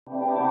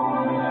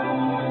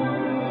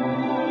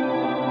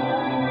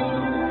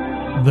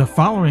The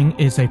following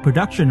is a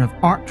production of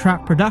Art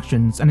Trap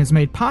Productions and is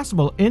made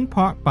possible in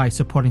part by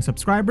supporting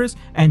subscribers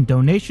and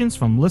donations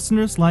from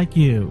listeners like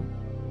you.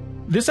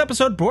 This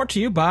episode brought to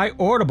you by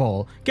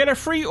Audible. Get a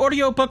free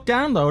audiobook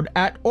download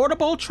at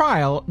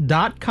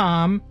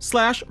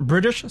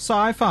audibletrial.com/British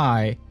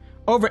Sci-Fi.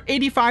 Over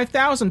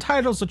 85,000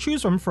 titles to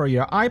choose from for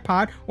your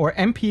iPod or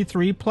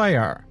MP3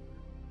 player.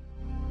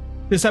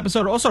 This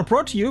episode also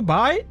brought to you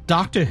by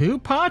Doctor Who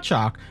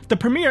Podshock, the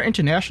premier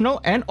international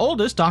and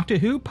oldest Doctor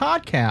Who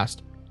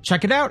podcast.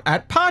 Check it out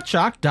at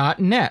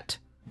podshock.net.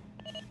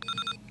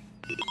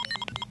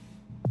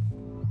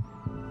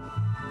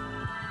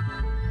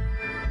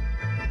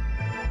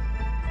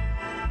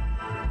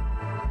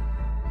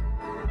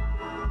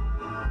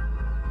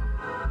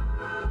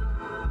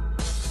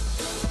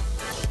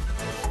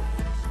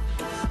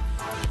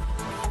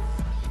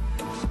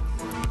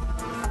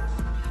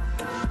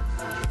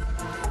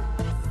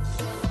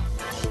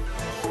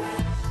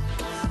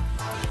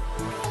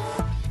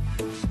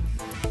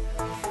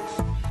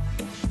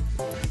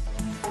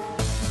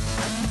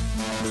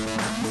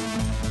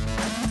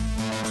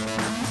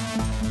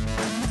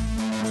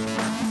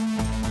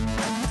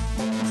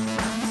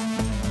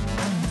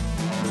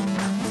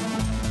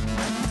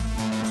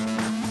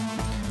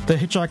 The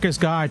Hitchhiker's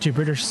Guide to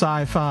British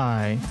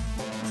Sci-Fi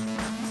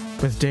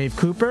with Dave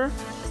Cooper,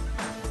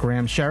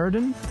 Graham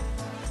Sheridan,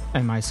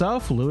 and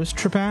myself, Louis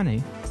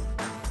Trapani.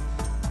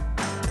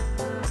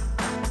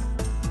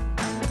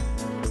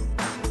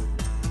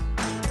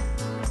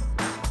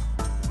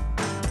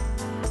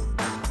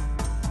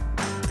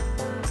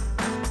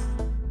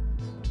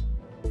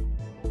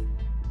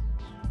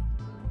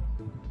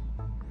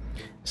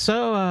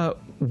 So,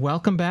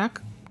 welcome back,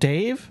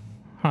 Dave.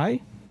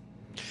 Hi.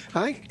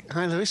 Hi,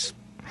 Louis.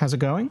 How's it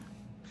going?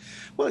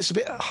 Well, it's a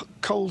bit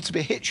cold to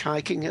be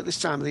hitchhiking at this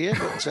time of the year,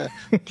 but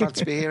glad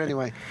to be here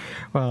anyway.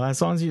 Well,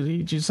 as long as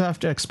you just have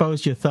to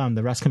expose your thumb,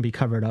 the rest can be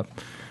covered up.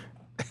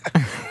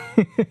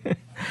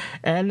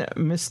 And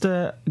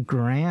Mr.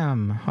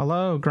 Graham.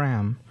 Hello,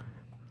 Graham.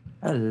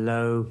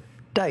 Hello.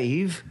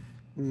 Dave,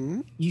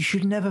 You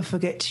should never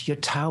forget your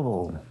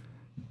towel.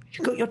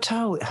 You've got your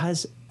towel. It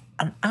has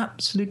an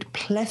absolute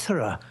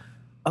plethora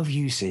of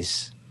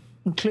uses,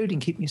 including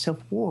keeping yourself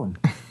warm.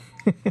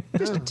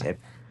 Just a tip.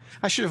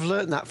 I should have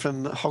learnt that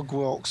from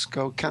Hogwarts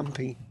Go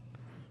Camping.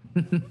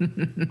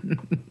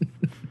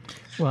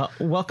 Well,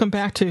 welcome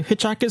back to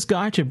Hitchhiker's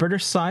Guide to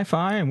British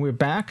Sci-Fi, and we're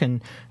back,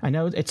 and I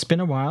know it's been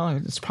a while.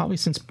 It's probably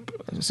since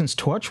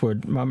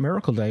Torchwood,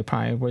 Miracle Day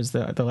probably was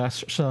the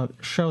last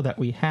show that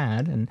we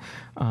had, and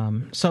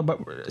but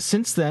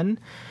since then,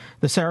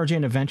 the Sarah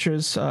Jane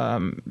Adventures,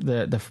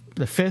 the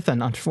fifth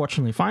and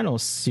unfortunately final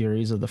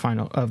series of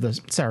the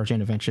Sarah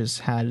Jane Adventures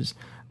has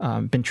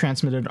been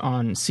transmitted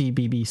on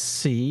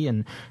CBBC,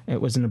 and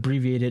it was an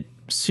abbreviated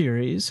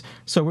series.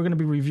 So we're going to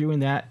be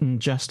reviewing that in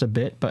just a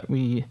bit, but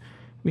we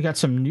got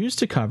some news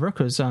to cover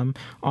because on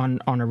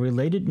a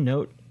related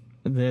note,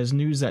 there's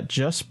news that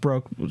just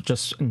broke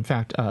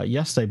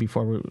yesterday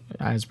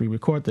as we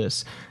record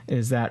this,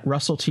 is that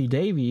Russell T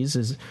Davies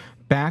is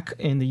back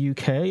in the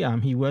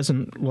UK. He was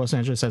in Los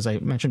Angeles, as I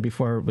mentioned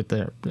before, with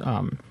the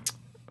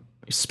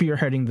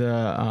spearheading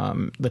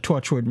the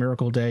Torchwood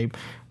Miracle Day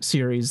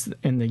series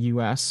in the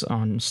U.S.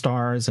 on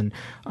Starz, and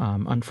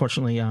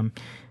unfortunately,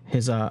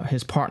 his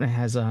partner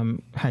has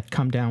had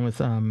come down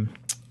with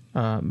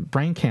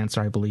brain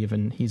cancer, I believe,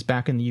 and he's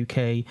back in the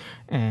UK,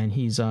 and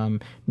he's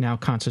now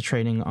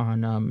concentrating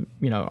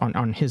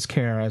on his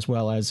care, as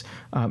well as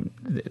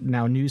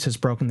now news has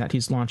broken that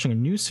he's launching a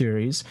new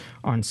series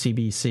on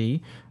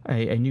CBC,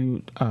 a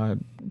new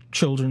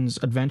children's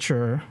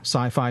adventure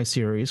sci-fi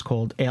series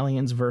called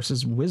Aliens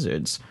vs.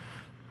 Wizards.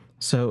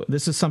 So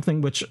this is something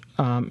which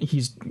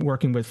he's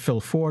working with Phil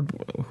Ford,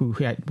 who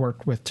he had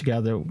worked with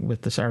together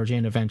with the Sarah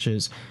Jane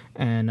Adventures,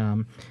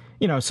 and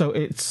so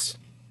it's.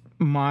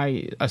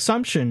 My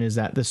assumption is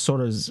that this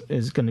sort of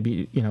is going to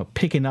be,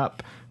 picking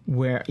up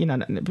where,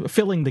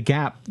 filling the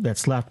gap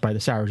that's left by the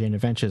Sarah Jane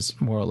Adventures,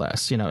 more or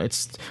less.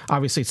 It's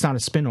obviously it's not a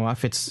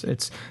spin-off.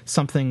 It's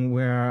something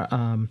where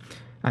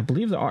I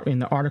believe in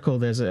the article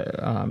there's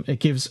it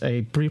gives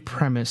a brief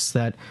premise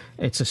that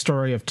it's a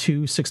story of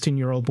two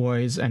 16-year-old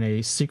boys and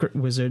a secret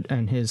wizard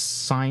and his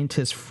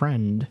scientist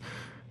friend.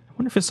 I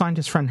wonder if his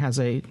scientist friend has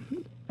a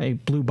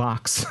blue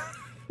box.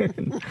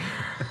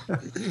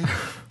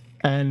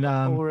 And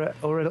or a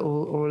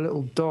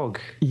little dog.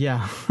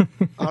 Yeah.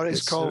 Or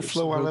it's called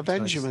Floella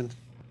Benjamin,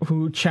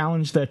 who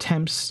challenged the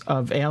attempts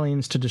of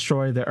aliens to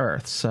destroy the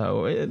Earth.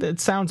 So it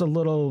sounds a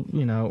little,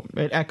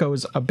 it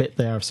echoes a bit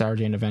there of Sarah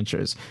Jane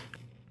Adventures.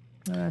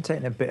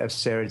 Taking a bit of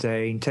Sarah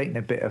Jane, taking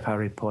a bit of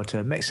Harry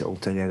Potter, mix it all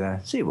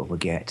together, see what we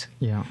get.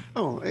 Yeah.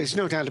 Oh, there's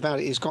no doubt about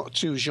it. He's got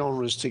two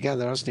genres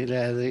together, hasn't he?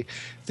 There, the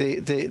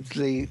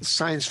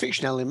science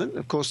fiction element.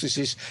 Of course, this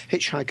is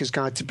Hitchhiker's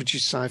Guide to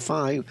British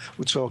Sci-Fi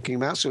we're talking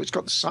about, so it's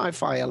got the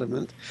sci-fi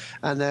element,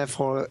 and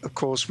therefore, of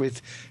course,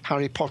 with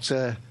Harry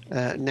Potter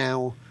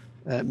now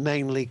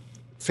mainly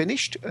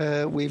finished,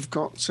 we've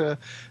got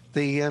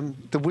the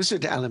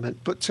wizard element.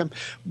 But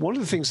one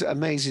of the things that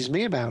amazes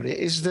me about it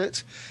is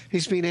that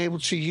he's been able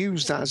to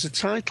use that as a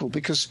title,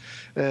 because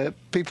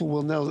people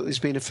will know that there's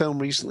been a film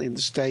recently in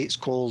the States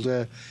called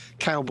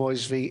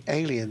Cowboys v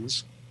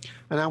Aliens.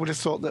 And I would have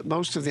thought that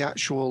most of the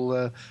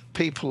actual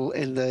people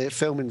in the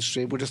film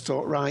industry would have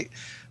thought, right,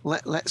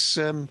 let's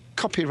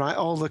copyright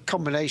all the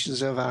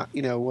combinations of that,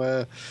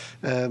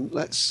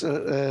 let's,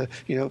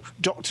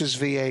 Doctors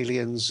v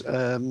Aliens,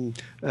 and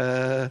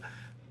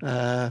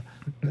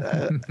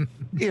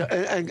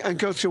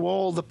go through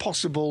all the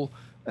possible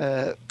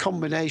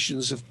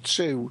combinations of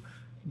two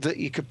that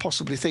you could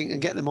possibly think,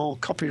 and get them all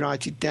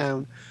copyrighted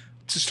down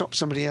to stop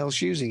somebody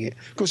else using it.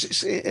 Of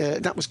course,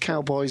 that was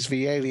Cowboys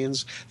v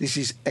Aliens. This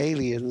is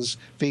Aliens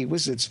v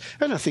Wizards.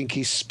 And I think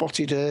he's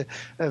spotted a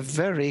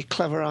very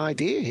clever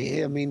idea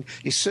here. I mean,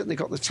 he's certainly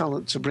got the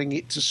talent to bring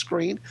it to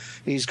screen.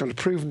 He's got a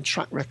proven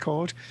track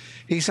record.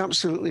 He's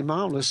absolutely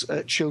marvellous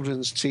at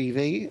children's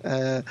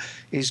TV.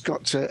 He's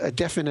got a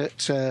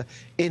definite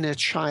inner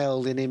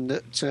child in him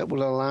that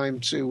will allow him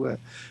to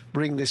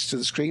bring this to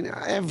the screen.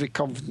 Every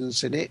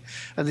confidence in it,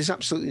 and there's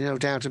absolutely no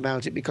doubt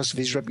about it because of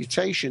his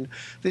reputation.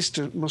 This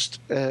must,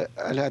 and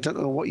I don't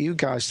know what you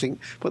guys think,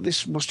 but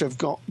this must have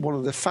got one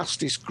of the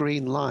fastest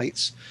green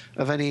lights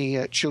of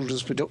any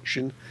children's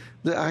production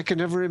that I can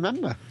ever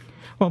remember.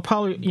 Well,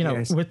 probably,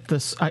 with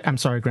this, I'm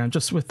sorry, Graham,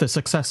 just with the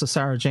success of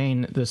Sarah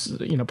Jane, this,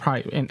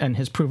 probably, and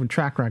his proven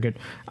track record,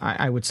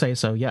 I would say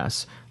so,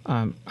 yes.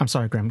 I'm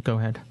sorry, Graham, go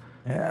ahead.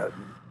 And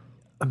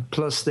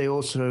plus, they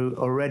also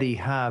already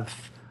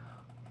have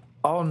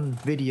on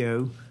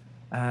video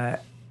a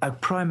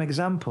prime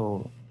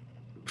example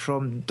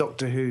from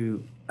Doctor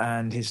Who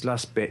and his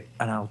last bit,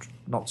 and I'll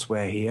not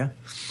swear here,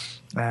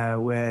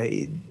 where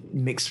it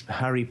mixed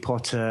Harry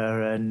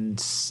Potter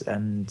and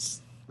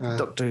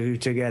Doctor Who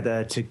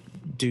together to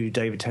do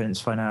David Tennant's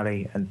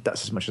finale, and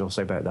that's as much as I'll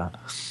say about that.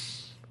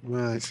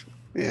 Right.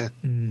 Yeah.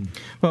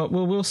 Well,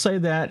 we'll say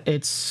that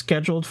it's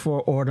scheduled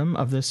for autumn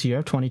of this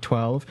year,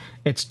 2012.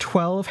 It's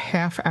 12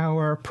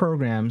 half-hour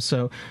programs,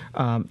 so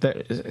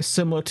that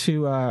similar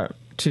to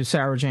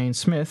Sarah Jane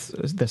Smith,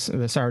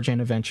 the Sarah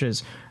Jane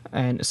Adventures.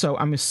 And so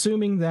I'm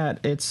assuming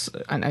that it's,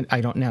 and I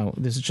don't know,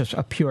 this is just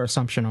a pure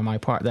assumption on my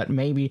part, that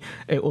maybe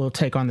it will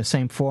take on the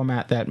same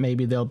format, that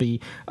maybe there'll be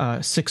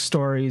 6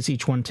 stories,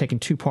 each one taking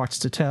 2 parts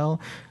to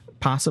tell.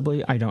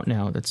 Possibly, I don't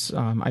know. That's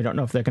I don't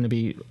know if they're going to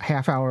be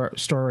half-hour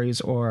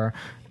stories or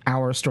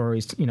hour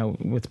stories,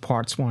 with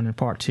parts 1 and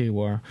part 2,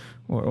 or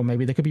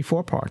maybe they could be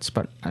 4 parts.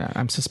 But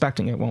I'm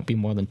suspecting it won't be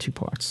more than 2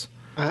 parts.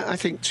 I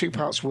think 2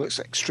 parts works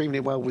extremely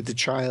well with the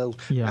child.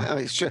 Yeah.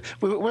 It's just,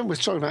 when we're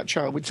talking about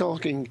child, we're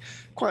talking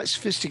quite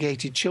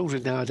sophisticated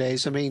children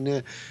nowadays. I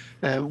mean,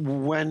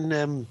 when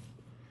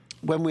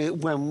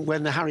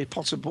the Harry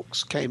Potter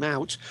books came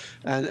out,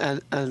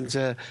 and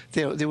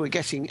they were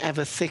getting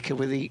ever thicker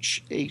with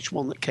each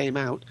one that came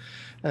out,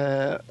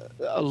 a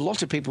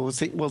lot of people would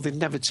think, well, they'd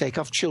never take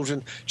off.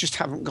 Children just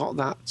haven't got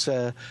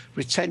that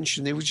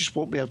retention. They just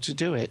won't be able to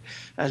do it.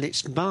 And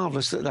it's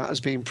marvellous that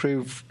has been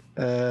proved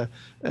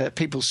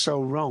people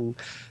so wrong.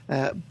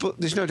 But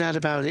there's no doubt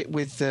about it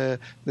with the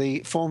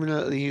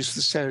formula that they use for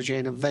the Sarah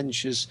Jane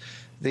Adventures,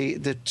 the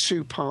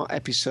 2-part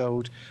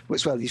episode,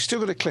 which, well, you've still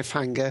got a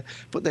cliffhanger,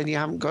 but then you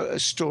haven't got a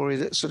story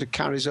that sort of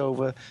carries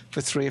over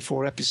for 3 or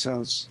 4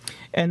 episodes.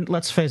 And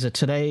let's face it,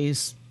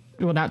 today's,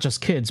 well, not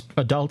just kids,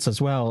 adults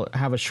as well,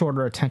 have a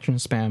shorter attention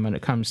span when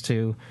it comes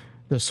to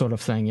this sort of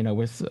thing,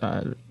 with,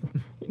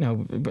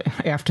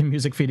 after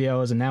music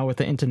videos and now with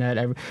the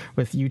internet,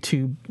 with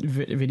YouTube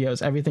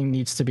videos, everything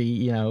needs to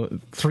be,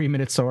 3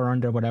 minutes or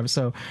under, whatever.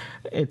 So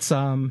it's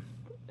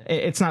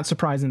not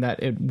surprising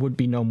that it would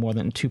be no more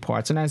than 2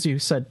 parts. And as you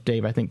said,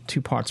 Dave, I think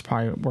 2 parts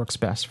probably works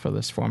best for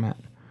this format.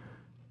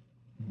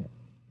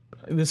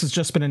 This has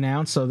just been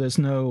announced, so there's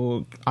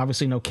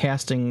obviously no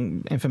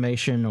casting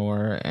information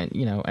or,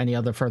 any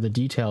other further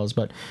details,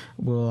 but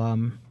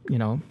we'll,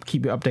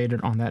 keep you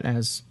updated on that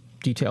as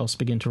details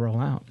begin to roll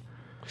out.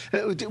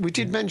 We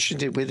did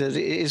mention it with it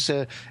is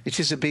a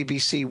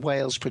BBC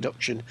Wales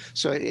production,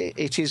 so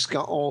it has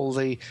got all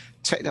the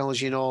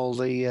technology and all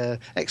the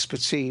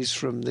expertise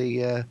from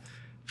the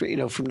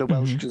from the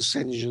Welsh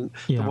contingent,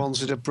 the ones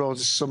that have brought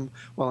us some.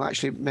 Well,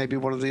 actually, maybe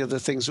one of the other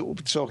things that we'll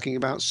be talking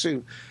about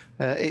soon.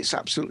 It's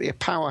absolutely a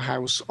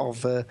powerhouse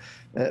of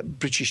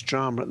British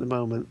drama at the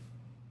moment.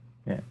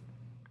 Yeah,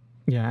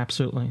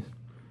 absolutely.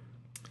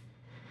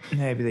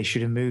 Maybe they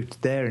should have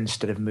moved there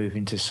instead of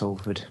moving to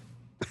Salford.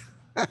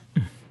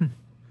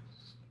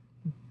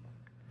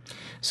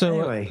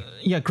 So, anyway.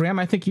 Graham,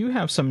 I think you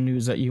have some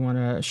news that you want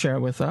to share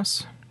with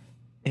us.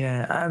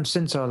 Yeah,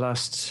 since our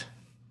last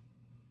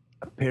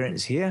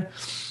appearance here,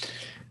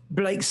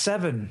 Blake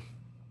 7,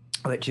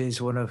 which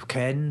is one of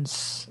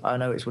Ken's. I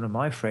know it's one of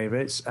my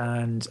favourites,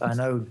 and I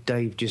know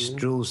Dave just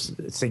drools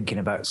thinking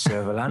about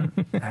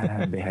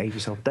Serverland. Behave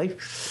yourself,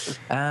 Dave.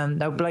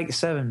 Now, Blake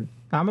 7.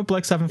 I'm a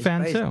Blake 7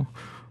 fan too.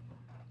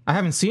 I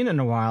haven't seen it in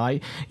a while.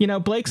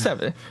 Blake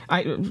 7.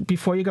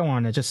 Before you go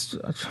on, I just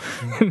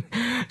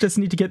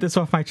need to get this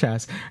off my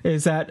chest.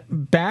 Is that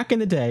back in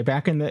the day,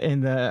 back in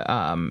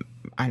the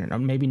I don't know,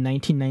 maybe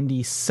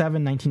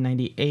 1997,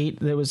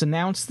 1998, it was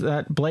announced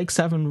that Blake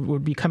 7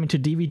 would be coming to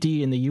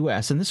DVD in the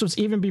U.S. And this was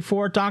even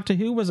before Doctor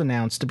Who was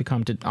announced to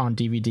become on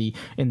DVD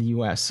in the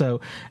U.S.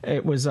 So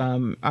it was,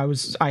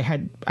 I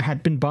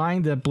had been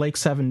buying the Blake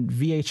 7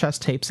 VHS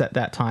tapes at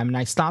that time, and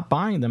I stopped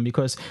buying them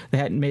because they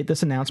had made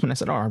this announcement. I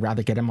said, I'd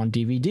rather get them on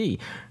DVD.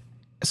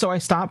 So I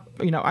stopped,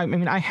 I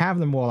mean, I have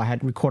them all. I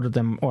had recorded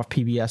them off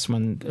PBS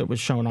when it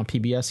was shown on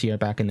PBS here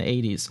back in the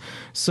 80s.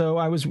 So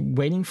I was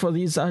waiting for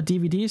these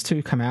DVDs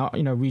to come out,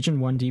 Region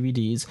 1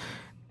 DVDs,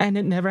 and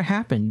it never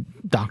happened.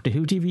 Doctor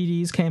Who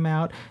DVDs came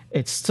out.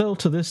 It's still,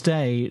 to this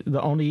day,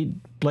 the only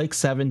Blake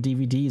 7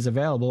 DVDs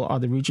available are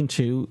the Region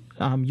 2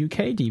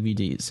 UK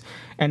DVDs.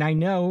 And I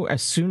know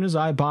as soon as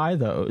I buy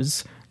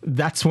those,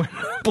 that's when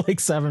Blake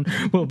 7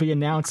 will be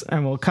announced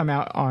and will come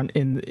out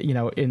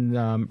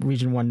in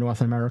Region 1 North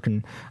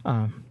American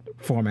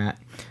format.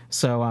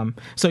 So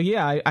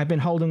yeah, I've been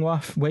holding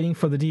off, waiting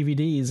for the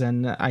DVDs,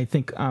 and I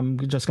think I'm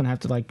just gonna have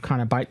to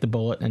kind of bite the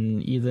bullet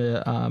and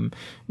either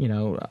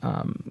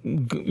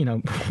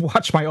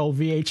watch my old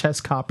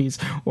VHS copies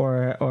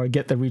or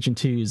get the Region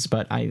 2s.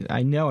 But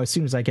I know as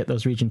soon as I get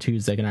those Region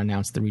 2s, they're gonna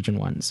announce the Region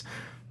 1s.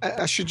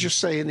 I should just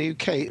say, in the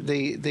UK,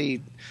 the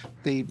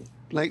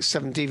Blake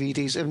 7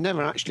 DVDs have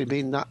never actually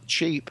been that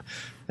cheap.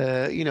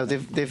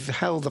 They've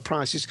held the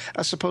prices.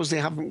 I suppose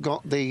they haven't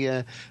got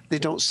they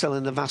don't sell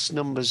in the vast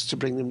numbers to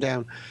bring them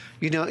down.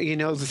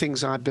 The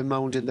things I've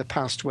bemoaned in the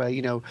past, where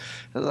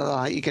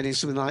like you're getting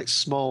something like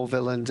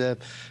Smallville, and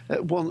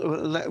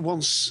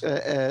once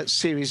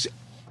series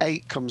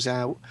 8 comes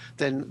out,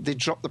 then they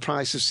drop the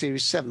price of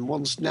Series 7.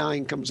 Once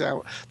 9 comes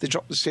out, they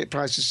drop the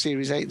price of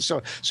Series 8. And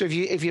so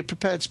if you're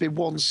prepared to be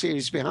one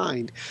series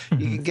behind,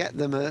 you can get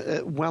them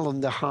at well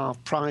under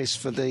half price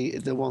for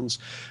the ones.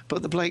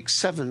 But the Blake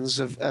 7s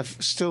have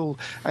still,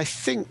 I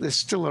think they're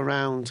still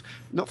around,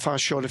 not far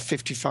short of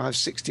 $55,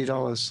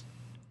 $60.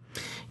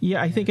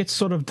 Yeah, I think it's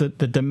sort of the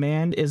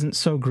demand isn't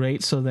so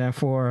great, so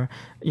therefore,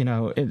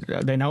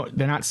 they're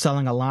not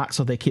selling a lot,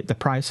 so they keep the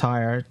price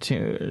higher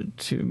to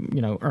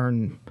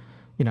earn,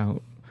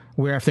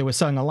 where if they were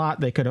selling a lot,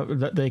 they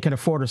could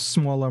afford a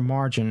smaller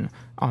margin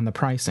on the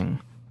pricing.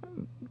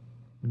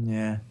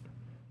 Yeah.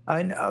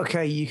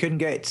 Okay, you can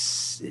get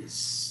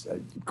it's a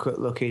quick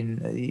look in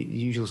the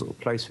usual sort of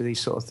place for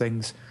these sort of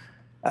things.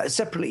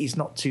 Separately, it's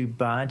not too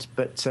bad,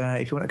 but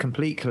if you want a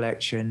complete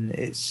collection,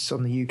 it's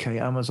on the UK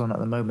Amazon at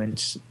the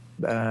moment.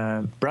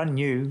 Brand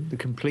new, the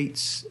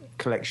complete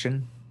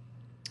collection.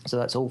 So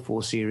that's all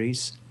 4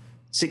 series,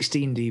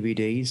 16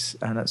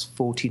 DVDs, and that's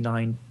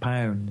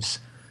 £49.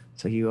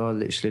 So you are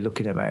literally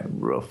looking at about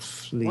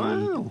roughly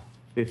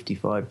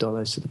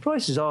 $55. So the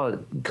prices are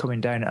coming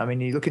down. I mean,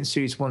 you look at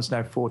Series 1's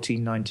now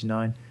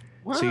 $14.99.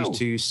 Wow. Series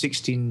 2,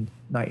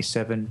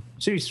 $16.97.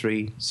 Series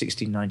 3,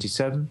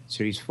 $16.97.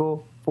 Series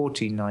 4,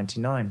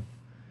 $14.99.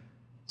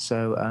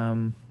 So,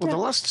 the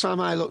last time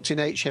I looked in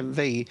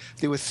HMV,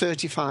 they were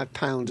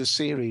 £35 a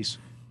series.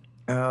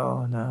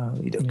 Oh no,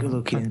 you don't go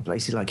looking in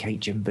places like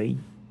HMV.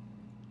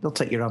 They'll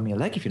take your arm and your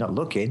leg if you're not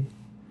looking.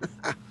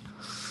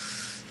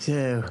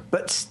 So,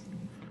 but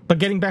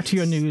getting back to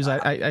your news,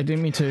 I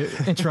didn't mean to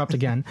interrupt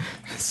again.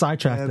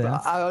 Sidetrack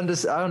there. I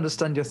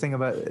understand your thing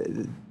about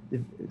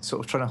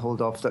sort of trying to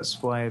hold off.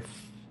 That's why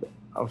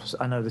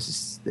I know this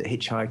is the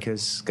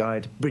Hitchhiker's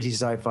Guide, British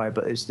Sci-Fi,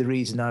 but it's the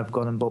reason I've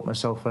gone and bought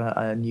myself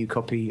a new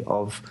copy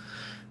of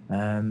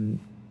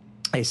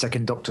a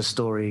second Doctor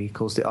story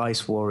called The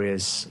Ice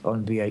Warriors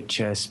on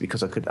VHS,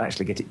 because I could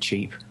actually get it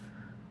cheap,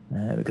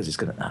 because it's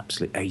going to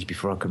absolute age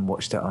before I can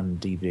watch that on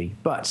DVD.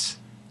 But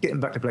getting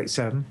back to Blake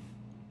 7,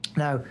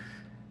 now,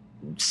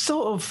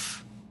 sort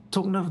of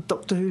talking of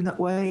Doctor Who in that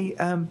way,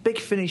 Big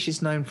Finish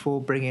is known for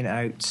bringing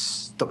out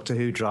Doctor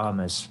Who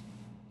dramas.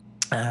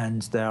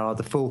 And there are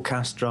the full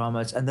cast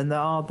dramas, and then there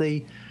are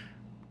the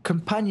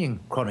companion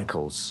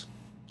chronicles.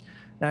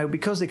 Now,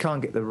 because they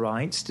can't get the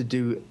rights to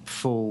do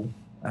full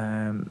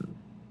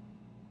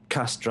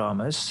cast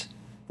dramas,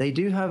 they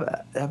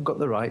have got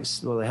the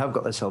rights. Well, they have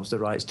got themselves the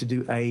rights to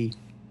do a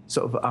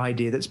sort of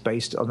idea that's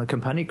based on the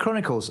companion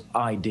chronicles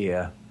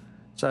idea.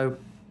 So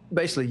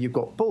basically, you've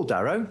got Paul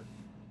Darrow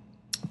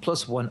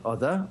plus one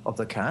other of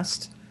the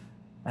cast,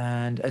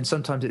 and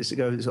sometimes it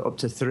goes up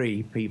to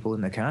 3 people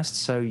in the cast.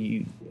 So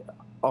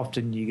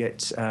often you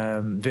get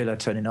Villa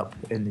turning up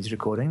in these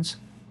recordings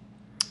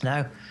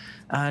now,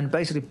 and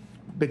basically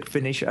Big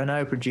Finish are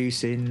now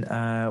producing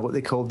what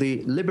they call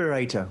the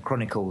Liberator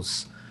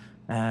Chronicles,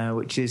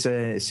 which is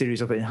a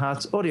series of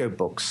enhanced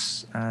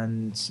audiobooks,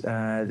 and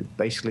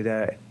basically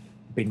they're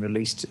being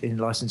released in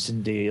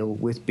licensing deal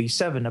with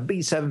B7. Now,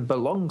 B7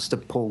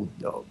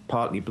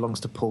 partly belongs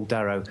to Paul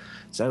Darrow,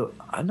 so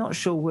I'm not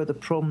sure where the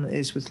problem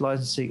is with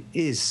licensing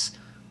is.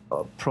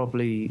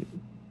 Probably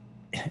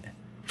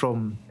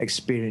from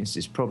experience,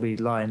 it's probably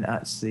lying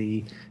at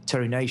the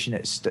Terry Nation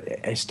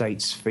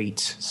Estate's feet.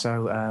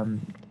 So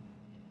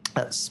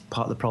that's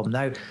part of the problem.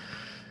 Now,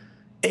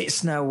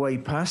 it's now way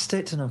past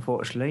it, and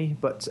unfortunately,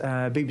 but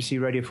BBC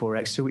Radio 4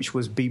 Extra, which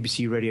was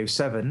BBC Radio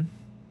 7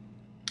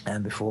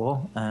 and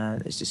before,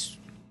 it's just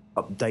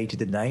updated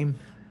the name,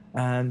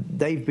 and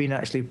they've been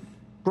actually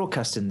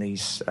broadcasting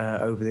these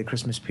over the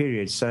Christmas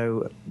period.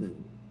 So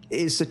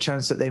is a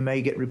chance that they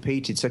may get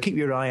repeated. So keep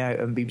your eye out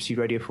on BBC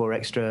Radio 4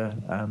 Extra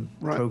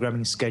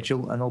programming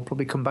schedule, and they'll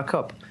probably come back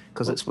up,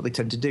 because that's what they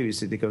tend to do, is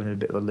they go in a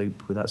bit of a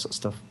loop with that sort of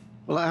stuff.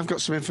 Well, I've got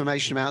some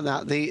information about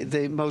that.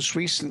 The most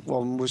recent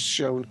one was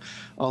shown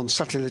on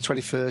Saturday the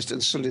 21st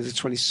and Sunday the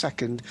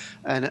 22nd,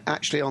 and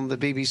actually on the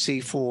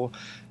BBC 4.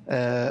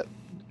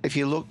 If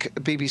you look at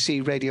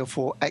BBC Radio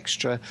 4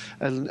 Extra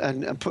and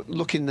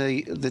look in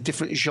the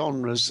different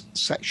genres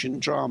section,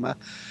 drama,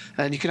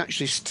 and you can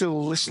actually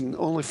still listen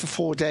only for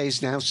 4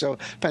 days now, so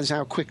depends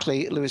how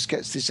quickly Lewis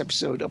gets this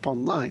episode up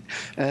online.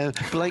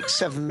 Blake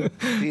 7...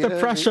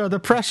 the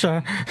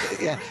pressure.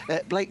 Yeah,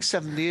 Blake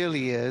 7, The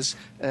Early Years,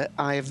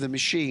 Eye of the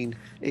Machine,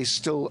 is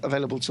still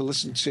available to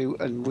listen to,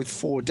 and with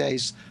 4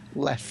 days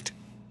left.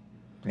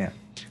 Yeah.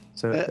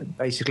 So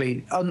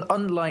basically,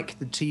 unlike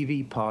the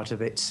TV part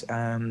of it,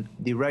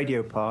 the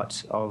radio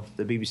part of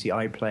the BBC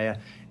iPlayer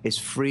is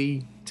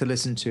free to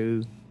listen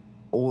to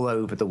all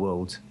over the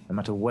world, no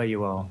matter where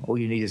you are. All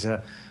you need is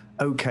a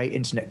okay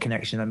internet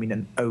connection. I mean,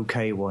 an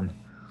okay one,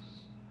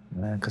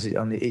 because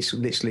it's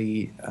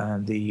literally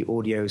the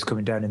audio is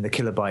coming down in the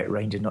kilobyte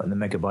range and not in the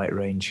megabyte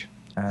range,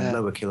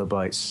 lower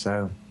kilobytes.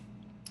 So,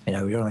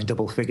 you're only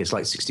double figures,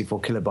 like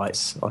 64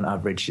 kilobytes on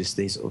average. Is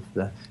these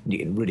you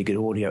get really good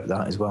audio at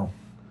that as well.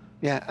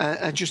 Yeah,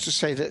 and just to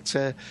say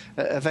that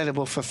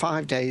available for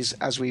 5 days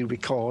as we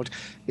record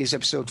is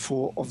episode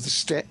 4 of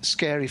the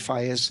Scary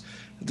Fires,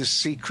 The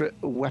Secret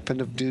Weapon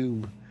of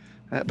Doom.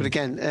 But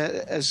again,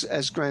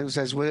 as Graham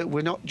says,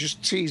 we're not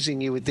just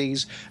teasing you with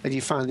these and you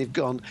find they've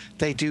gone.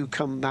 They do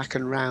come back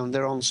and round.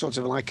 They're on sort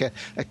of like a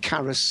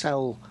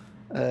carousel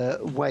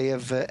way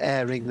of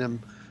airing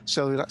them.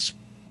 So that's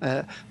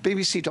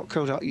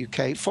bbc.co.uk/Radio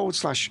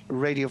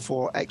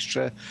 4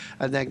 Extra,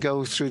 and then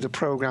go through the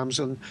programmes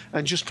and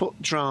just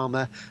put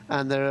drama,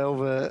 and there are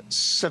over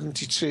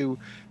 72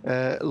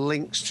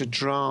 links to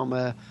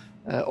drama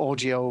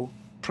audio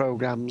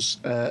programmes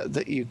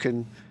that you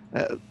can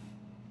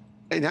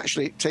and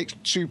actually it takes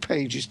 2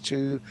 pages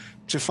to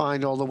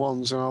find all the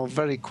ones, and I'll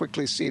very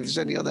quickly see if there's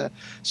any other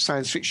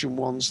science fiction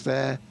ones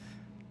there.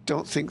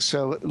 Don't think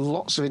so.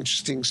 Lots of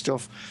interesting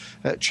stuff.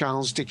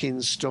 Charles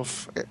Dickens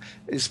stuff,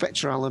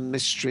 Inspector Allen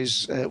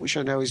mysteries, which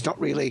I know is not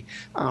really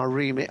our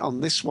remit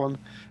on this one,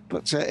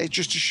 but it's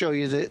just to show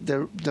you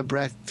the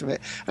breadth of it.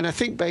 And I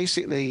think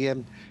basically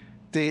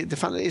the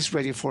fact that it's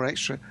Radio 4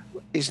 Extra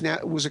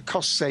was a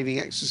cost-saving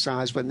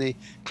exercise when they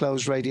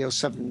closed Radio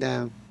 7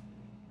 down.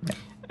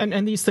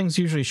 And these things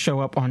usually show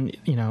up on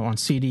on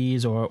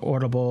CDs or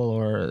Audible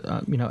or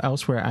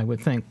elsewhere, I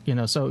would think.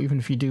 So even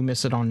if you do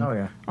miss it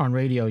on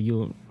radio,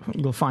 you'll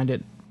find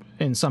it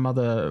in some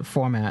other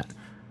format.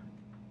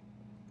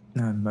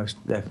 No,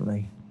 most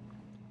definitely.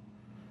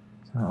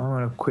 So I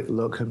want a quick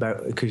look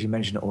because you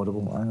mentioned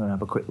Audible. I'm going to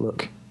have a quick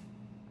look.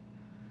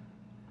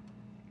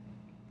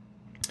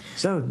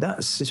 So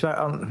it's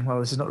about,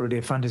 this is not really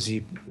a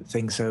fantasy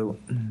thing, so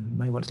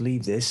may want to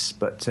leave this,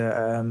 but...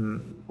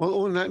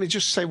 Well, let me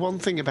just say one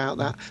thing about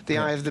that. The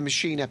Eye of the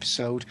Machine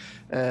episode,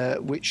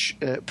 which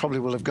probably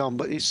will have gone,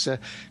 but it's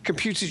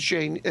computer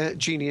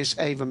genius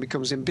Avon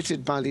becomes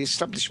embittered by the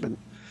establishment.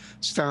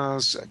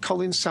 Stars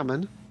Colin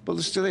Salmon, but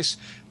let's do this,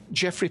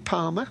 Jeffrey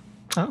Palmer,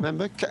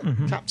 remember,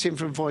 Captain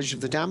from Voyage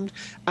of the Damned,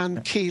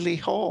 and Keely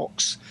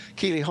Hawkes.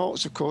 Keely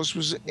Hawkes, of course,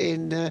 was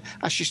in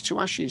Ashes to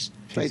Ashes,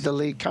 played the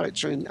lead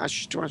character in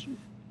Ashes to Ashes.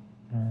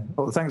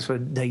 Well, thanks for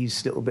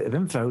Dave's little bit of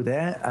info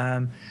there.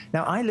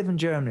 Now, I live in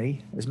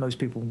Germany, as most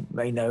people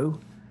may know,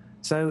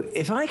 so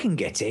if I can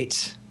get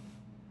it,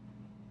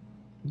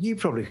 you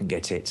probably can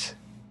get it.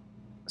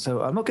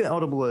 So I'm looking at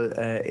Audible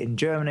in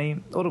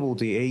Germany,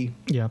 Audible.de,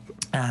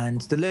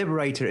 and The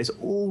Liberator is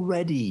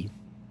already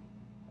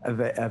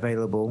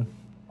available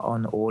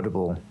on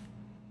Audible.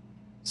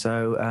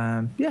 So,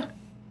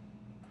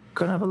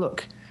 go and have a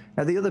look.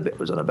 Now, the other bit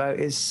was on about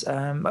is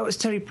it's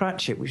Terry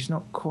Pratchett, which is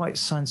not quite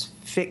science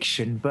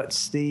fiction,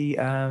 but the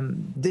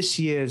this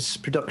year's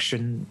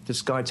production for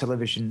Sky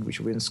Television, which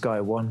will be on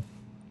Sky One,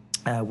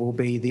 will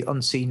be The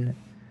Unseen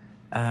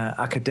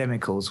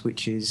Academicals,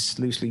 which is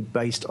loosely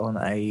based on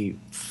a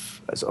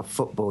sort of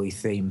football-y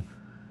theme.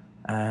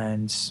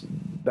 And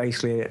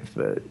basically,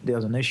 for the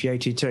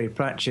uninitiated, Terry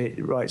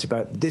Pratchett writes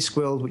about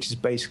Discworld, which is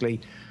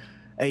basically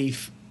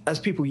as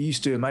people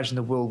used to imagine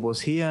the world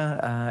was here,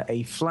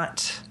 a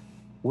flat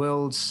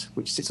world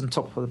which sits on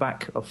top of the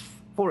back of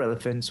 4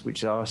 elephants,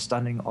 which are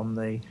standing on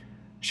the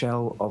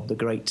shell of the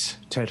great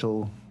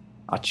turtle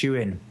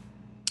Artuin.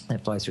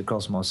 It flies through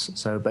cosmos.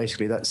 So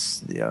basically, that's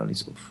the only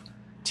sort of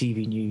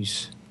TV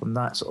news from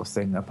that sort of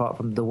thing. Apart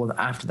from the one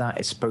after that,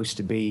 it's supposed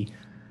to be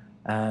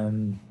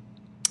a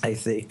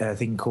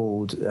thing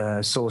called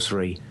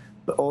Sorcery.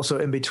 But also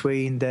in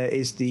between, there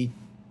is the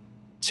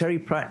Terry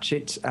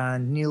Pratchett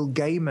and Neil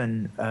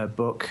Gaiman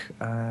book,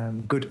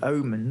 Good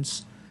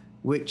Omens,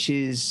 which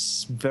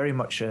is very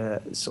much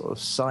a sort of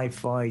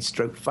sci-fi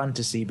stroke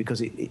fantasy because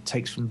it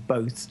takes from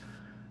both.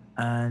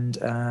 And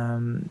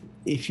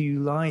if you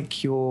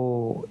like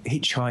your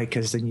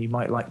hitchhikers, then you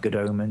might like Good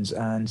Omens,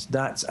 and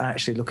that's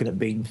actually looking at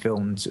being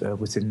filmed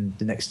within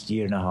the next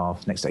year and a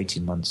half, next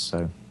 18 months.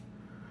 So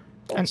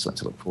that's something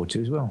to look forward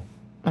to as well.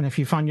 And if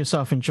you find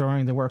yourself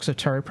enjoying the works of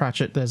Terry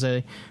Pratchett, there's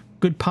a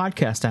good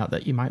podcast out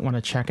that you might want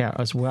to check out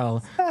as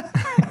well. I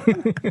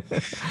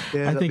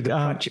think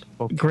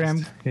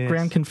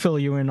Graham can fill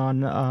you in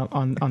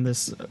on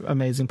this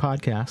amazing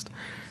podcast.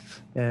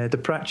 The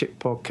Pratchett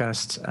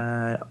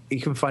podcast.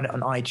 You can find it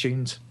on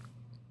iTunes.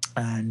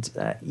 And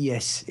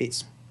yes,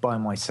 it's by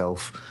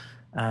myself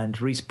and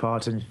Rhys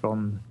Parton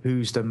from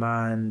Who's the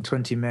Man,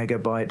 20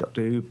 Megabyte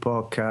Doctor Who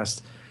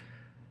podcast,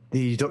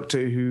 the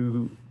Doctor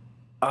Who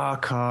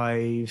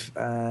archive,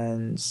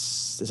 and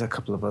there's a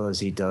couple of others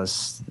he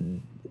does.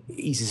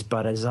 He's as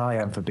bad as I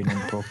am for being in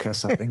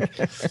podcasts, I think.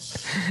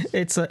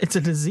 It's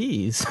a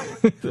disease,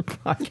 the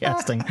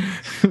podcasting.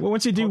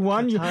 Once you do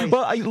one,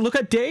 look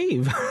at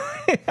Dave.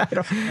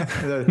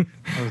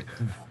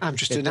 I'm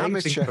just an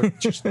amateur,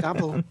 just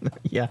dabble.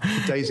 Yeah.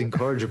 Dave's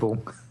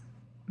incorrigible.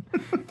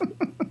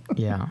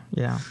 Yeah.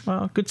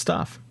 Well, good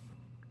stuff.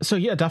 So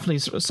yeah, definitely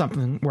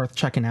something worth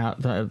checking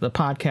out, the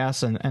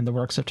podcast and the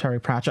works of Terry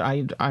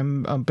Pratchett.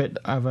 I'm a bit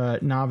of a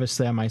novice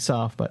there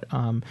myself, but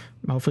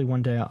hopefully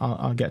one day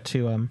I'll get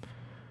to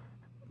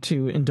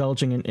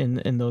indulging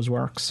in those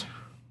works.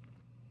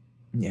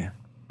 Yeah.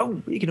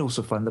 Oh, you can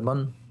also find them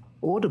on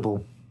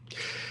Audible.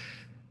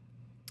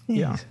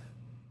 Yeah.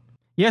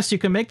 Yes, you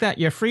can make that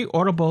your free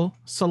Audible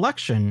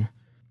selection.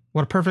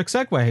 What a perfect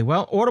segue.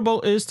 Well,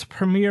 Audible is the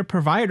premier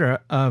provider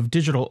of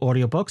digital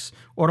audiobooks.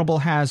 Audible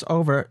has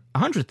over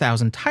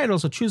 100,000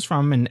 titles to choose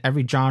from in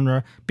every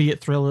genre, be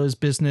it thrillers,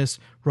 business,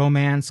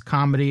 romance,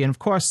 comedy, and of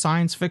course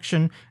science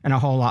fiction, and a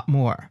whole lot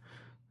more.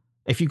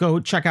 If you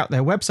go check out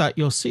their website,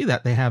 you'll see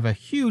that they have a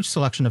huge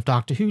selection of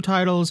Doctor Who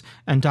titles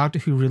and Doctor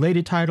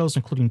Who-related titles,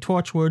 including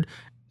Torchwood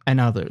and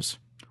others.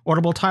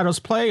 Audible titles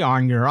play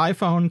on your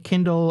iPhone,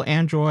 Kindle,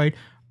 Android,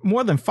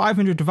 more than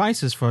 500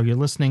 devices for your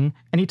listening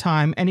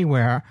anytime,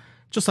 anywhere,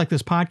 just like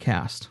this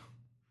podcast.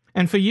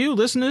 And for you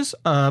listeners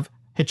of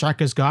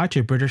Hitchhiker's Guide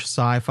to British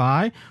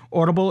Sci-Fi,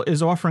 Audible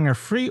is offering a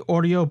free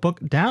audiobook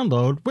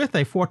download with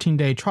a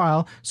 14-day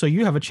trial, so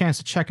you have a chance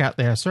to check out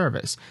their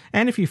service.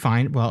 And if you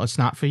find, well, it's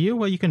not for you,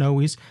 well, you can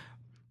always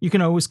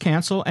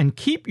cancel and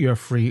keep your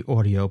free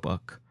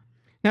audiobook.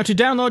 Now, to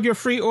download your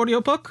free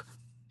audiobook,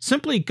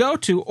 simply go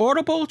to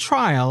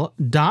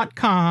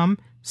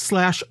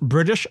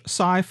audibletrial.com/British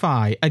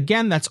Sci-Fi.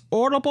 Again, that's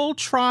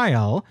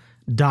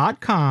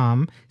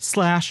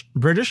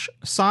audibletrial.com/British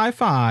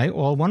Sci-Fi,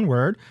 all one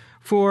word,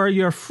 for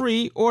your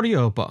free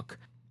audiobook.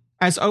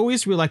 As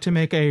always, we like to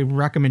make a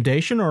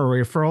recommendation or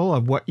a referral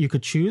of what you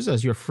could choose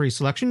as your free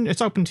selection.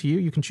 It's open to you.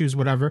 You can choose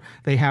whatever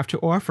they have to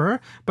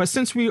offer. But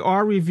since we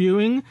are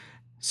reviewing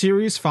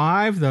Series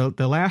 5,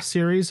 the last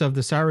series of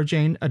the Sarah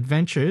Jane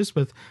Adventures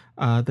with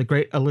the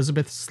great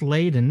Elizabeth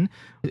Sladen,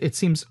 it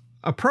seems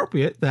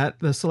appropriate that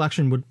the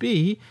selection would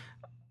be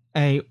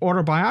a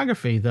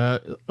autobiography,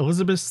 the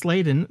Elizabeth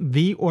Sladen,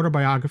 The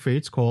Autobiography,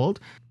 it's called.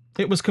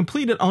 It was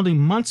completed only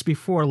months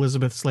before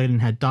Elizabeth Sladen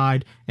had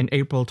died in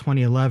April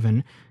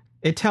 2011.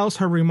 It tells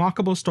her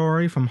remarkable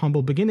story from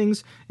humble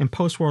beginnings in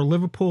post-war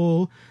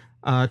Liverpool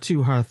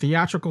to her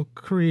theatrical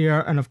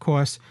career and, of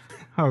course,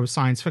 her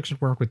science fiction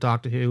work with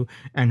Doctor Who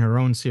and her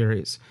own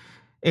series.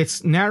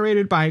 It's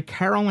narrated by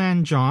Carol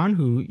Ann John,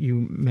 who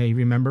you may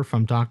remember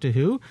from Doctor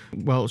Who.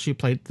 Well, she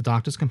played the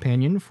Doctor's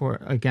companion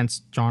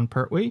against John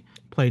Pertwee,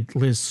 played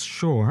Liz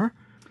Shore.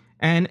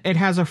 And it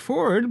has a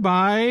foreword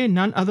by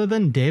none other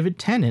than David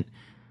Tennant.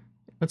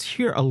 Let's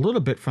hear a little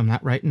bit from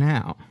that right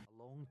now.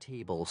 A long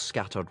table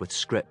scattered with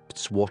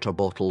scripts, water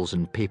bottles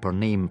and paper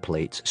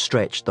nameplates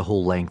stretched the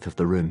whole length of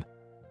the room.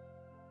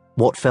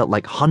 What felt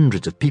like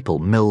hundreds of people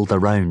milled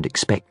around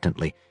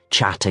expectantly,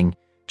 chatting,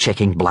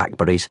 checking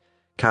blackberries,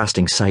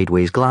 casting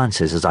sideways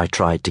glances as I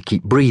tried to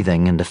keep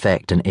breathing and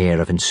affect an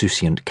air of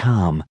insouciant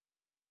calm.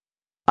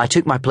 I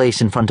took my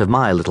place in front of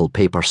my little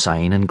paper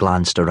sign and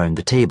glanced around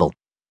the table.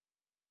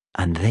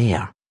 And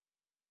there,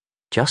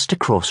 just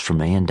across from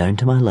me and down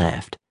to my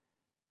left,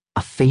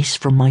 a face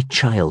from my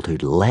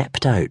childhood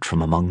leapt out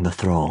from among the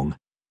throng.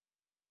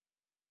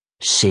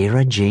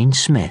 Sarah Jane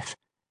Smith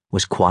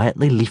was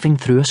quietly leafing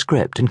through a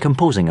script and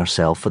composing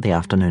herself for the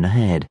afternoon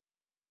ahead.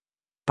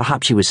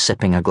 Perhaps she was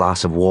sipping a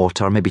glass of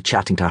water, maybe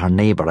chatting to her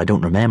neighbour, I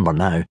don't remember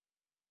now.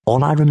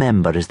 All I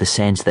remember is the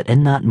sense that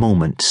in that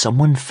moment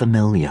someone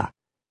familiar,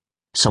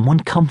 someone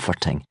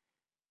comforting,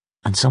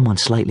 and someone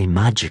slightly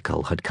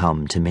magical had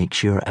come to make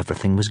sure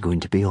everything was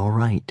going to be all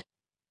right.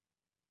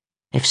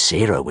 If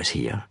Sarah was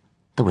here,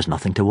 there was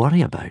nothing to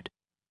worry about.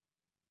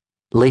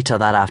 Later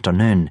that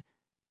afternoon,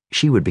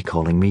 she would be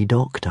calling me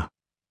Doctor.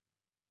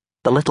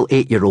 The little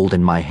 8-year-old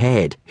in my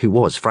head, who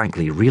was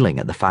frankly reeling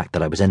at the fact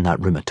that I was in that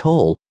room at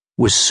all,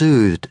 was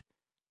soothed,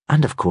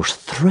 and of course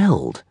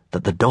thrilled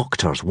that the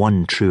Doctor's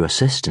one true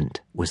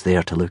assistant was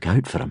there to look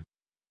out for him.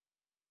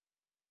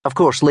 Of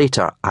course,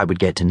 later I would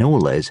get to know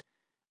Liz,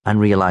 and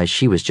realise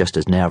she was just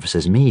as nervous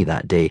as me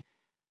that day,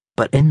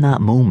 but in that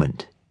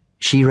moment,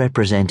 she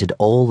represented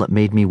all that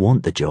made me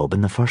want the job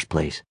in the first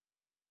place.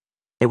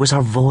 It was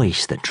her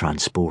voice that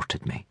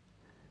transported me.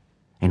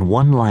 In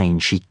one line,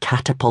 she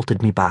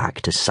catapulted me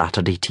back to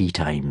Saturday tea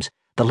times,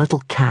 the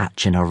little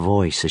catch in her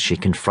voice as she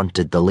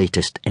confronted the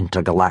latest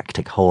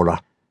intergalactic horror.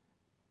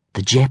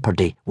 The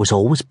jeopardy was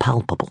always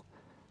palpable.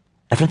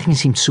 Everything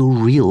seemed so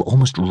real,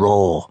 almost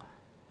raw.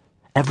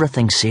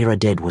 Everything Sarah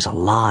did was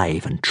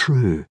alive and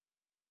true.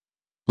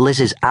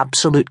 Liz's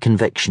absolute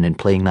conviction in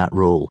playing that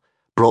role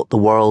brought the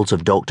worlds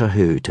of Doctor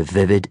Who to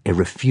vivid,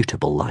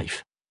 irrefutable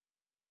life.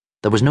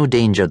 There was no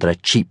danger that a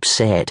cheap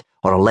set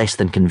or a less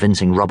than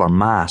convincing rubber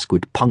mask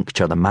would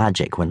puncture the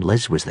magic when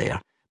Liz was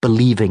there,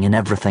 believing in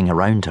everything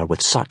around her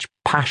with such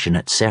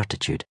passionate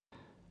certitude.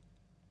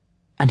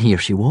 And here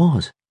she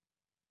was.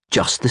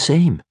 Just the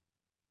same.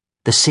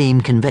 The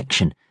same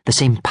conviction, the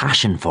same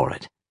passion for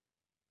it.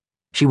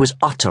 She was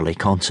utterly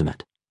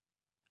consummate.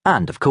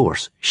 And, of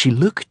course, she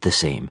looked the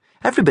same.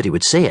 Everybody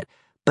would say it,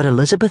 but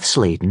Elizabeth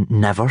Sladen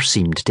never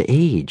seemed to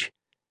age,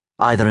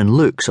 either in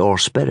looks or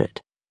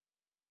spirit.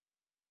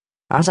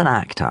 As an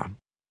actor,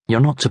 you're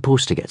not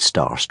supposed to get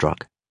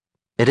starstruck.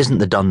 It isn't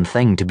the done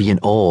thing to be in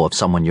awe of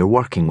someone you're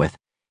working with.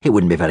 It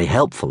wouldn't be very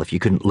helpful if you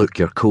couldn't look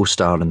your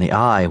co-star in the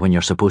eye when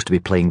you're supposed to be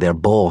playing their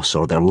boss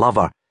or their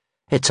lover.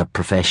 It's a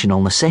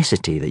professional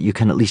necessity that you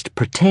can at least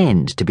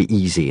pretend to be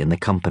easy in the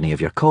company of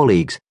your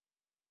colleagues.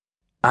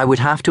 I would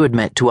have to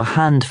admit to a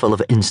handful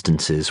of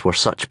instances where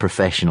such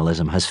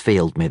professionalism has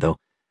failed me, though,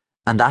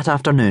 and that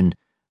afternoon,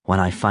 when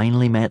I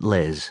finally met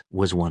Liz,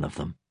 was one of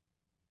them.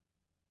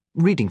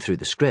 Reading through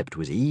the script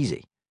was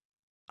easy.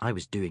 I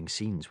was doing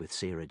scenes with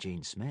Sarah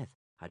Jane Smith.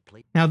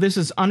 Now, this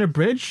is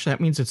unabridged. That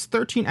means it's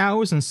 13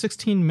 hours and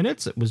 16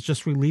 minutes. It was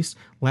just released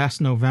last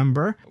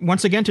November.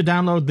 Once again, to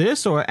download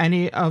this or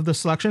any of the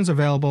selections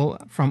available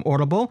from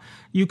Audible,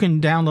 you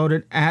can download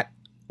it at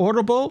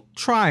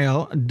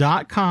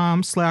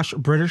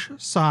audibletrial.com/British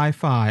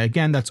Sci-Fi.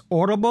 Again, that's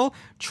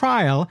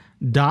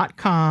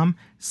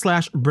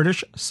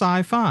audibletrial.com/British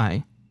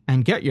Sci-Fi.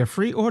 And get your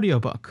free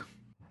audiobook.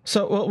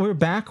 So, well, we're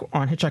back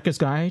on Hitchhiker's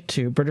Guide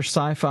to British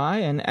Sci-Fi,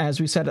 and as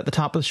we said at the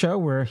top of the show,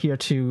 we're here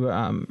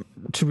to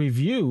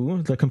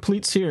review the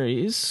complete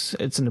series.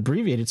 It's an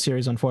abbreviated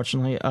series,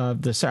 unfortunately,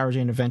 of the Sarah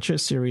Jane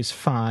Adventures Series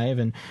 5,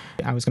 and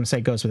I was going to say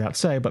goes without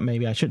say, but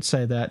maybe I should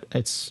say that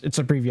it's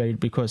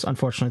abbreviated because,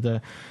 unfortunately,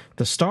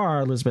 the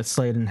star, Elizabeth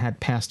Sladen, had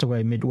passed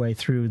away midway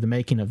through the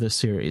making of this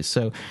series.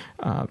 So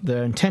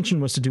the intention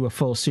was to do a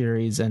full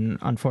series, and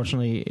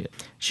unfortunately,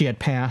 she had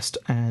passed,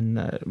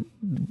 and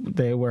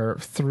there were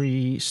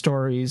 3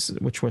 stories,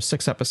 which were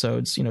 6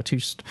 episodes,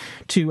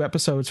 two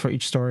episodes for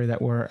each story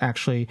that were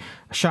actually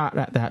shot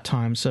at that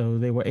time. So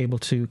they were able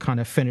to kind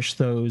of finish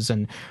those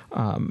and,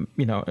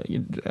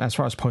 as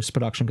far as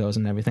post-production goes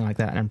and everything like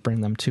that, and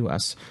bring them to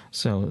us.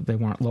 So they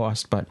weren't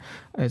lost. But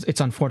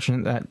it's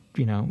unfortunate that,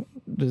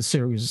 the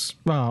series,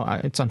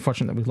 it's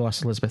unfortunate that we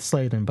lost Elizabeth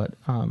Sladen, but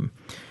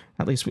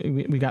at least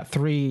we got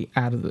 3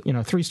 out of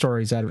the, 3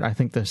 stories out of, I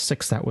think, the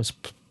 6 that was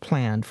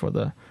planned for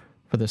the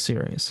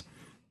series.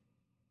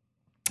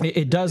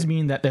 It does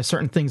mean that there's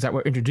certain things that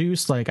were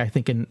introduced, like I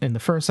think in the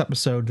first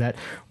episode, that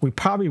we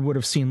probably would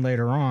have seen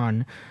later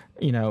on,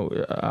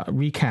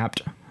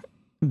 recapped,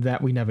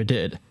 that we never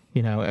did.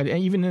 And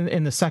even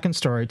in the second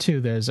story too,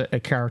 there's a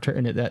character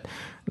in it that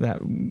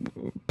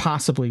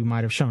possibly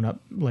might have shown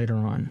up later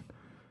on.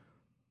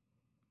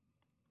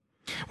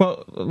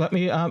 Well, let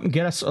me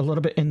get us a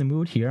little bit in the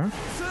mood here.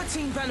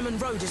 13 Bannerman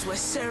Road is where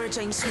Sarah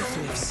Jane Smith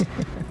lives.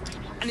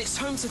 And it's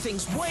home to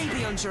things way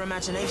beyond your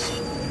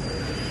imagination.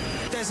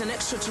 There's an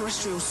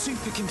extraterrestrial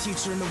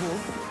supercomputer in the wall.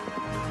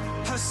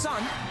 Her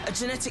son, a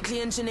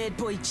genetically engineered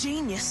boy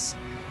genius.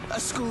 A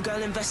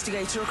schoolgirl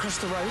investigator across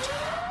the road.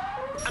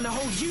 And a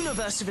whole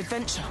universe of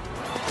adventure.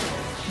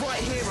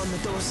 Right here on the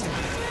doorstep.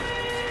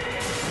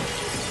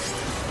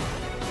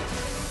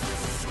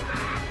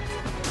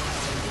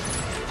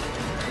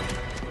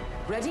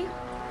 Ready?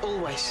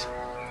 Always.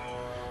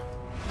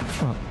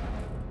 Well,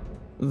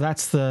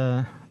 that's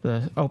the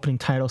opening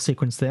title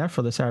sequence there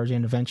for the Sarah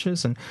Jane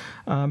Adventures, and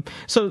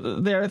so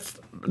there are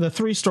the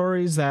 3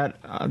 stories that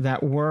are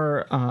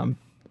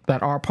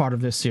part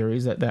of this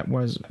series that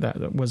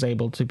was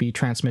able to be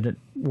transmitted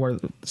were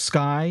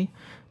Sky,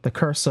 The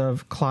Curse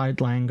of Clyde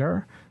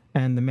Langer,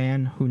 and The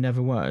Man Who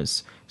Never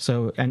Was.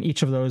 So, and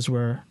each of those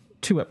were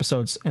 2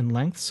 episodes in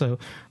length. So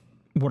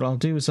what I'll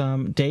do is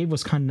Dave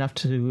was kind enough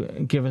to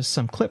give us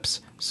some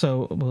clips.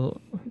 So we're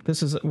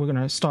going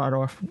to start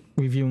off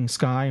reviewing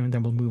Sky, and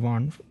then we'll move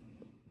on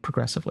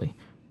progressively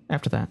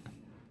after that.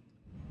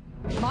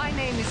 My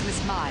name is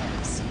Miss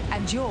Myers,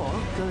 and you're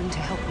going to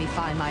help me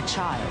find my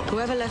child.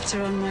 Whoever left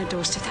her on my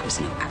doorstep, that was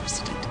an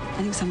accident.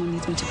 I think someone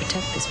needs me to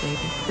protect this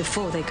baby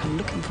before they come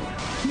looking for her.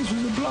 This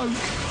was a bloke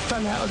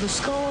fell out of the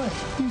sky.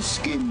 His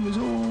skin was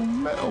all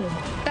metal.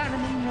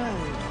 Bannerman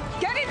Road.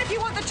 Get in if you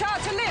want the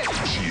child to live!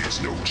 She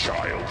is no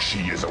child.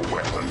 She is a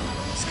weapon.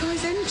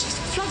 Sky's energy's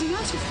flooding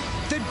out of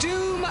her. The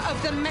doom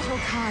of the metal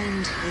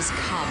kind is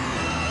come.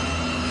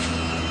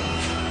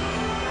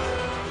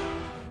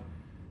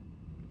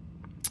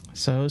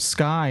 So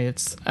Sky,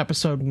 it's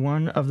episode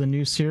 1 of the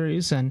new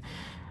series, and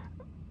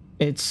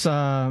it's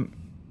well,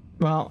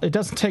 it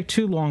doesn't take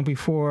too long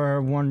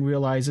before one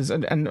realizes,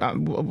 and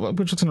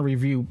we're just going to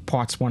review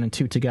parts 1 and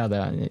 2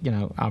 together,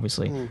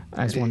 obviously,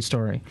 as one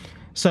story.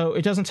 So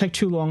it doesn't take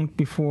too long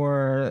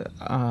before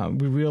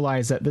we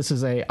realize that this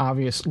is a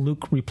obvious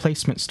Luke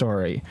replacement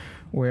story,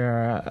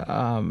 where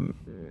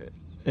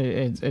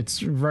it's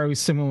very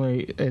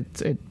similar.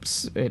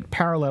 It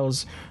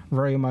parallels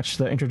very much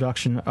the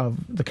introduction of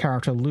the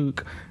character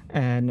Luke,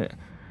 and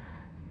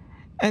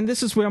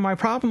this is where my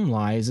problem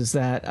lies, is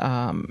that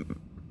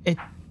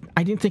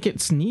I didn't think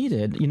it's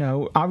needed.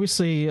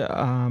 Obviously, we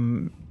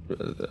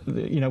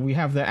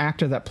have the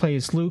actor that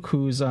plays Luke,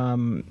 who's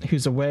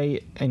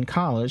away in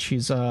college.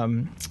 He's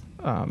my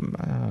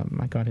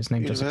God, his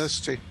name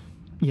University.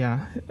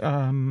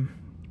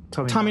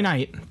 Tommy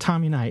Knight.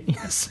 Tommy Knight.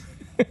 Yes.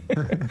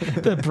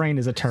 The brain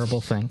is a terrible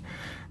thing.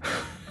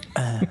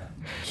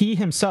 He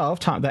himself,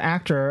 the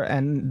actor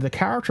and the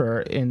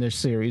character in this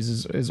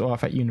series, is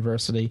off at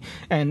university,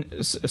 and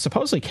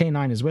supposedly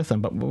K9 is with him,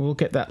 but we'll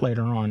get that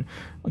later on.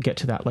 We'll get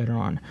to that later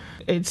on.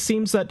 It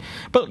seems that,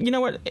 but you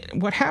know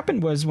what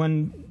happened was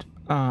when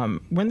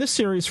this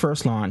series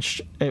first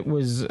launched, it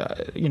was,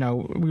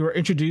 we were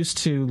introduced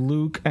to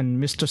Luke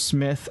and Mr.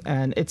 Smith,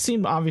 and it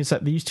seemed obvious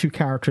that these two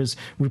characters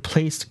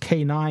replaced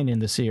K9 in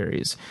the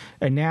series.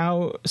 And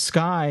now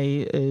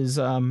Sky is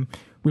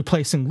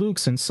replacing Luke,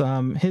 since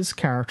his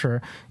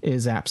character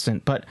is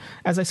absent. But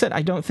as I said,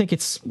 I don't think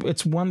it's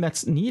one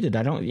that's needed.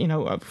 I don't,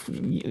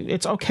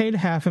 it's okay to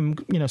have him,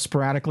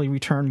 sporadically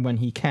return when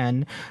he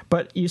can,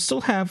 but you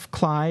still have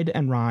Clyde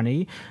and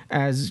Ronnie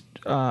as,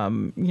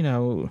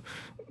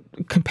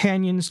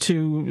 companions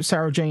to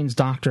Sarah Jane's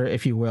doctor,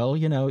 if you will.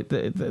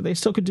 They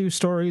still could do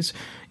stories.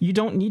 You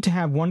don't need to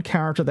have one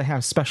character that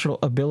has special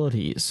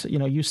abilities.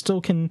 You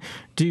still can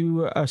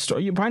do a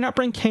story. Why not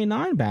bring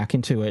K9 back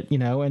into it,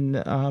 and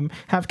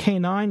have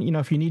K9,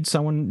 if you need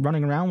someone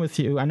running around with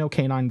you. I know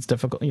K9's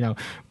difficult,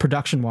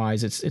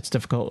 production-wise, it's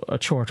difficult, a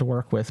chore to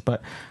work with,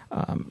 but,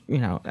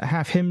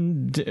 have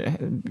him,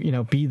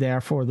 be there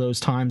for those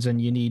times,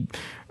 and you need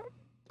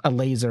a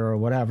laser or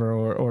whatever,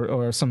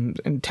 or some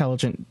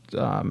intelligent,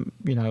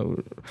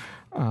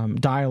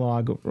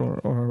 dialogue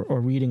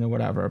or reading or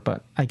whatever.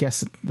 But I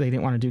guess they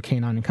didn't want to do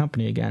K9 and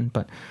Company again.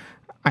 But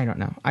I don't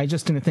know. I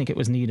just didn't think it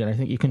was needed. I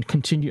think you can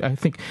continue. I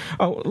think.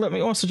 Oh, let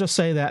me also just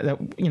say that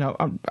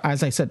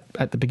as I said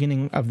at the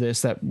beginning of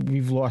this, that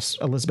we've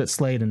lost Elizabeth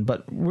Sladen,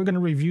 but we're going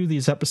to review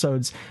these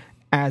episodes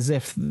as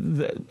if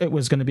it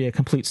was going to be a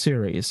complete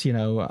series.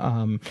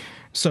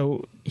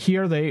 So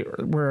here they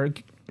were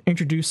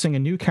introducing a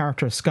new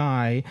character,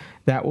 Sky,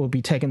 that will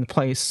be taking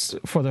place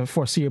for the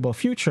foreseeable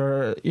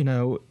future,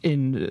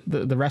 in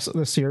the rest of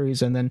the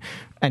series, and then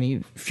any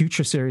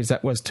future series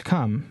that was to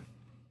come.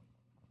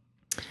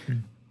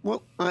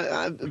 Well,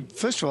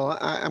 first of all,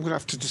 I'm going to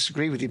have to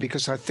disagree with you,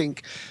 because I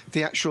think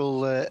the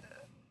actual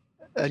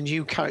a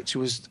new character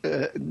was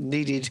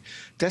needed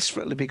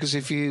desperately, because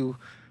if you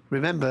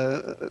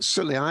remember,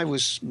 certainly I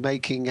was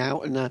making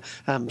out, and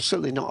I'm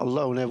certainly not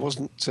alone. It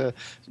wasn't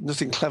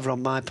nothing clever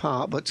on my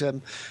part, but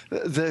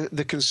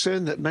the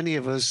concern that many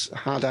of us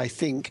had, I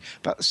think,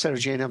 about the Sarah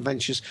Jane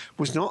Adventures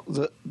was not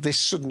this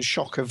sudden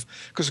shock of,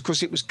 because of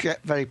course it was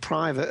very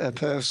private,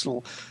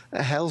 personal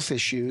health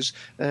issues,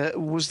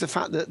 was the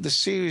fact that the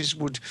series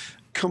would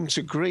come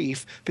to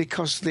grief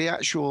because the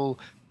actual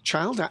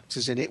child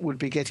actors in it would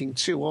be getting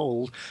too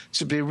old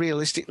to be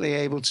realistically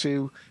able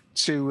to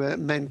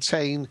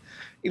maintain,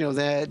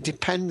 their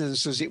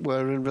dependence, as it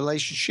were, in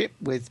relationship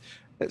with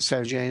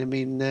Sarah Jane. I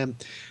mean,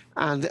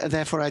 and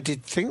therefore I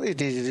did think they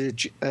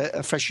needed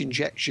a fresh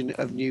injection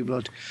of new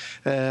blood.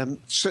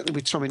 Certainly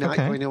with Tommy Knight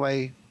going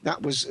away,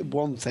 that was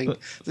one thing.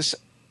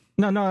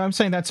 No, I'm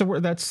saying that's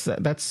something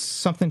that's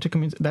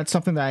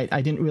something that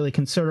I didn't really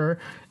consider.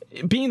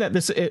 Being that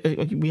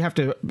we have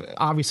to,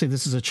 obviously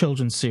this is a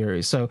children's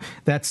series, so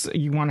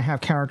you want to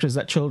have characters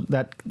that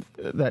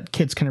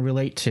kids can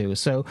relate to,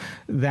 so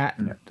that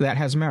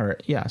has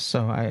merit. Yes,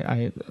 so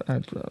I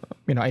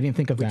didn't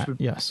think of that.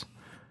 Yes.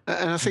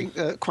 And I think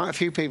quite a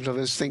few people of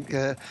us think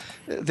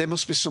there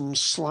must be some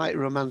slight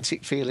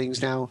romantic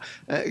feelings now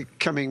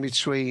coming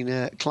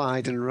between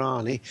Clyde and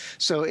Ronnie,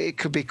 so it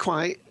could be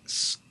quite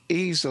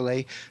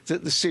easily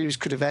that the series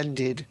could have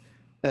ended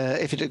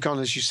if it had gone,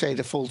 as you say,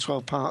 the full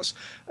 12 parts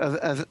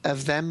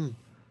of them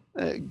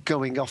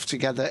going off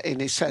together in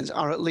a sense,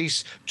 or at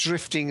least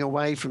drifting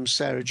away from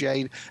Sarah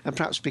Jane and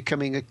perhaps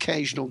becoming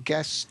occasional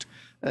guest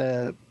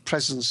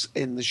presence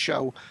in the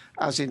show,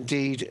 as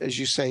indeed, as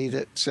you say,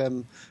 that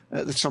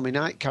the Tommy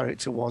Knight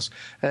character was.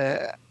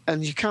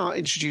 And you can't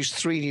introduce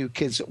 3 new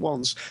kids at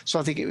once, so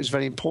I think it was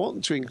very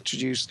important to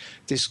introduce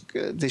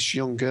this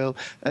young girl,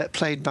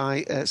 played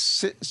by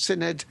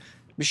Sinead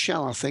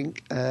Michelle, I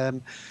think.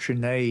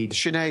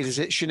 Sinead, is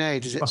it?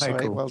 Sinead, is it? Michael,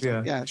 sorry, well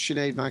done. yeah. Yeah,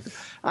 Sinead Michael.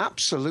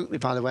 Absolutely,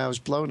 by the way, I was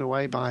blown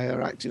away by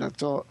her acting. I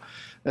thought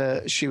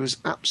she was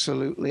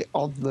absolutely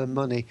on the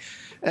money.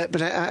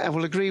 But I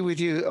will agree with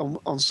you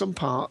on some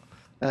part,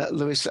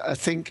 Lewis. I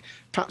think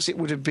perhaps it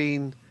would have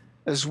been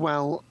as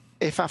well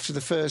if after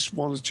the first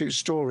one or two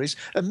stories,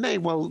 and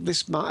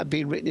this might have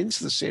been written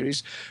into the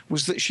series,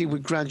 was that she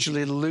would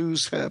gradually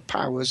lose her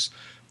powers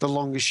the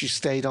longer she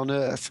stayed on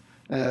Earth.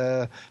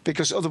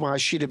 Because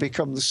otherwise she'd have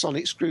become the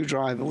sonic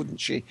screwdriver, wouldn't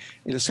she,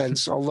 in a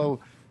sense? Although,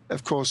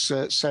 of course,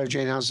 Sarah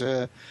Jane has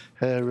her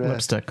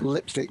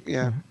lipstick,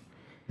 yeah.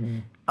 Mm-hmm.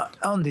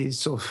 On the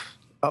sort of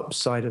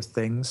upside of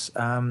things,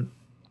 I've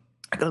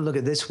got to look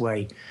at it this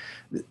way.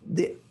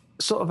 The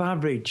sort of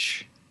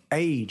average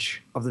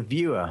age of the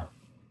viewer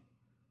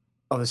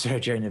of the Sarah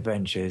Jane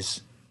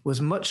Adventures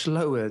was much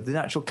lower than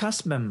actual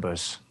cast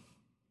members.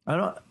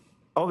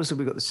 Obviously,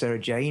 we've got the Sarah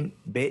Jane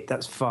bit,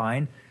 that's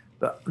fine.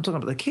 But I'm talking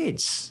about the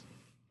kids.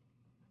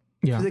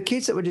 Yeah. For the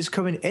kids that were just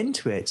coming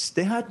into it,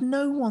 they had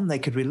no one they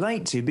could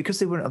relate to because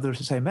they weren't of the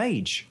same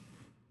age.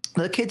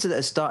 The kids that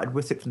had started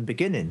with it from the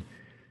beginning,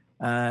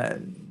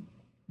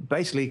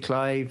 basically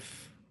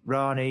Clive,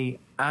 Rani,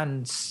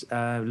 and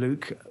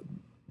Luke,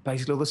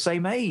 basically all the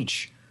same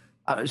age.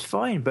 It was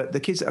fine, but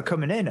the kids that are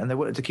coming in and they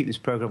wanted to keep this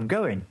program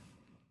going,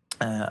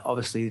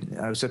 obviously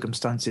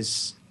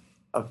circumstances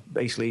are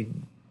basically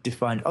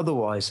defined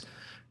otherwise.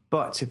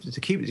 But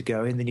to keep it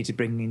going, they need to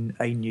bring in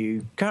a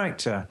new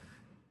character,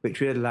 which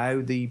would allow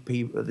the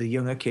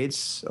younger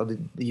kids or the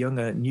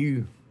younger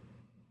new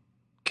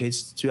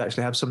kids to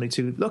actually have somebody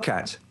to look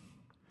at.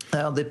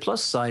 Now, the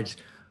plus side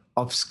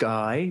of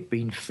Skye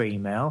being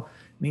female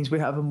means we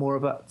have more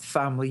of a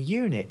family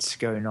unit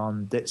going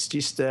on. That's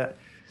just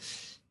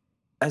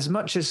as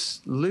much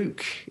as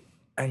Luke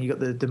and you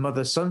got the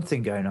mother-son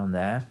thing going on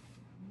there.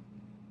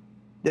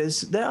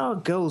 There are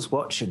girls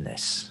watching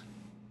this.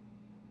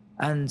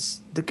 And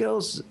the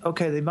girls,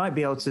 okay, they might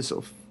be able to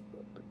sort of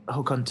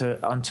hook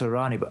onto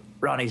Rani, but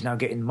Rani's now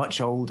getting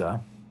much older.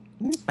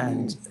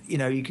 And,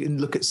 you can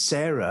look at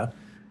Sarah,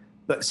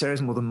 but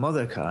Sarah's more the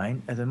mother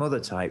kind, the mother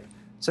type.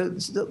 So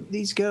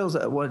these girls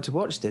that wanted to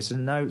watch this are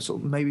now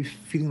sort of maybe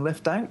feeling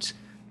left out.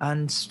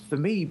 And for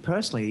me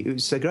personally, it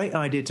was a great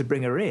idea to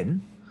bring her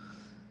in,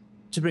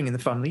 to bring in the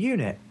family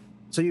unit.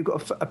 So you've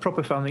got a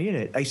proper family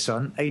unit, a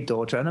son, a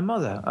daughter, and a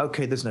mother.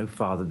 Okay, there's no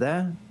father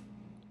there.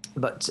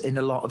 But in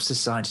a lot of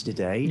society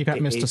today, you got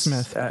Mr.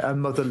 Smith, a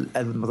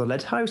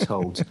mother-led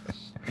household,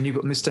 and you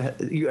got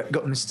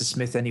Mr.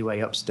 Smith anyway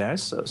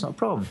upstairs, so it's not a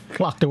problem.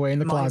 Locked away in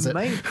the closet.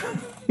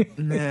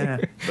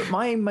 But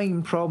my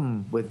main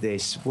problem with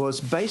this was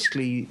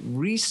basically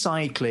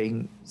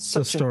recycling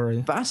such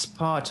a vast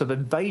part of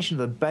Invasion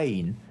of the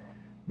Bane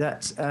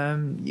that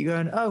you're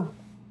going, oh,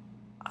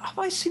 have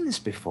I seen this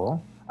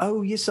before?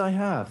 Oh, yes, I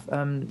have.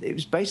 It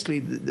was basically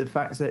the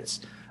fact that.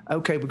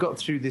 Okay, we got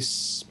through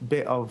this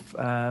bit of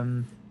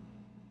the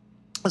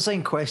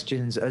same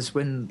questions as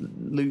when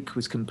Luke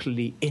was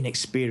completely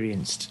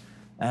inexperienced.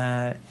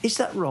 Is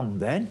that wrong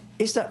then?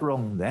 Is that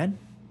wrong then?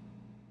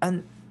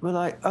 And we're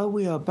like, oh,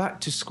 we are back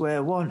to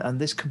square one, and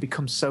this can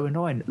become so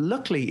annoying.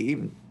 Luckily,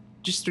 even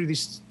just through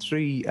these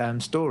 3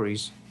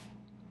 stories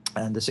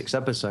and the 6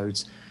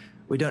 episodes,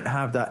 we don't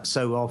have that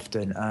so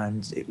often,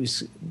 and it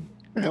was...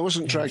 It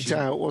wasn't dragged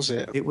out, was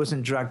it? It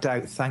wasn't dragged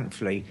out,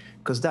 thankfully,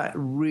 because that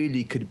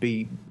really could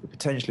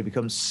potentially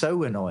become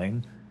so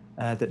annoying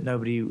that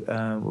nobody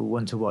will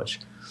want to watch.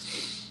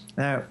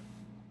 Now,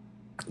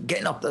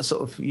 getting up that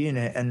sort of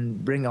unit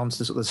and bring on to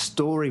the sort of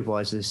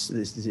story-wise this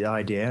the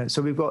idea.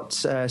 So we've got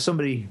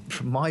somebody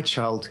from my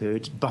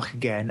childhood back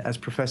again as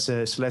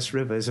Professor Celeste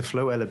Rivers, a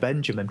Floella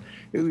Benjamin,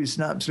 who is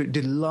an absolute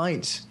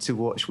delight to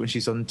watch when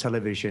she's on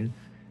television.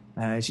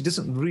 She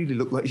doesn't really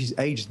look like she's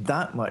aged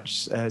that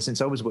much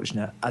since I was watching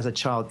her as a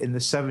child in the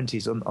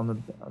 70s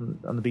on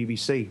the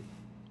BBC.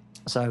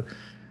 So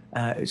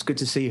it's good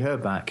to see her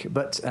back.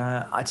 But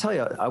I tell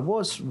you, I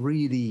was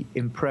really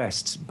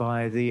impressed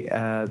by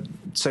the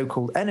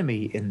so-called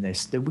enemy in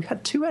this. We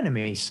had 2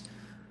 enemies.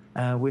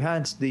 We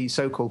had the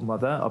so-called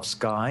mother of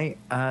Skye,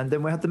 and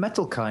then we had the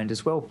metal kind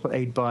as well,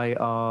 played by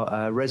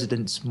our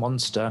resident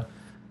monster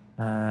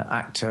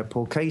actor,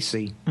 Paul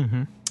Casey.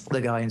 Mm-hmm. The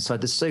guy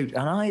inside the suit,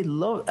 and I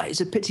love.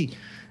 It's a pity.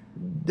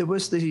 There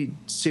was the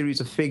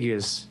series of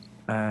figures,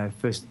 the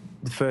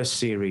first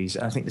series,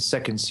 and I think the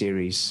second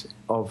series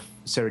of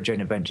Sarah Jane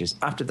Adventures.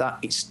 After that,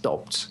 it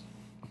stopped.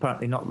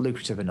 Apparently, not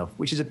lucrative enough,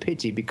 which is a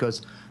pity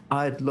because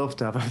I'd love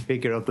to have a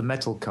figure of the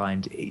metal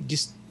kind.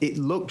 It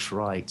looked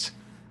right.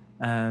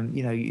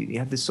 You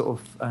have this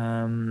sort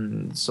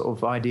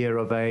of idea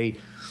of a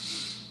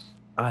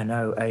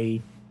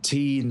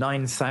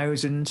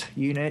T9000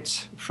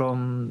 unit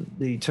from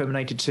the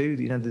Terminator 2,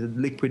 the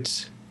liquid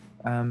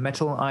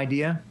metal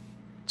idea.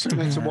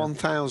 Terminator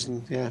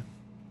 1000, yeah.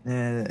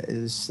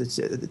 It's the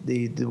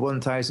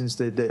 1000's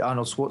the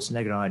Arnold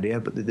Schwarzenegger idea,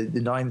 but the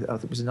 9, I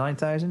think it was the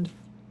 9000.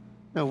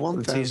 No,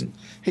 1000.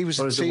 He was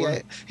a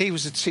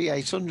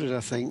T800, I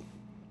think.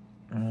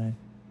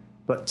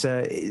 But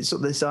it's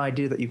sort of this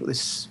idea that you've got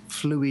this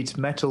fluid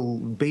metal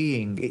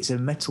being. It's a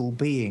metal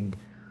being.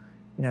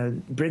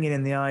 Bringing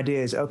in the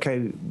ideas,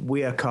 okay,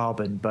 we are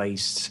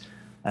carbon-based.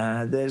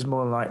 There's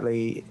more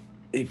likely,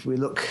 if we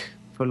look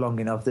for long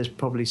enough, there's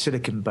probably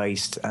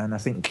silicon-based. And I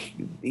think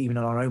even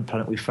on our own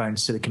planet, we found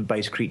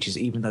silicon-based creatures,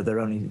 even though they're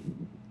only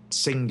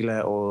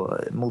singular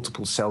or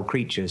multiple cell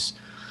creatures.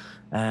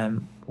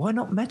 Why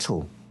not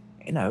metal?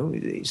 You know,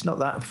 it's not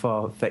that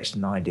far-fetched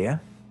an idea.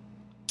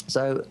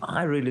 So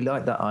I really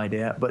like that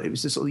idea, but it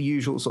was the sort of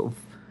usual sort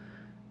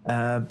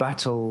of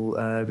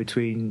battle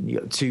between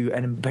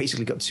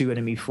basically got two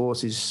enemy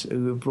forces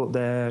who have brought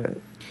their...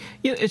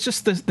 Yeah, it's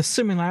just the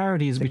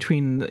similarities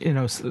between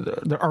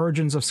the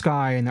origins of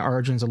Skye and the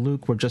origins of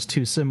Luke were just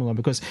too similar,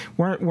 because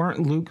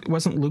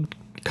wasn't Luke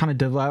kind of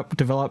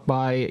developed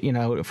by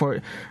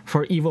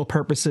for evil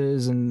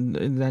purposes, and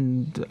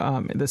then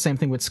the same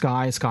thing with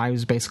Skye. Skye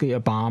was basically a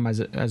bomb as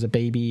a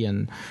baby,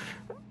 and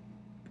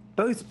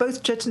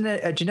both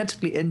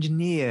genetically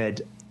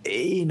engineered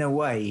in a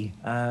way.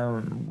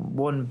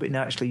 One being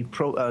actually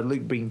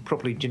Luke being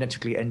properly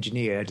genetically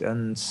engineered,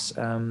 and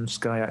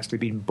Skye actually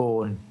being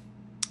born.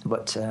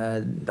 But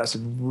that's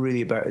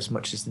really about as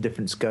much as the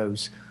difference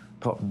goes,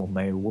 apart from one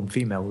male, one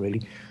female,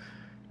 really.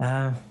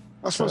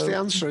 I suppose the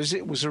answer is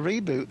it was a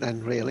reboot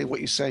then, really, what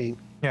you're saying.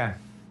 Yeah.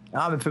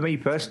 I mean, for me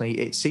personally,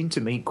 it seemed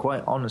to me,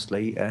 quite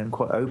honestly and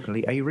quite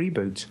openly, a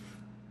reboot.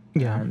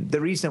 Yeah.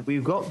 The reason that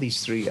we've got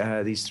these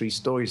three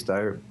stories,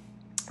 though,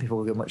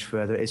 before we go much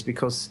further, is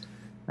because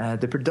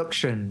the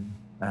production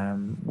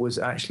was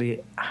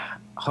actually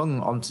hung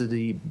onto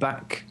the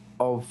back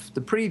of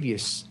the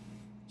previous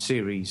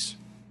series.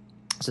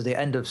 So the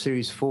end of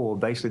Series 4,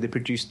 basically, they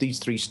produced these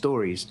three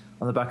stories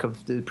on the back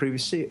of the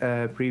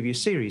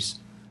previous series.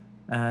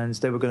 And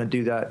they were going to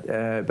do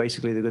that,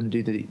 basically, they're going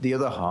to do the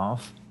other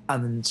half,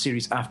 and then the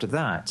series after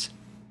that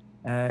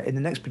in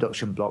the next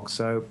production block.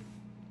 So,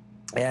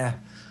 yeah,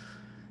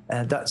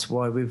 that's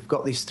why we've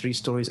got these three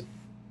stories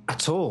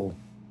at all.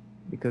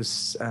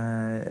 Because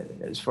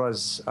as far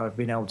as I've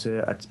been able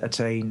to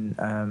attain,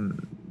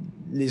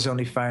 Liz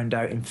only found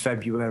out in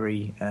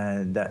February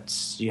that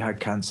she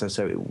had cancer,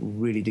 so it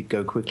really did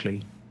go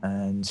quickly.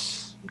 And,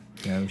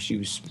 she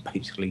was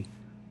basically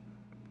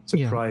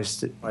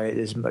surprised by it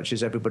as much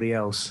as everybody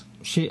else.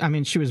 She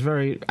was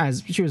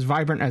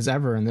vibrant as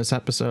ever in this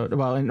episode.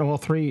 Well, in all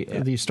three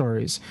of these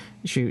stories,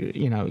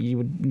 you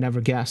would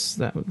never guess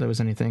that there was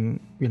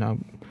anything,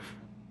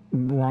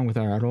 wrong with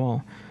her at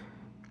all.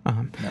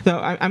 Though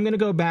I'm going to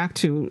go back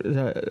to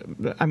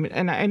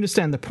and I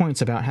understand the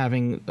points about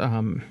having,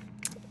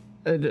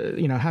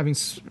 having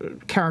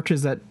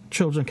characters that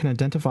children can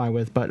identify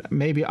with, but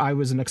maybe I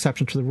was an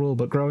exception to the rule.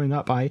 But growing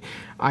up, I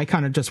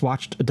kind of just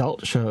watched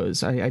adult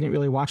shows. I didn't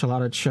really watch a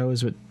lot of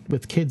shows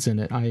with kids in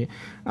it. I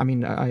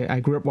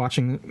grew up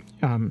watching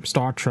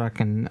Star Trek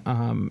and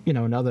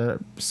and other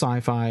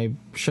sci-fi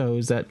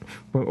shows that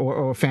were,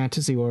 or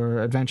fantasy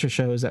or adventure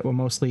shows that were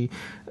mostly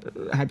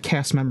had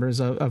cast members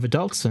of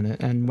adults in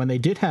it. And when they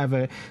did have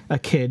a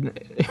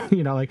kid,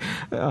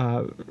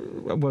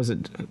 what was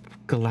it,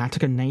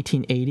 Galactica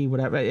 1980,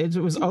 whatever, it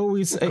was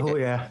always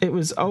it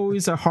was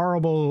always a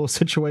horrible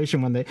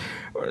situation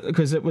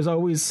because it was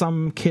always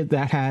some kid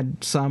that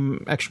had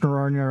some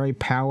extraordinary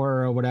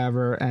power or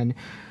whatever. And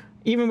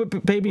even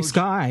with Baby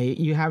Skye,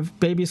 you have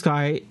Baby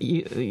Skye.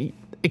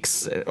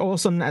 All of a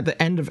sudden, at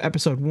the end of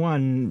episode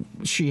 1,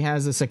 she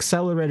has this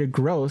accelerated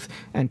growth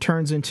and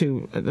turns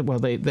into.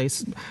 Well,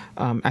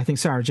 I think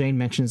Sarah Jane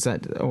mentions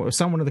that, or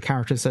someone of the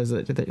characters says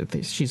that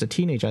she's a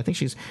teenager. I think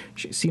she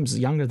seems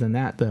younger than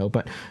that, though.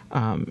 But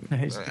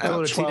she's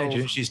a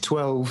teenager. She's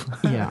 12.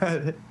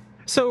 Yeah.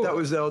 So that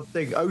was the old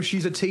thing. Oh,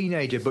 she's a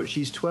teenager, but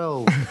she's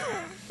 12.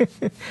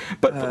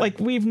 But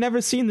we've never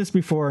seen this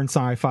before in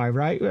sci-fi,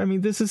 right?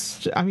 It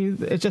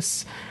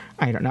just,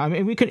 I don't know.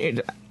 We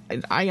could.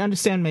 I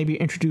understand maybe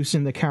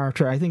introducing the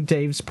character. I think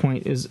Dave's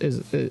point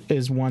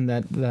is one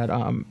that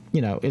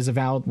is a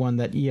valid one,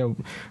 that the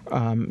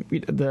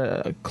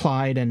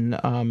Clyde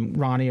and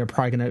Ronnie are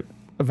probably going to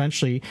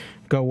eventually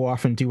go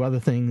off and do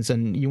other things,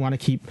 and you want to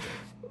keep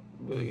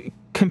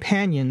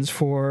companions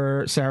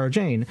for Sarah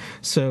Jane.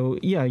 So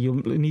yeah, you'll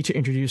need to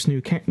introduce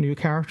new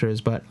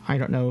characters, but I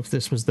don't know if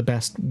this was the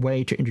best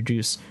way to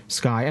introduce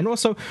Skye. And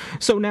also,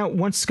 so now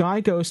once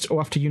Skye goes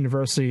off to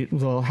university,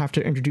 they'll have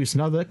to introduce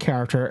another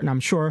character, and I'm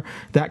sure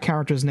that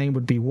character's name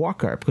would be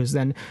Walker, because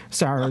then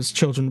Sarah's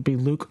children would be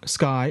Luke,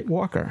 Skye,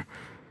 Walker.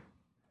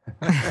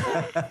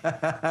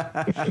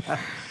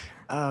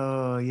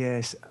 Oh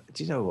yes,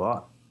 do you know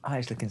what? I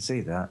actually can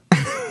see that.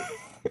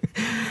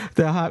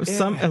 They'll have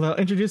they'll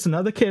introduce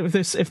another kid.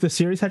 If the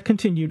series had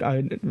continued,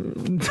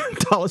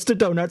 dollars to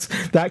donuts,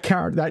 that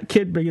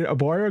kid, be a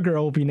boy or a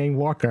girl, will be named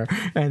Walker,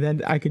 and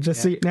then I could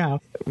just see it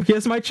now.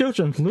 Here's my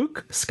children: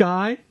 Luke,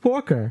 Skye,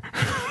 Walker.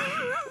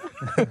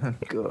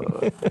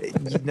 God.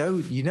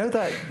 You know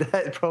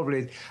that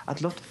probably.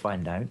 I'd love to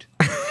find out.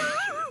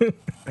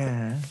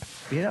 Yeah,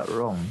 you're not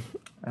wrong.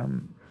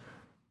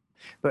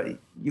 But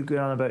you're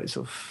going on about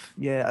sort of,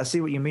 I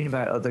see what you mean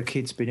about other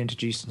kids being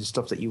introduced into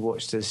stuff that you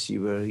watched as you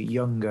were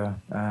younger.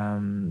 I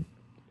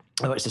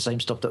watched the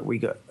same stuff that we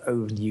got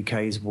over in the UK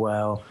as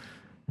well.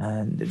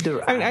 And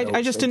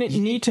I just didn't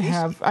need to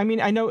have. I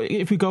mean, I know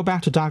if we go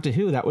back to Doctor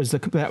Who,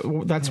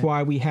 that's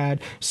why we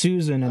had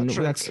Susan, and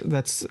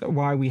that's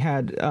why we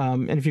had.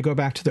 And if you go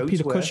back to the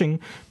Peter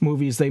Cushing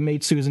movies, they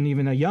made Susan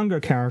even a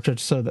younger character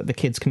so that the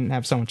kids can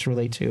have someone to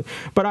relate to.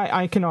 But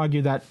I can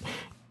argue that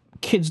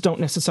kids don't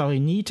necessarily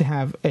need to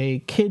have a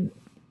kid,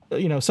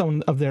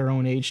 someone of their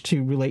own age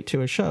to relate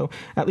to a show.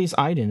 At least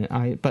I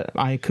didn't. But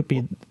I could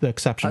be the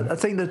exception.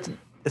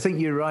 I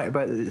think you're right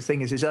about the thing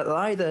is that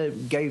either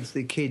gave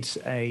the kids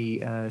a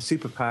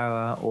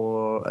superpower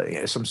or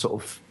some sort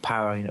of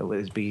power,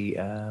 whether it be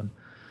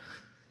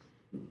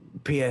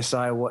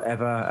PSI or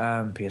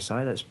whatever.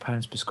 PSI, that's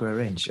pounds per square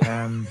inch.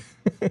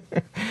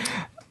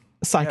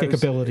 Psychic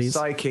abilities.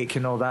 Psychic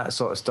and all that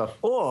sort of stuff.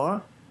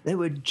 Or they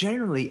were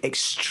generally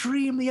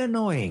extremely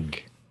annoying.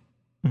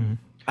 Mm.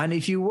 And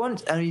if you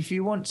want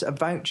a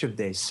vouch of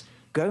this,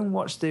 go and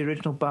watch the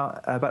original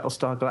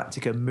Battlestar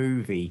Galactica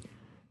movie.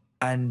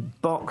 And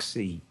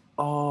Boxy,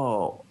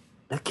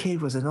 the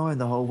kid was annoying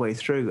the whole way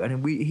through,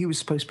 and he was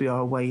supposed to be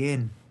our way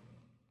in.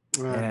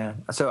 Right. Yeah,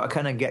 so I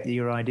kind of get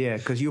your idea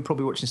because you were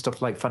probably watching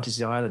stuff like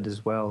Fantasy Island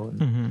as well.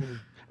 Mm-hmm.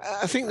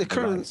 I think the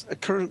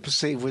current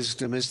perceived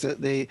wisdom is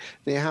that they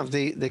have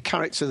the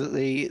character that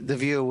the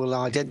viewer will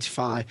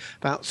identify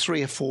about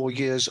 3 or 4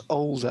 years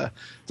older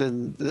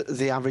than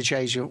the average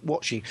age of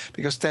watching,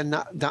 because then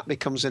that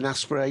becomes an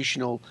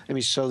aspirational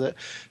image, so that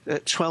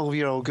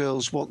 12-year-old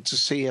girls want to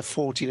see a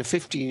 14 or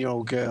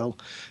 15-year-old girl.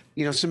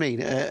 You know what I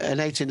mean?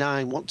 An 8 or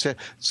 9 want to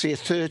see a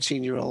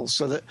 13-year-old,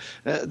 so that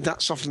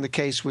that's often the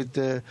case with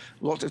a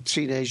lot of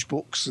teenage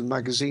books and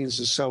magazines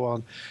and so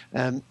on.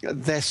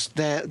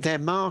 They're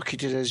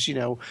marketed as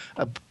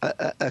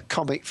a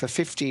comic for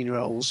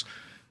 15-year-olds,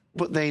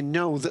 but they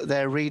know that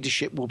their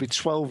readership will be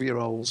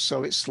 12-year-olds.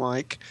 So it's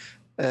like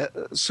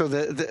because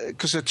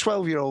a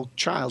 12-year-old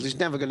child is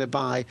never going to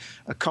buy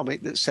a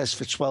comic that says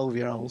for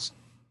 12-year-olds.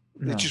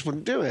 They just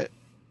wouldn't do it.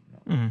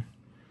 Mm-hmm.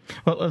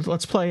 Well,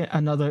 let's play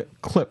another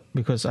clip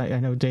because I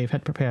know Dave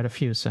had prepared a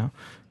few. So,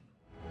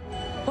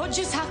 what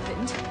just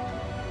happened?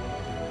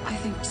 I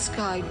think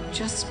Sky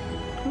just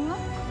grew up.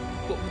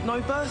 What, no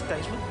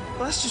birthdays?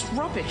 Well, that's just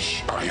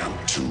rubbish. I am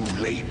too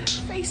late.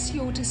 Face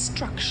your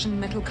destruction,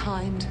 metal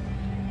kind.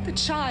 The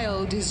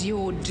child is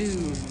your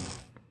doom.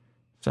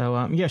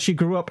 So, she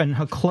grew up, and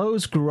her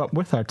clothes grew up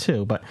with her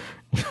too. But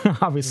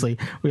obviously,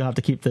 we'll have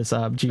to keep this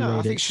G-rated. No,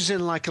 I think she's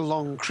in like a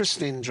long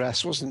christening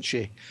dress, wasn't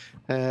she?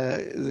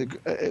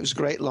 It was a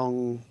great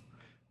long,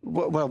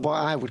 what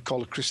I would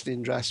call a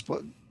christening dress,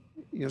 but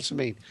you know what I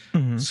mean.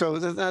 Mm-hmm. So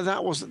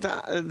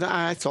that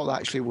I thought that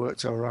actually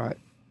worked all right.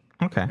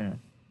 Okay, yeah.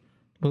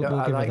 we'll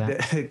I give like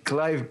that.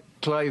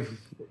 Clive,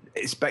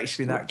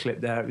 especially in that clip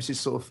there. It was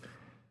just sort of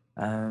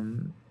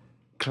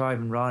Clive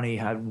and Rani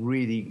had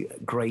really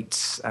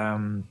great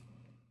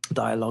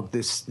dialogue.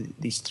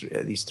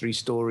 These three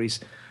stories.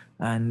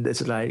 And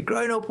it's like,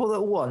 growing up all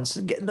at once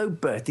and getting no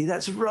birthday,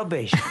 that's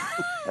rubbish.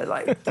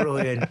 Like,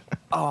 brilliant.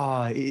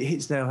 It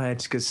hits no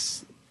heads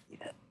because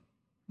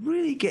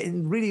really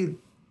getting really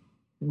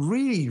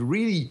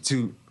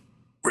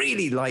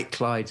like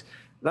Clyde.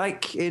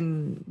 Like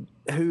in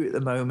Who at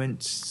the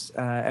moment,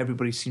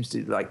 everybody seems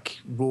to like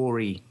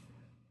Rory,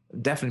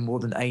 definitely more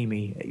than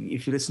Amy.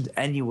 If you listen to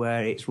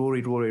Anywhere, it's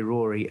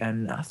Rory.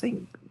 And I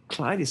think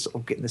Clyde is sort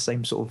of getting the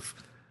same sort of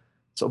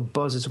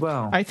buzz as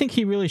well. I think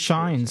he really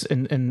shines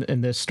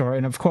in this story,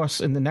 and of course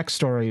in the next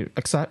story,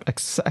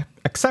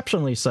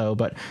 exceptionally so.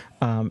 But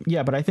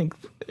but I think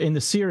in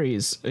the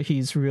series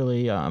he's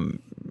really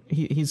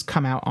he's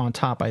come out on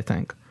top, I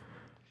think.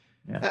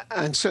 Yeah.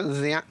 And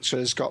certainly the actor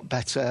has got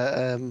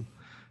better.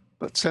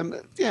 There's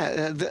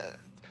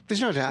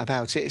no doubt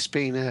about it. It's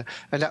been an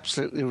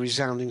absolutely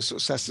resounding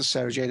success to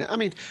Sarah Jane. I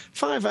mean,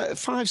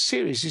 five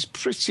series is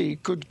pretty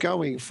good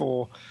going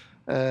for.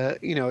 A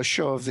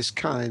show of this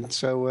kind.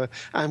 So,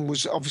 and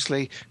was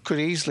obviously could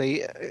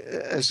easily,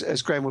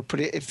 as Graham would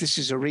put it, if this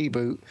is a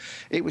reboot,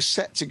 it was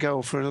set to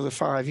go for another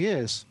 5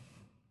 years.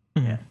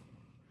 Yeah.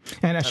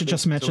 And I should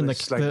just mention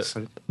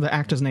the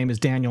actor's name is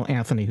Daniel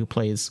Anthony, who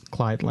plays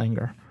Clyde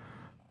Langer.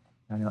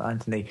 Daniel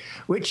Anthony,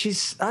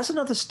 that's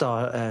another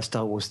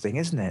Star Wars thing,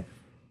 isn't it?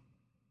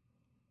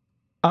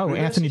 Oh, Who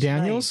Anthony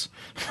Daniels?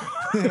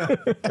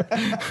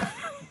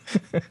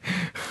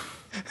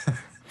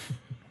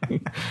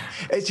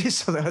 It's just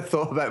something I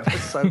thought about for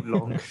so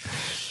long.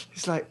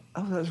 It's like,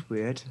 that's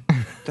weird.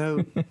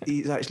 Though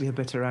he's actually a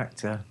better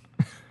actor.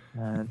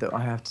 Though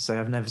I have to say,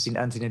 I've never seen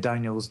Anthony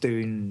Daniels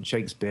doing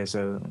Shakespeare,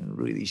 so I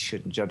really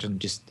shouldn't judge on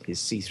just his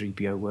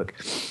C-3PO work.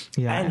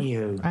 Yeah,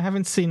 Anywho. I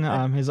haven't seen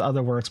his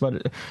other works,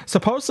 but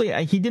supposedly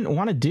he didn't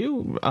want to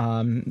do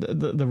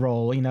the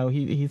role.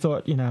 He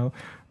thought he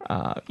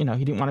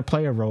didn't want to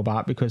play a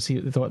robot because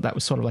he thought that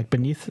was sort of like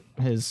beneath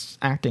his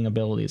acting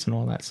abilities and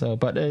all that. So,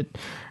 but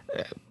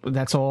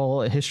that's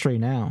all history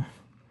now.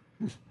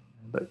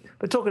 But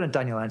talking to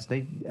Daniel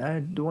Anthony,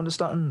 do you want to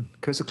start on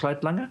Curse of Clyde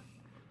Langer?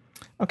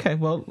 Okay,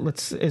 well,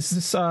 is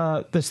this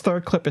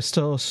third clip is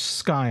still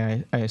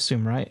Sky, I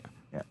assume, right?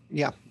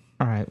 Yeah.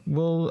 All right,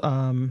 we'll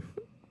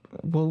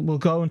we'll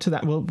go into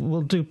that.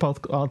 We'll do both.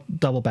 I'll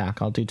double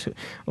back. I'll do two.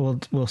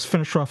 We'll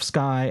finish off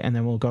Sky, and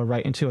then we'll go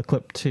right into a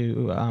clip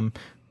to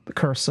the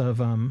Curse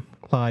of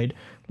Clyde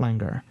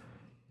Langer.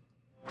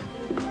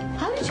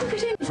 How did you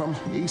get in? From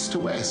east to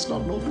west,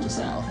 not north to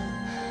south.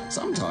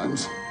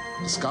 Sometimes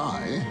the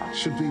sky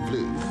should be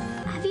blue.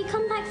 Have you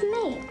come back for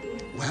me?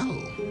 Well,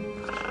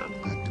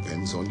 that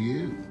depends on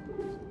you.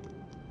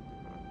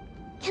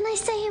 Can I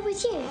stay here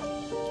with you?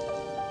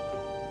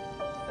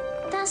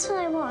 That's what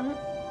I want.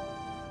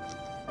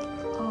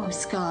 Oh,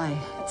 Sky,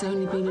 it's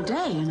only been a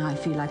day and I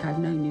feel like I've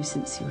known you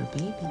since you were a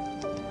baby.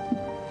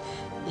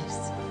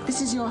 Yes,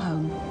 this is your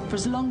home for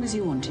as long as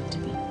you want it to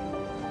be.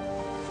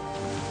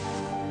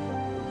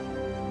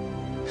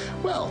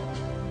 Well,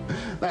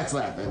 that's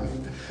that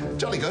then.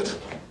 Jolly good.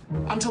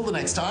 Until the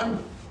next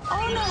time.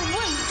 Oh, no,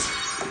 wait!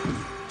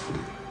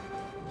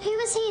 Who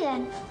was he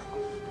then?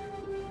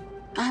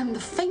 I haven't the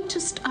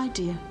faintest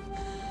idea.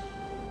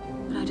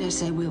 But I dare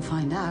say we'll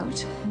find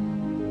out.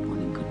 All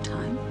in good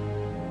time.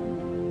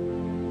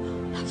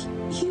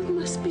 You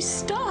must be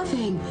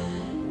starving.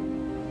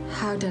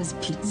 How does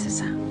pizza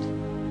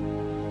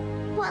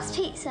sound? What's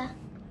pizza?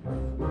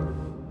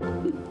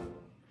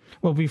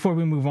 Well, before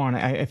we move on,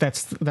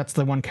 that's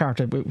the one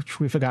character which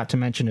we forgot to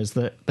mention is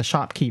the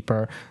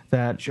shopkeeper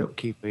that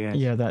yes.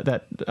 Yeah,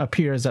 that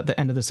appears at the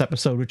end of this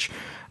episode, which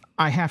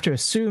I have to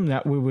assume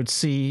that we would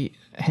see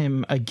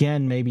him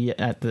again, maybe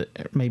at the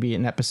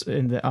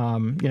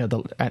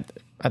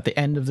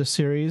end of the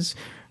series,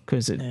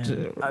 because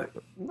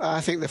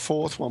I think the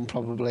fourth one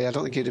probably. I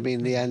don't think he'd have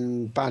been the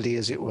end baddie,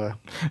 as it were.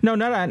 No,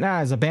 not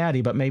as a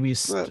baddie, but maybe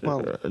just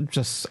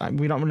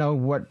we don't know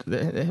what.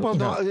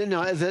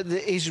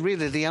 He's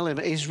really the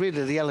element. He's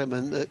really the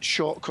element that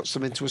shortcuts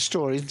them into a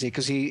story, isn't he?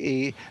 Because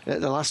he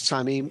the last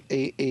time he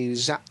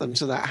zapped them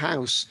to that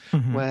house,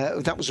 where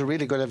that was a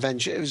really good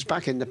adventure. It was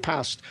back in the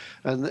past,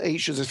 and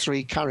each of the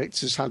three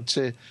characters had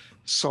to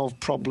solve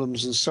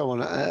problems and so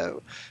on.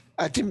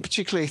 I didn't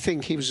particularly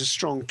think he was a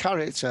strong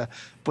character,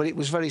 but it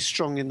was very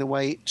strong in the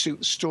way it took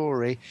the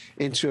story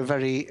into a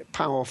very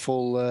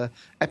powerful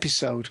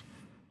episode.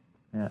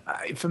 Yeah.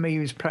 For me, he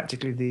was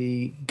practically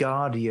the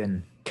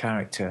Guardian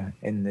character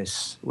in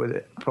this,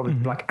 with probably the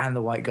Black and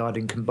the White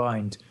Guardian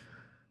combined.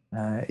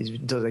 He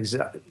does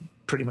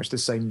pretty much the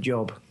same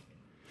job.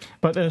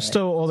 But there's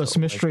still all this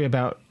mystery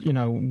about,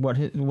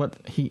 what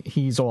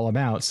he's all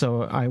about.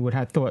 So I would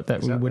have thought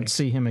that we would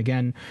see him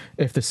again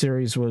if the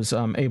series was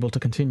able to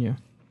continue.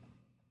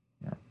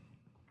 Yeah.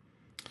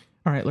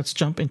 All right, let's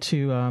jump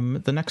into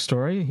the next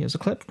story. Here's a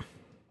clip.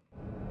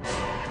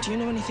 Do you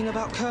know anything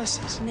about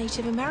curses?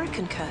 Native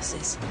American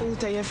curses. All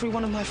day, every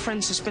one of my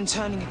friends has been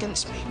turning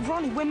against me.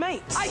 Ronnie, we're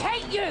mates. I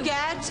hate you!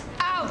 Get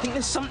out! I think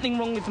there's something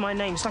wrong with my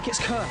name. It's like it's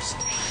cursed.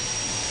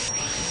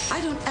 I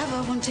don't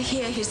ever want to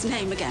hear his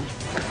name again.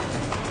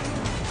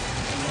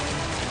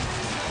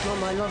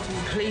 Mom, I love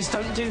you. Please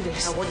don't do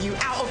this. I want you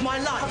out of my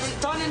life. I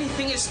haven't done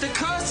anything. It's the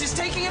curse. It's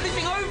taking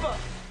everything over.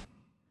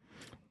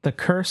 The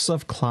Curse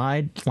of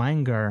Clyde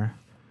Langer.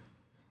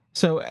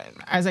 So,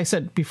 as I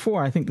said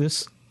before, I think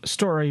this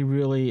story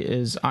really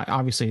is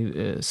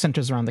obviously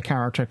centers around the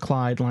character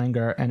Clyde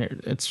Langer, and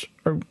it's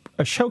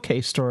a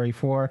showcase story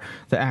for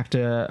the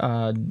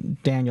actor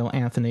Daniel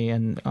Anthony,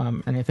 and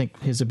I think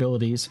his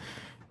abilities,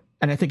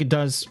 and I think it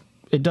does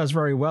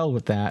very well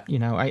with that.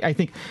 I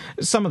think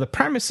some of the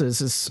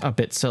premises is a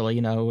bit silly.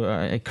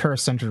 A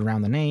curse centered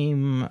around the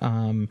name.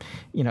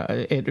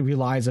 It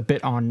relies a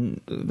bit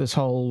on this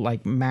whole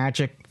like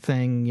magic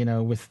thing.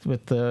 With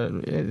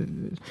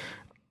the.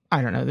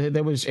 I don't know.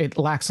 It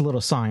lacks a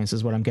little science,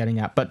 is what I'm getting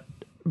at. But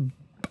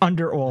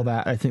under all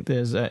that, I think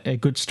there's a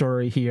good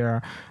story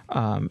here.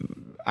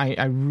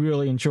 I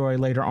really enjoy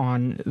later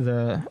on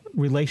the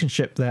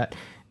relationship that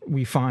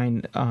we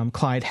find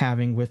Clyde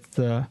having with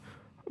a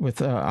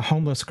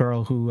homeless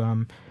girl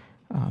who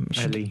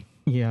Ellie.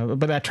 Yeah,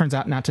 but that turns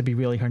out not to be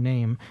really her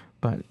name.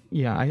 But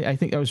yeah, I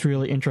think that was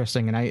really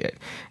interesting,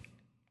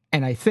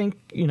 and I think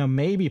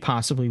maybe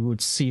possibly we would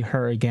see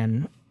her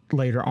again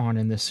later on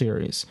in this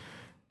series.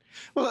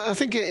 Well, I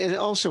think there's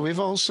also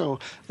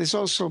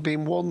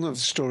been one of the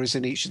stories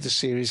in each of the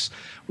series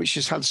which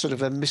has had sort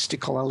of a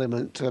mystical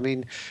element. I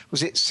mean,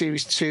 was it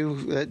series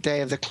 2,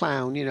 Day of the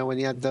Clown? When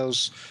you had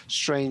those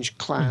strange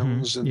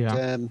clowns, and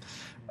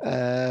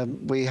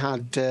we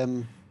had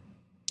the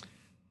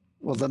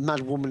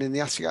Mad Woman in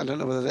the Attic. I don't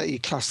know whether you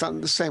class that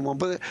in the same one,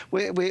 but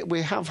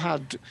we have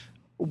had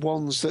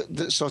ones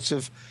that sort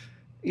of.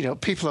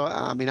 People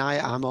are. I mean,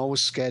 I'm always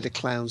scared of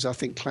clowns. I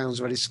think clowns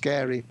are very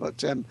scary.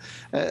 But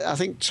I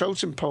think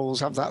totem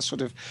poles have that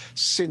sort of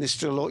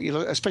sinister look.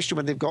 Especially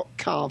when they've got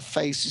carved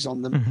faces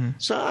on them. Mm-hmm.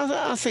 So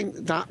I think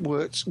that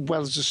works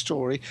well as a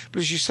story.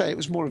 But as you say, it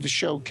was more of a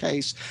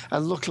showcase.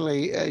 And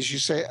luckily, as you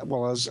say,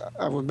 as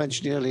I was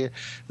mentioning earlier,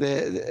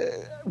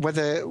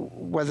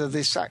 whether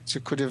this actor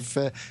could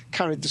have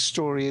carried the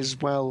story as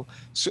well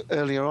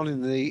earlier on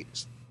in the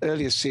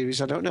earlier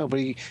series, I don't know, but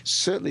he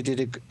certainly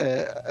did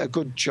a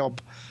good job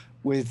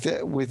with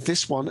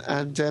this one.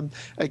 And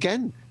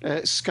again,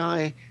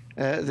 Sky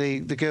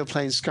the girl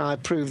playing Sky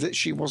proved that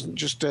she wasn't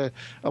just a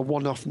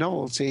one-off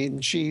novelty,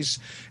 and she's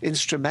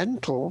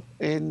instrumental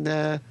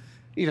in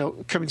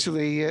coming to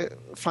the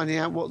finding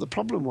out what the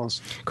problem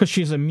was. Because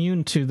she's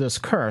immune to this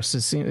curse.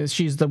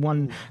 She's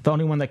the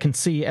only one that can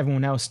see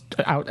everyone else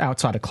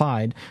outside of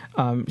Clyde.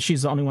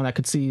 She's the only one that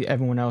could see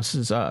everyone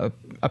else's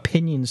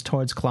opinions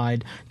towards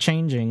Clyde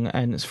changing,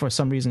 and for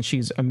some reason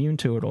she's immune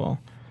to it all.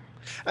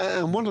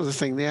 And one other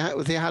thing, they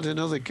had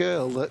another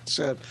girl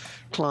that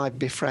Clyde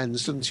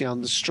befriends, doesn't he,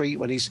 on the street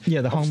when he's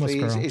the homeless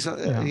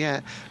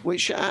girl.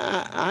 Which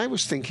I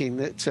was thinking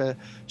that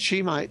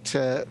she might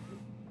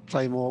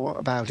play more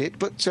about it,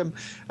 but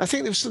I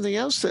think there was something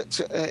else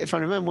that, if I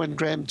remember when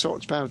Graham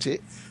talked about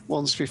it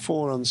once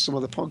before on some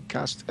other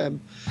podcast,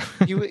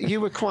 you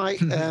were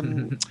quite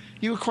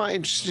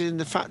interested in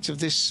the fact of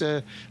this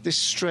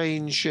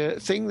strange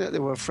thing that they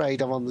were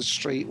afraid of on the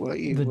street, weren't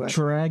you? The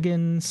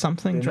dragon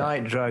something? The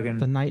night dragon.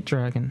 The night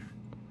dragon.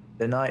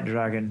 The night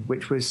dragon,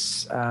 which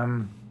was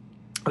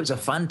it was a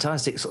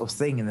fantastic sort of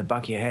thing in the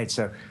back of your head.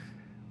 So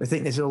I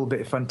think this is all a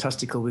bit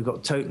fantastical. We've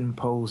got totem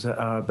poles that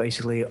are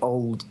basically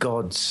old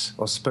gods,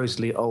 or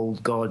supposedly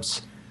old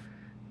gods,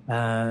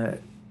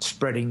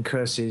 spreading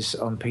curses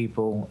on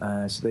people,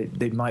 so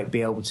they might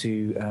be able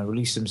to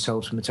release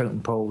themselves from the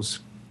totem poles.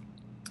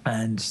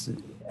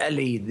 And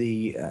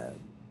Ellie,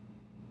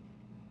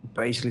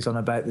 basically is on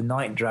about the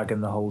night dragon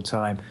the whole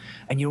time,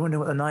 and you wonder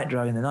what the night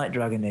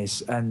dragon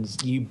is,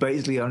 and you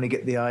basically only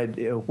get the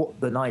idea of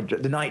what the night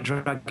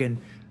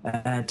dragon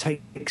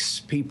takes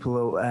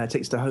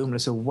the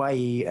homeless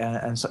away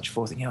and such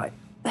forth. And you're like,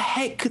 the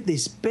heck could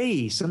this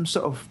be? Some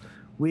sort of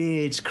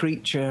weird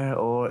creature,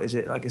 or is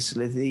it like a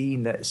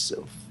Slitheen that's,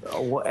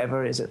 or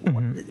whatever is it?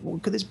 Mm-hmm.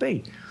 What could this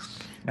be?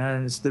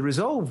 And the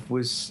resolve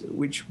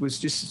which was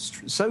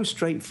just so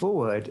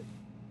straightforward.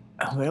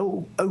 We're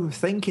all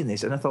overthinking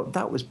this, and I thought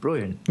that was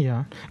brilliant.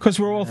 Yeah,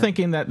 because we're all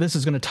thinking that this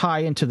is going to tie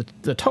into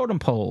the totem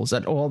poles,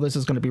 that all this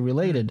is going to be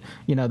related.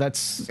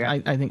 That's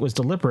I think was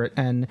deliberate,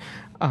 and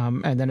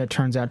then it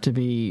turns out to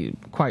be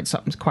quite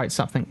something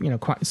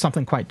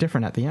quite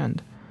different at the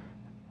end.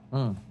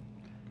 And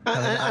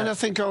I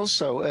think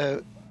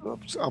also,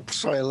 I'm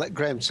sorry, I'll let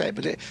Graham say it,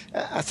 but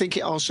I think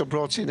it also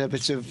brought in a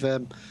bit of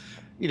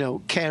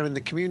care in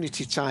the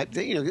community type,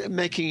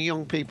 making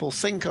young people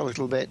think a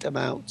little bit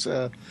about,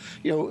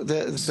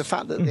 the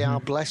fact that they are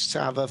blessed to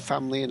have a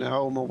family and a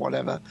home or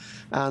whatever,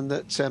 and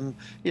that,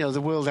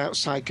 the world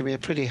outside can be a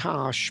pretty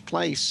harsh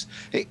place.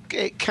 It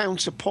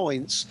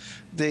counterpoints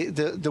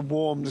the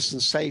warmness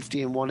and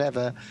safety and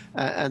whatever,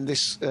 and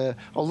this,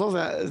 although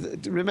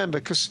that, remember,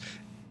 because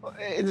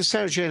in the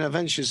Sarah Jane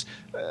Adventures,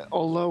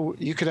 although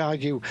you could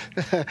argue,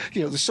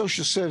 the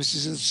social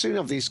services would soon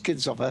have these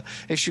kids of her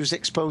if she was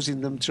exposing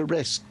them to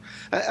risk.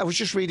 I was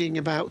just reading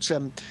about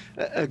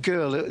a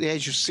girl at the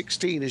age of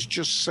 16 has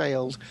just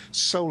sailed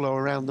solo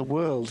around the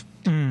world.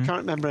 Can't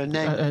remember her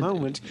name at the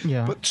moment.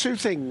 Yeah. But two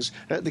things.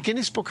 The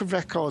Guinness Book of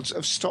Records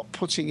have stopped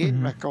putting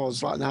in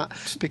records like that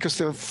because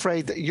they're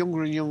afraid that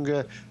younger and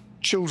younger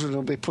children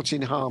will be put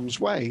in harm's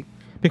way.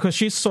 Because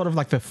she's sort of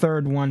like the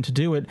third one to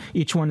do it.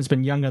 Each one has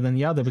been younger than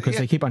the other because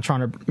they keep on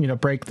trying to,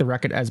 break the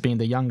record as being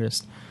the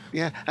youngest.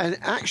 Yeah, and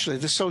actually,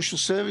 the social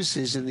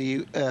services in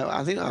the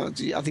I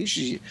think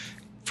she's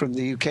from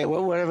the UK.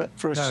 Well, wherever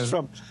she's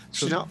from.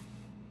 She's not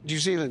New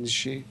Zealand, is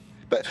she?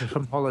 But she's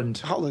from Holland.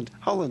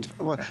 Holland.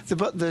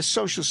 But the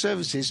social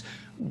services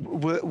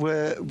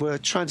were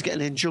trying to get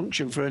an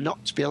injunction for her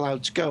not to be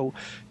allowed to go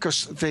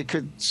because they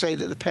could say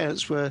that the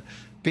parents were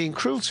being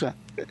cruel to her.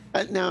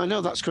 Now I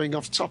know that's going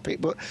off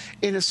topic, but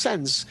in a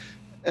sense,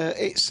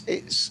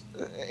 it's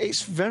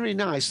very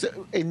nice that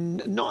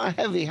in not a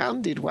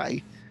heavy-handed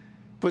way,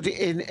 but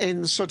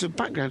in sort of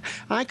background,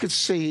 I could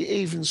see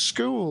even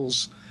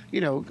schools,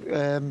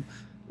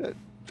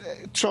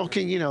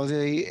 talking,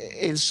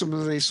 in some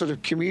of the sort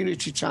of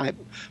community type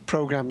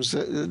programs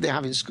that they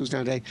have in schools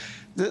nowadays.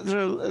 There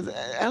are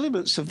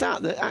elements of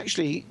that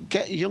actually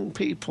get young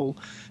people,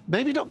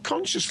 maybe not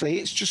consciously,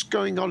 it's just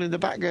going on in the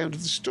background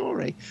of the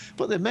story,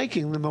 but they're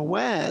making them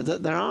aware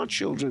that there are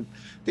children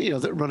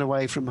that run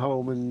away from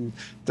home and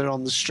they're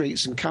on the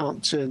streets and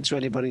can't turn to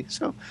anybody.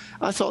 So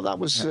I thought that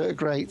was a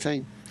great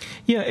thing.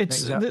 Yeah,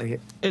 it's exactly.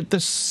 The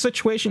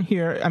situation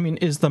here,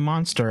 is the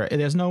monster.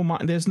 There's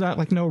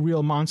not no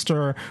real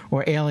monster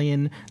or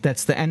alien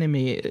that's the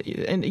enemy,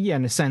 and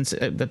in a sense,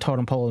 the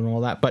totem pole and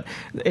all that. But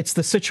it's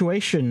the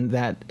situation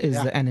that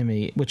is the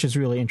enemy, which is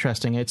really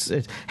interesting. It's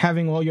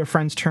having all your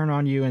friends turn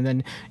on you, and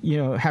then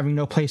having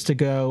no place to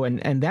go,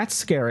 and that's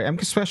scary.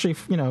 Especially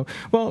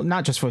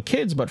not just for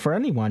kids, but for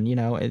anyone.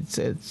 It's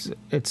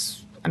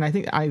and I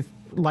think I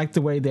like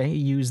the way they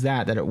use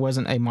that it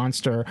wasn't a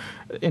monster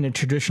in a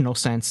traditional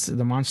sense.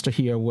 The monster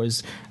here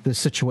was the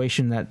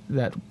situation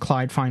that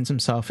Clyde finds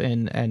himself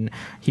in, and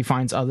he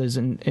finds others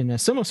in a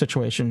similar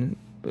situation,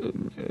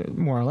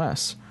 more or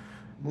less.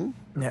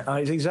 Yeah,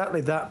 it's exactly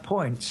that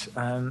point.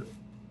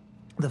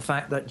 The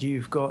fact that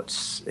you've got,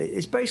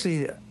 it's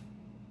basically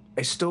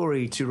a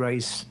story to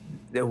raise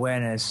the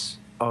awareness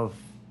of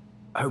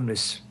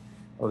homeless,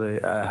 or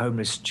the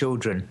homeless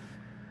children.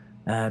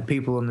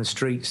 people on the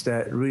streets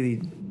that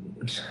really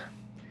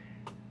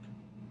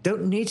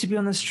don't need to be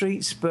on the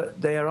streets,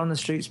 but they are on the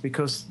streets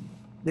because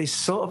they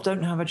sort of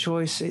don't have a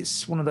choice.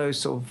 It's one of those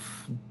sort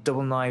of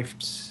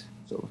double-knifed,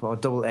 sort of, or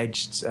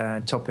double-edged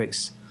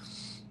topics.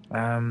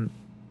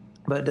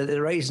 But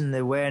they're raising the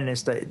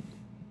awareness that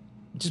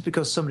just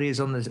because somebody is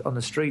on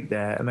the street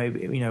there, and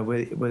maybe, you know,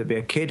 whether it be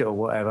a kid or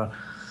whatever,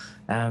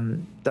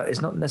 that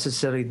is not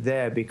necessarily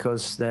there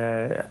because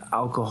they're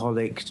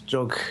alcoholic,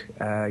 drug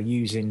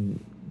using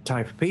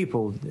type of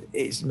people.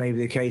 It's maybe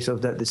the case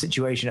of that the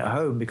situation at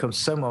home becomes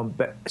so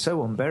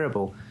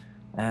unbearable,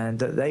 and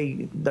that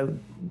they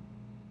don't,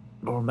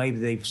 or maybe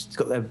they've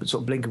got their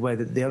sort of blink away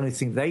that the only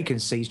thing they can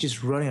see is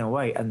just running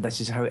away, and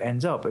this is how it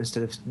ends up,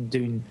 instead of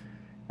doing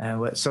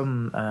what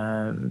some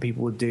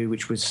people would do,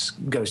 which was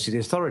goes to the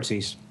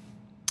authorities,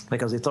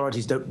 because the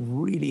authorities don't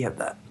really have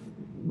that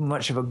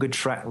much of a good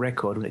track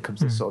record when it comes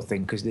to this sort of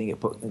thing, because they get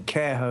put in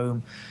care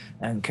home,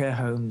 and care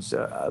homes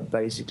are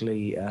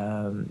basically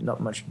not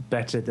much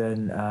better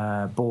than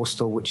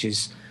Borstal, which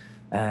is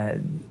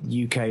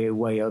UK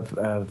way of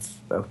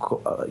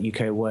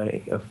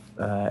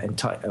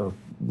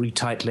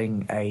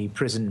retitling a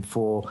prison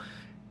for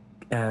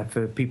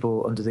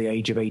people under the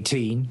age of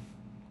 18,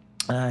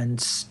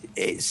 and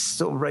it's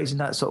sort of raising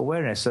that sort of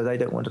awareness, so they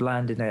don't want to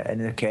land in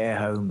a care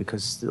home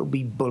because there'll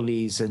be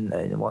bullies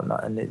and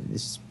whatnot, and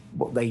it's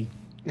what they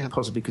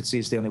possibly could see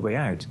as the only way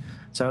out.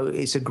 So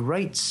it's a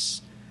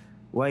great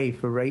way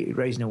for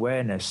raising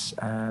awareness.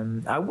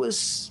 I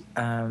was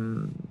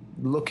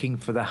looking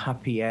for the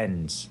happy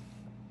end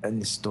in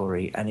this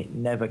story, and it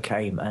never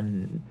came,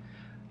 and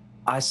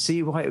I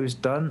see why it was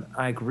done.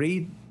 I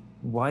agree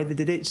why they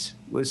did it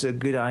was a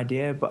good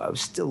idea, but I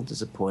was still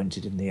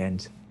disappointed in the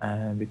end,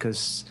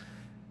 because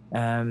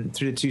through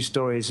the two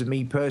stories,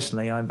 me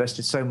personally, I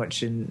invested so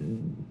much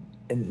in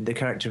the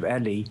character of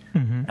Ellie,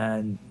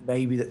 and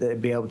maybe that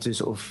they'd be able to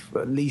sort of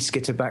at least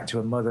get her back to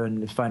her mother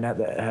and find out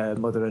that her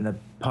mother and her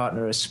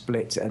partner are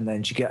split, and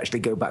then she could actually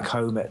go back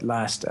home at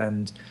last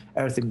and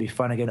everything be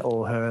fine again.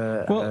 Or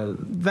her... Well,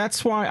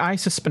 that's why I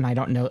suspect, I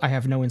don't know, I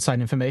have no inside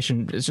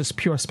information, it's just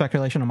pure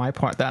speculation on my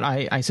part, that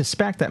I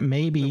suspect that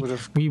maybe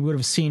we would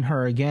have seen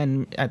her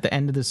again at the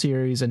end of the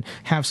series and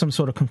have some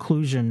sort of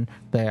conclusion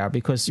there,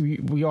 because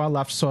we are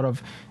left sort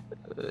of,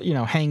 you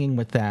know, hanging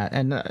with that,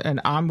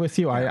 and I'm with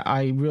you.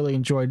 I really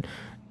enjoyed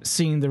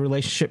seeing the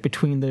relationship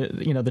between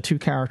the two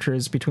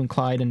characters, between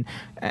Clyde and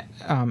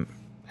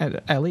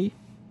Ellie,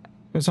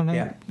 or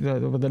something,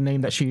 the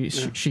name that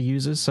she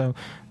uses. So,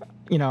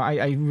 you know,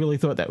 I really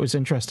thought that was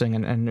interesting,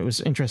 and it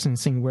was interesting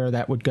seeing where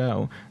that would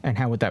go and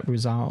how would that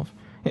resolve.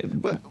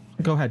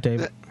 Go ahead,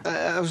 David.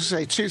 I was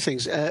going to say two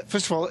things.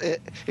 First of all,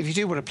 if you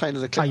do want to play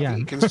another clip,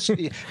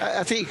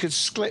 I think you could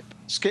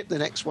skip the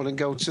next one and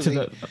go to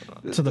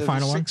the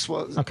final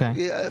one.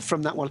 Okay.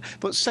 From that one.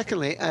 But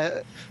secondly,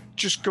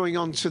 just going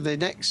on to the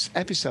next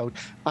episode,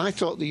 I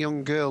thought the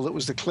young girl that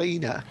was the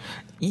cleaner.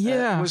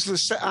 Was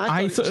the.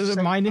 I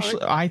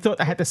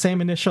thought I had the same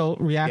initial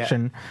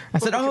reaction. Yeah. I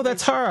said, "Oh,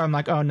 that's her." I'm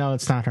like, "Oh no,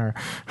 it's not her."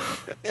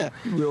 Yeah,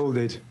 we all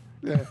did.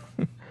 Yeah.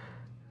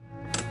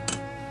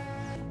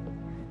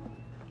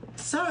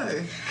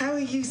 So, how are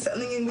you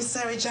settling in with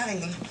Sarah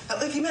Jane?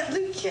 Have you met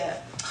Luke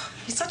yet?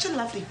 He's such a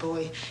lovely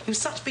boy. He was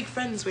such big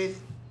friends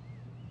with...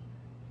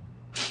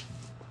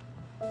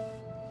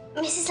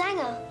 Mrs.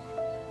 Langer.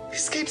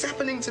 This keeps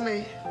happening to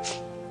me.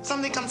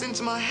 Something comes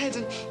into my head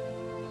and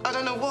I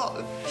don't know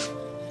what.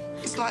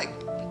 It's like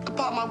a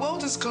part of my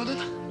world has gone and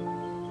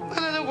I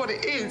don't know what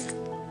it is.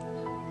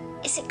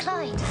 Is it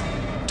Clyde?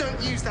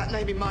 Don't use that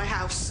name in my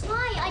house.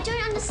 Why? I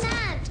don't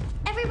understand.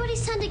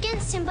 Everybody's turned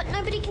against him, but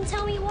nobody can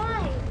tell me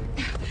why.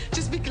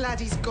 Just be glad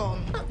he's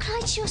gone. But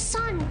Clyde's your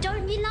son.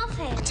 Don't you love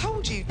him? I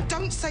told you,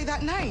 don't say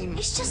that name.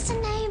 It's just a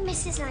name,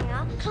 Mrs.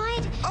 Langer.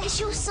 Clyde is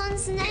your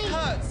son's name. It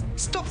hurts.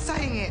 Stop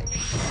saying it.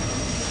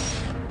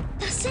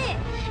 That's it.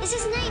 It's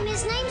his name.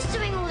 His name's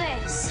doing all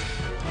this.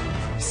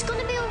 It's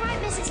gonna be all right,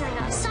 Mrs.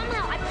 Langer.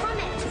 Somehow, I promise.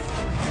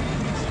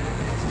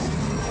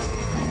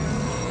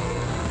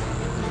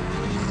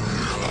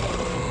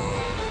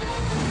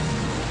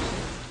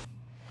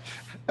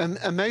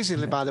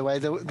 Amazingly, by the way,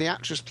 the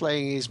actress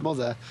playing his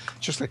mother,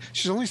 Jocelyn,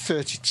 she's only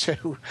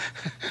 32.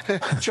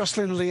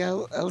 Jocelyn Lee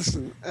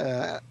Ellison.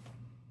 I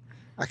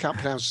can't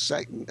pronounce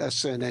her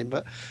surname,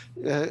 but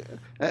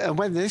and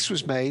when this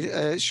was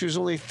made, she was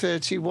only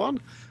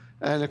 31,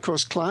 and of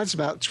course Clyde's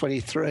about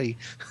 23.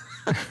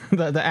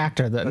 the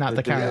actor, not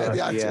the character.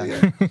 The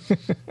actor,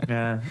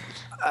 yeah.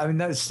 I mean,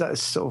 that's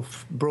sort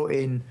of brought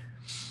in.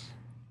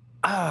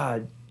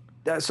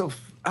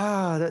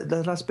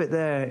 The last bit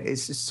there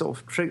is sort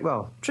of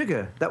trigger.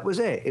 That was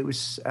it. It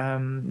was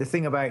the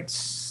thing about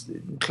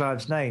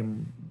Clive's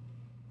name.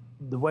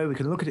 The way we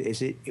can look at it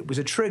is it was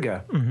a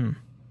trigger,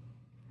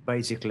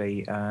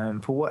 basically,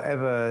 for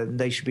whatever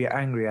they should be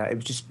angry at. It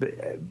was just,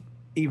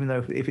 even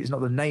though if it's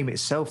not the name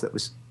itself that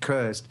was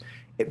cursed,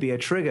 it'd be a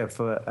trigger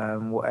for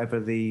whatever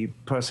the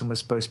person was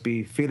supposed to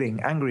be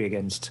feeling angry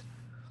against.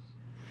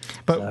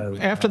 But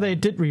after they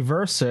did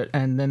reverse it,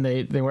 and then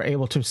they were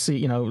able to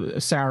see,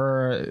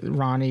 Sarah,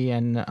 Ronnie,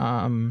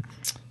 and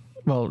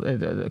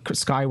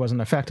Skye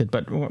wasn't affected.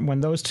 But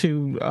when those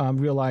two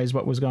realized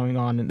what was going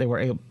on, and they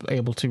were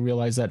able to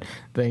realize that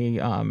they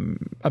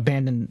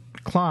abandoned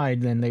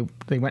Clyde, then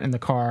they went in the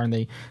car and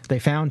they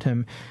found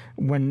him.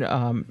 When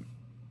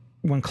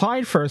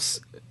Clyde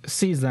first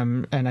sees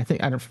them, and I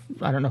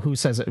don't know who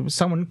says it.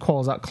 Someone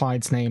calls out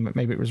Clyde's name.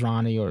 Maybe it was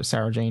Ronnie or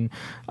Sarah Jane.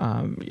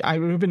 It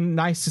would have been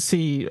nice to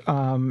see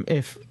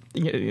if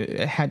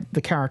had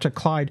the character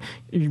Clyde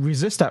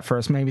resist at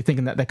first, maybe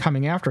thinking that they're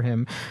coming after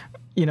him,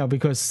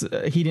 because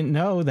he didn't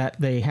know that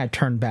they had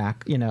turned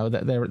back,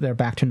 that they're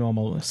back to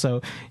normal.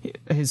 So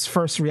his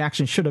first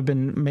reaction should have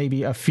been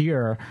maybe a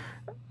fear.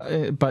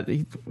 But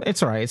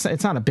it's all right.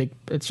 It's not a big.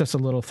 It's just a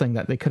little thing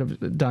that they could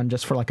have done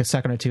just for like a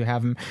second or two.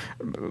 Have him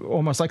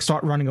almost like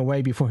start running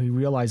away before he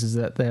realizes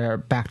that they're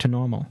back to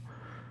normal.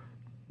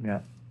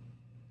 Yeah.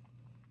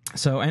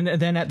 So and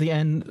then at the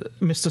end,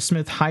 Mr.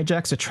 Smith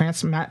hijacks a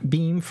transmat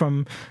beam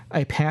from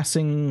a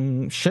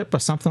passing ship or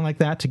something like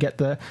that to get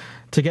the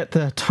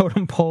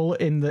totem pole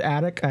in the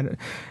attic. And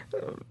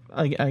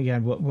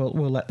again,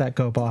 we'll let that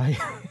go by.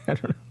 I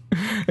don't know.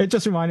 It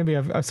just reminded me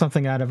of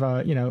something out of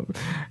a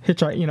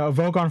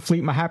Vogon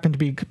fleet might happen to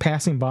be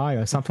passing by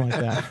or something like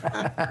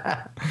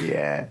that.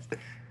 Yeah.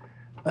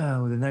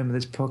 Oh, the name of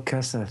this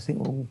podcast, I think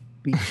we'll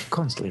be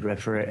constantly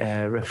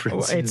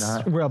referencing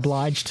that. We're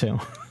obliged to.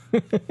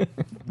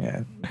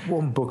 Yeah,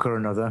 one book or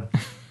another.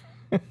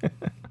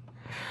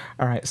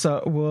 All right,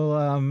 so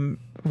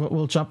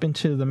we'll jump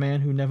into The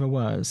Man Who Never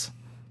Was.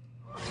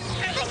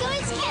 They're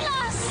going to kill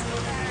us!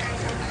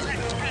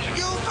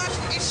 You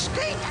must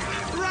escape!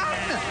 Run!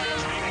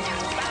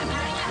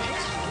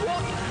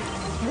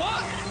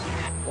 What?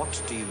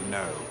 What do you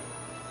know?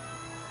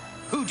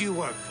 Who do you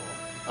work for?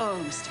 Oh,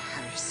 Mr.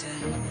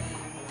 Harrison,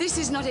 this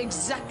is not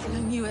exactly a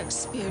new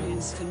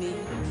experience for me.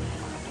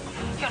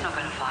 You're not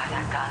going to fire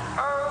that gun.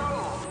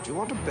 Oh! Do you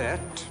want to bet?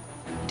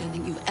 I don't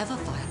think you've ever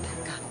fired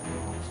that gun.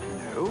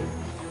 No.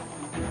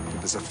 But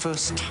there's a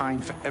first time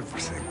for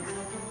everything.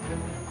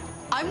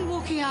 I'm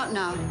walking out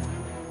now.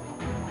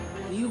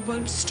 You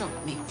won't stop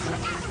me.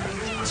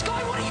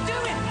 Skye, what are you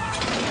doing?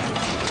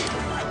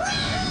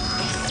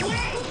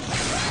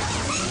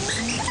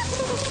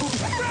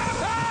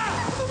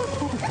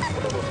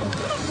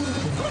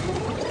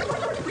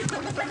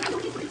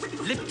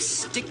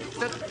 Lipstick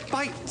that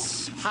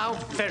bites. How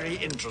very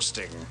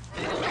interesting.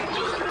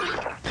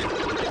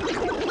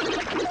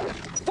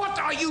 What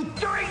are you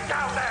doing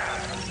down there?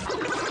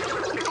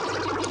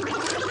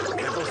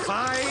 Level 5,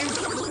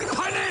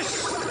 punish!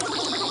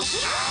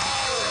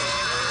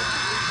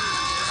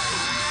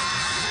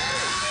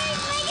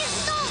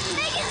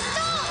 Make it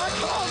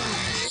stop!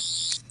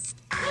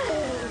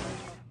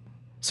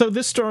 So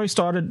this story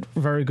started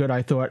very good,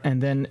 I thought,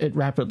 and then it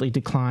rapidly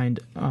declined.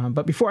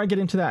 But before I get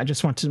into that, I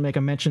just want to make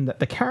a mention that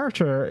the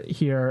character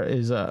here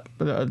is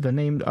the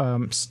name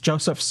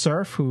Joseph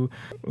Surf,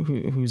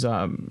 who's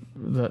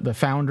the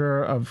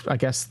founder of, I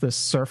guess, this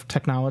Surf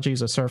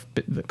Technologies, a surf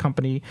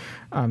company.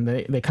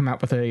 They come out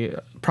with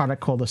a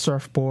product called the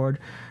Surfboard.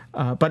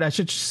 But I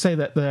should say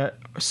that the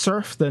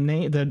surf,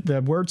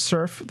 the word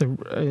surf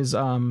is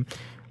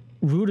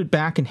rooted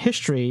back in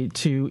history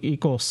to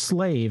equal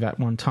slave at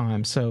one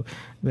time. So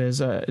there's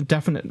a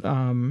definite,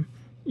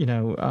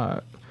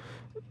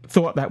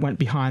 thought that went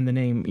behind the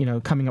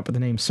name, coming up with the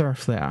name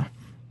surf there.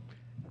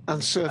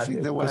 And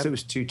surfing the web. Because it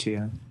was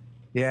two-tier.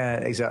 Yeah,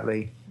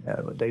 exactly.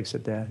 What Dave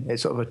said there.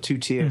 It's sort of a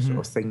two-tier sort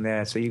of thing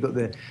there. So you got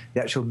the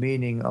actual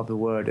meaning of the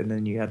word, and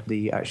then you had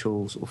the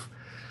actual sort of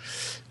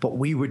what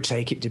we would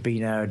take it to be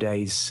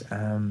nowadays.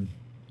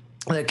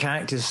 The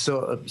character's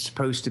sort of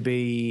supposed to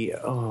be,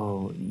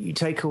 you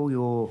take all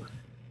your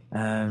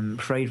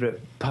favourite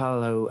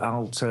Palo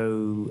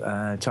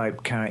Alto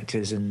type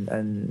characters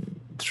and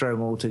throw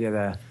them all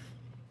together.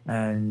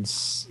 And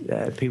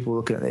people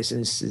looking at this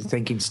and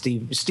thinking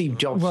Steve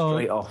Jobs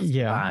straight off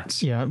the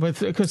bat. Yeah,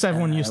 because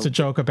everyone used to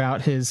joke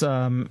about his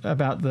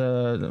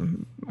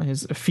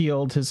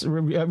field, his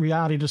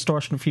reality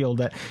distortion field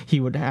that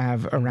he would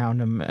have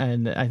around him,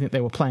 and I think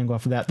they were playing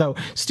off of that. Though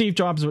Steve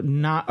Jobs would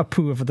not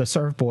approve of the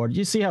surfboard.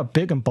 You see how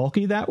big and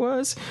bulky that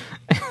was?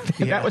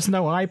 That was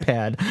no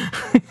iPad.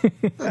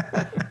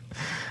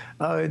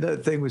 Oh,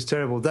 that thing was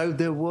terrible. Though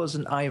there was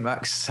an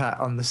IMAX sat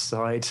on the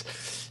side,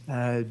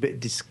 a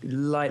bit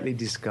lightly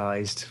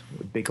disguised,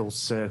 a big old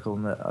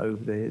circle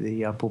over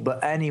the apple.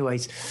 But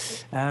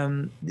anyways,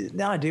 the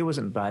idea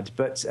wasn't bad.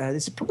 But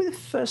this is probably the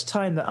first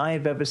time that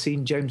I've ever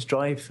seen James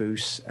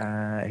Dreyfus,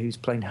 who's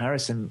playing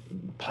Harrison,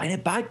 playing a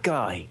bad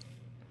guy.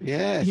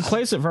 Yeah, he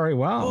plays it very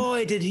well.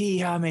 Boy, did he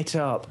ham it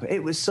up!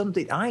 It was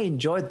something. I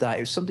enjoyed that.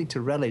 It was something to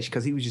relish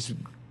because he was just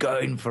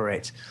going for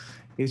it.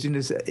 He was doing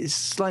this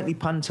slightly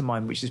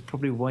pantomime, which is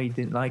probably why he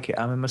didn't like it.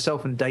 I mean,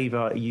 myself and Dave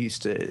are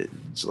used to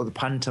sort of the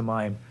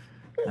pantomime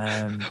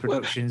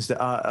productions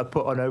that are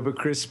put on over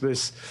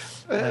Christmas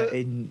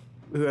in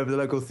whoever the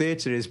local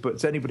theatre is.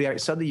 But anybody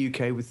outside the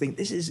UK would think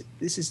this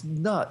is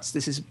nuts.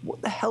 This is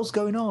what the hell's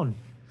going on.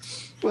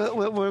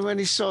 Well, when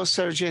he saw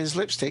Sarah Jane's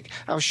lipstick,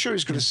 I was sure he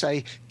was going to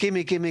say,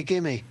 "Gimme, gimme,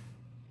 gimme."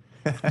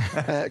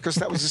 Because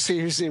that was a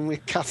series in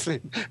with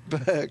Catherine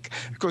Burke.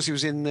 Of course, he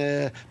was in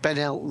Ben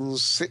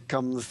Elton's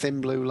sitcom The Thin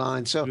Blue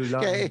Line. So,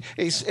 yeah,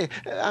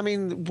 I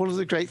mean, one of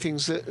the great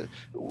things that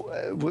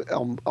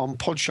on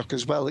Podshock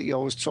as well that you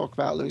always talk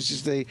about, Lewis,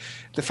 is the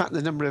fact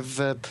the number of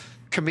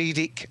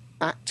comedic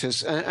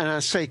actors, and I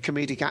say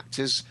comedic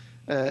actors,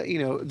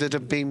 that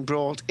have been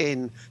brought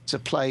in to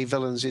play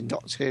villains in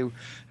Doctor Who,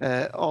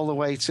 all the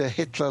way to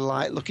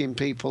Hitler-like looking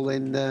people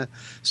in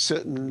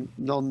certain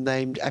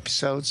non-named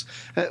episodes.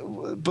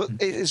 But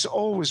it has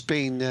always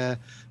been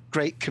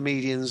great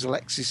comedians,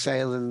 Alexei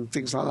Sayle and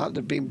things like that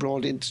have been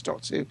brought into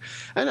Doctor Who.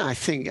 And I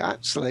think,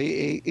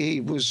 actually, he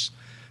was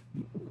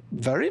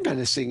very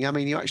menacing. I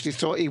mean, you actually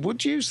thought he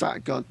would use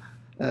that gun,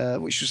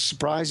 which was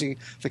surprising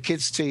for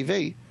kids'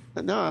 TV.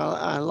 But no,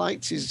 I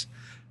liked his...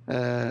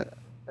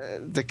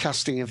 the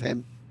casting of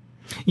him.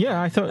 Yeah,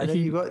 I thought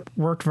he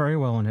worked very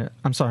well in it.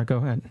 I'm sorry, go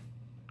ahead,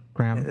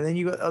 Graham. And then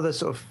you got other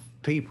sort of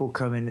people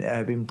coming,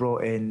 being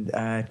brought in.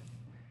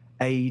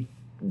 A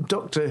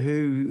Doctor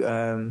Who,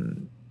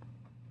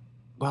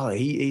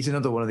 he's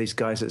another one of these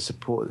guys that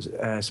supports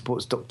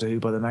Doctor Who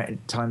by the amount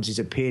of times he's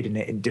appeared in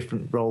it in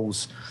different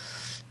roles.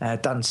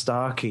 Dan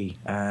Starkey,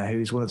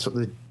 who's one of sort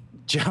of the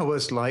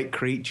Jawas-like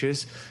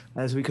creatures,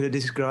 as we could have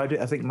described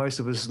it. I think most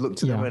of us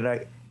looked at them and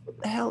like, what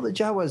the hell are the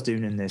Jawas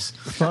doing in this?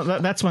 Well,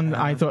 that's when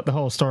I thought the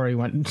whole story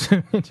went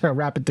into a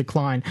rapid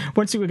decline.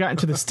 Once we got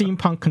into the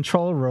steampunk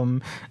control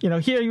room,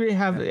 here you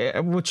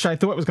have, which I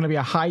thought was going to be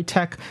a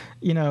high-tech,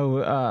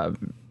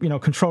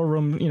 control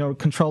room,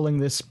 controlling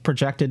this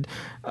projected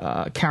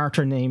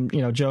character named,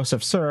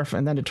 Joseph Surf,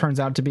 and then it turns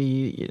out to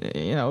be,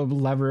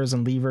 levers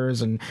and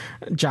levers and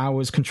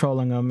Jawas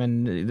controlling them,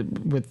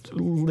 and with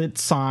lit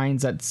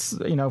signs that's,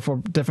 for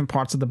different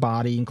parts of the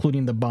body,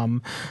 including the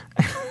bum.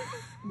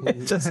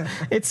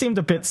 It seemed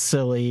a bit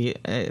silly.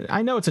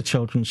 I know it's a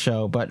children's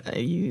show, but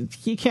you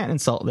can't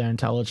insult their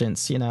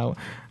intelligence.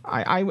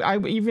 I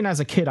even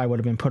as a kid, I would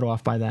have been put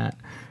off by that.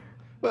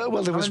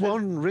 Well, there was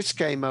one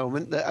risque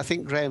moment that I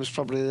think Graham's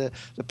probably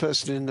the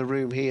person in the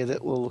room here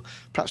that will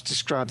perhaps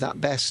describe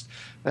that best,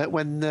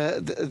 when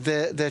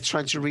they're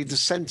trying to read the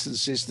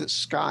sentences that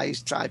Sky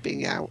is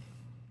typing out.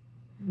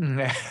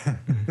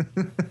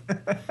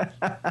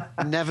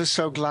 Never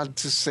so glad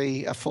to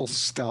see a full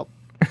stop.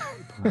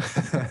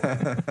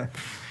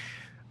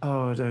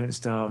 Oh, don't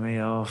start me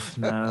off.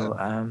 No,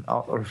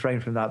 I'll refrain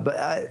from that.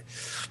 But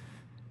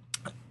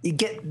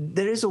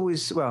there is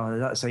always, well,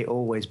 let's say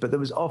always, but there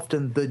was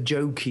often the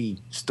jokey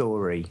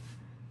story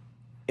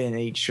in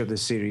each of the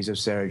series of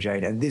Sarah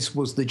Jane, and this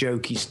was the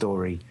jokey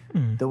story,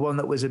 the one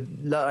that was a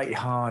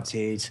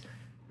light-hearted,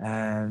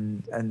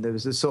 and there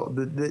was the sort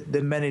of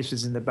the menace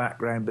was in the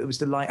background, but it was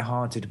the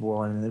light-hearted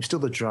one, and there was still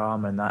the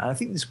drama and that. And I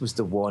think this was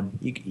the one.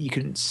 You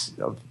couldn't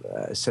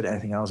have said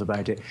anything else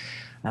about it.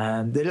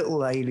 The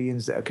little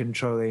aliens that are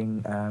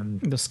controlling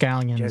the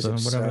scallions or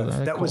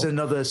whatever that was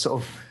another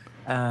sort of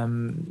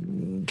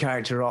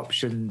character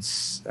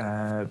options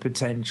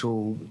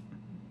potential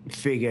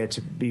figure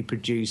to be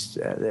produced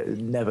that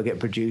would never get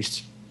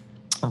produced,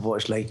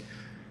 unfortunately.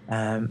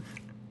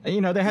 They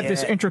had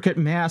this intricate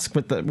mask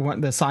with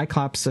the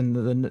Cyclops and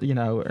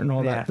and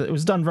all that. It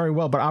was done very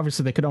well, but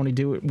obviously they could only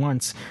do it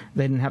once.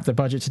 They didn't have the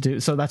budget to do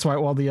it, so that's why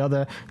all the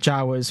other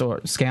Jawas or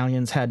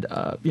Scallions had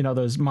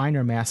those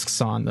minor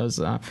masks on. Those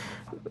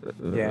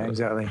yeah,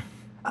 exactly.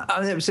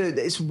 So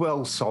it's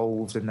well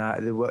solved, and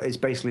that it's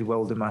basically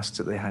welder masks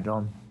that they had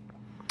on.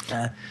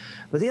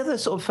 But the other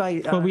sort of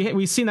well,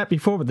 we've seen that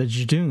before with the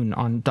Judoon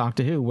on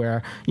Doctor Who,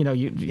 where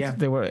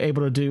they were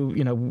able to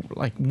do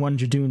like one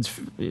Judoon's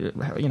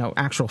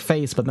actual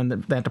face, but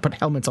then they had to put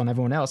helmets on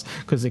everyone else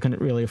because they couldn't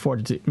really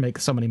afford to make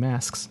so many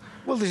masks.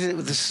 Well, they did it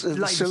with the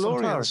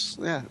Silurians.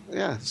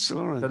 Yeah,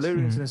 Silurians.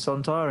 Silurians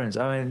and Sontarans.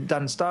 I mean,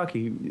 Dan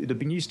Starkey would have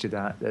been used to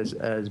that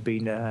as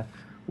being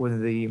one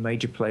of the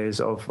major players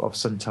of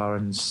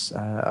Sontarans,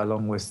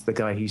 along with the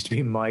guy who used to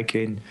be Mike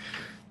in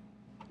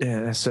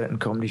a certain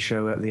comedy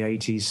show at the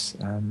 80s.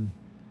 And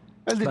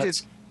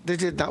they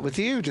did that with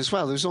the Ood as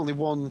well. There was only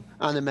one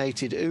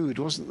animated Ood,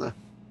 wasn't there?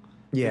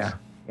 Yeah.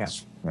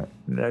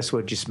 Those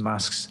were just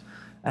masks.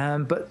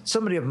 But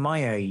somebody of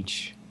my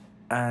age,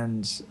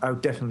 and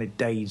definitely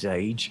Dave's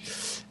age,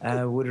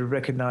 would have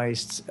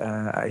recognised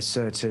a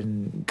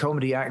certain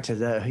comedy actor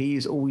there. He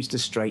is always the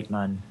straight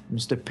man,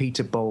 Mr.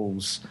 Peter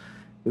Bowles,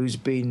 who's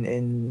been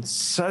in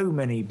so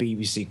many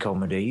BBC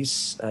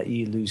comedies,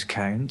 you lose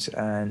count,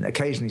 and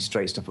occasionally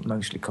straight stuff, but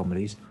mostly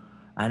comedies.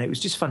 And it was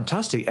just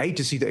fantastic,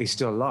 to see that he's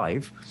still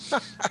alive,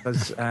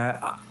 because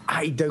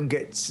I don't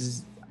get...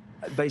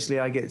 Basically,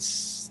 I get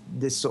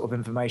this sort of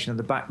information on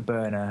the back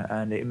burner,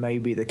 and it may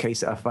be the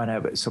case that I find out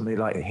about somebody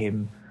like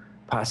him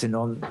passing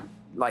on,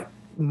 like,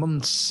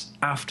 months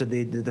after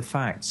the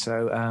fact.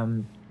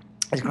 So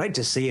it's great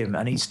to see him,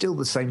 and he's still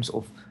the same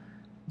sort of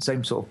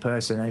same sort of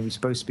person, and he was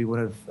supposed to be one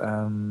of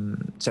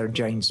Sarah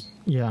Jane's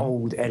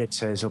old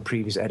editors or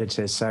previous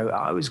editors. So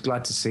I was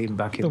glad to see him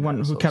back in the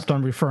one who kept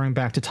on referring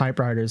back to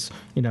typewriters.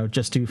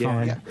 Just do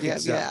fine.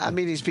 Yeah. I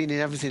mean, he's been in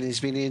everything. He's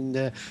been in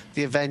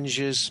the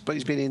Avengers, but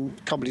he's been in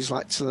comedies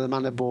like To the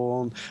Manor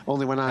Born,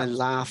 Only When I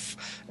Laugh.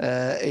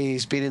 He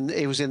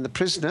was in The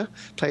Prisoner,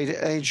 played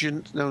an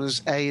agent known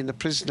as A in The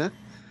Prisoner.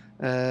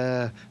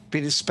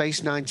 Been in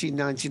Space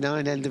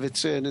 1999, End of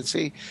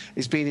Eternity.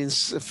 He's been in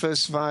the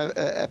first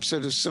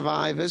episode of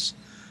Survivors.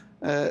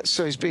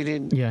 So he's been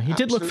in... Yeah, he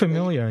did look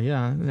familiar,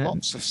 yeah.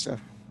 Lots of stuff.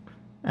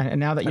 And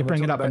now that you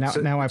bring it up, and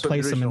now I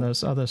place him in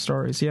those other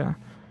stories, yeah.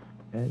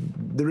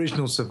 The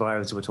original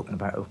Survivors we're talking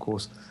about, of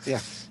course. Yeah.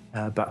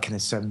 Back in the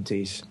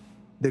 70s.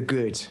 The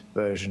good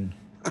version.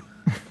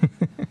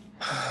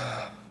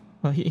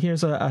 Well,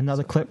 here's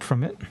another clip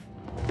from it.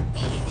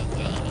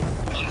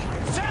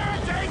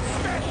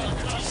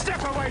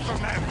 From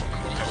them.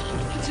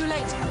 Too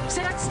late.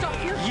 Said I'd stop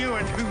you. You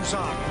and who's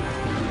on?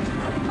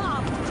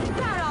 Mom,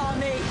 that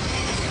army.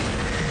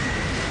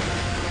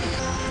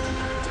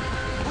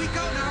 We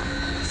go now.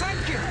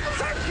 Thank you.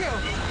 Thank you.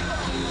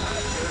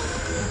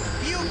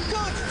 You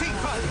good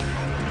people. I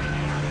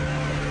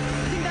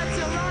think that's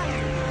all right.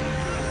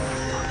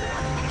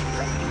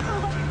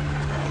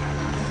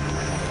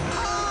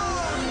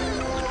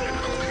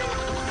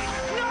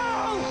 No!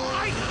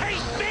 I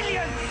hate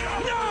millions!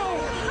 No!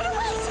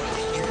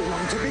 You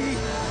want to be?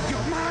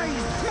 You're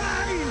mine!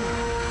 Mine!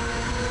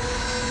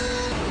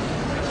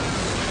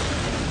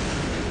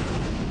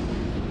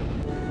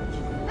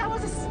 That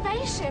was a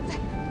spaceship.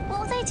 What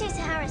will they do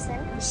to Harrison?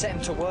 Set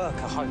him to work,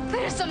 I hope. But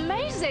it's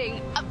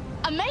amazing.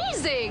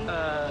 Amazing.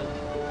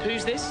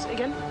 Who's this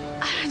again?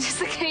 Just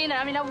the cleaner.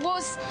 I mean, I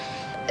was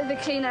the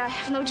cleaner. I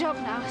have no job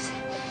now.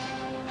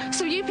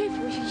 So you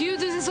people, you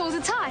do this all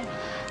the time.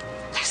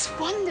 That's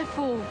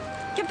wonderful.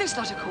 Give this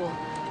lot a call.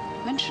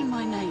 Mention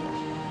my name.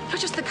 You're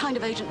just the kind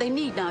of agent they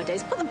need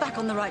nowadays. Put them back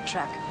on the right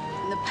track.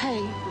 And the pay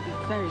will be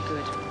very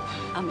good.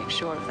 I'll make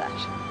sure of that.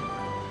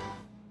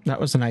 That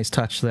was a nice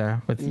touch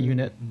there with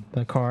Unit,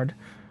 the card.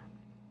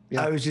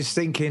 Yeah. I was just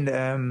thinking,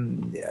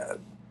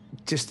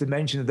 just to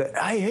mention that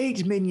I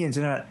hate minions.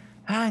 And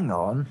hang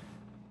on.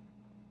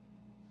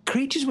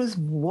 Creatures with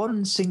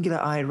one singular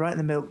eye right in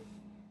the middle.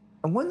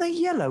 And when they're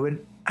yellow,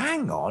 and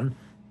hang on,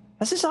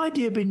 has this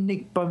idea been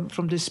nicked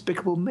from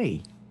Despicable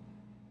Me?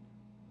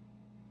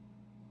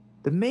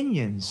 The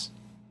minions.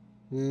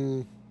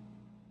 It's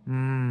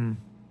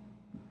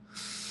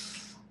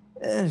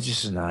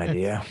just an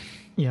idea.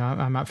 Yeah,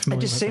 I'm not familiar.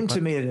 It just seemed to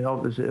me an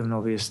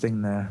obvious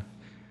thing there.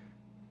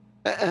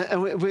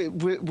 And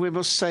we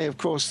must say, of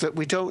course, that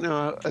we don't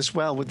know as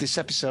well with this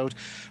episode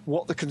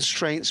what the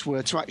constraints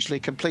were to actually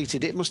complete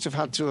it. It must have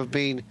had to have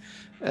been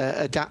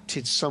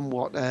adapted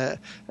somewhat.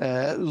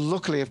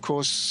 Luckily, of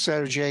course,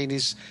 Sarah Jane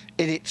is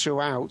in it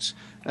throughout.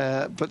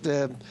 But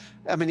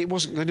I mean, it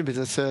wasn't going to be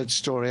the third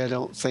story, I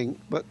don't think.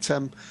 But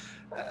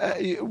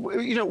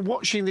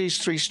watching these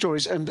three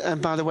stories,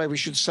 and by the way, we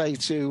should say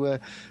to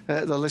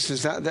the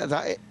listeners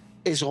that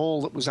is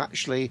all that was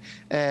actually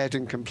aired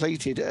and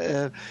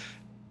completed.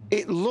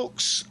 It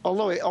looks,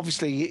 although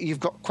obviously you've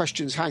got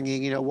questions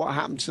hanging, what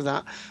happened to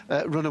that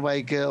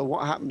runaway girl?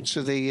 What happened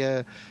to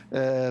the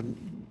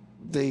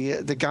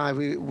guy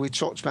we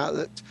talked about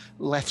that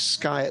left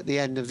Sky at the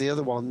end of the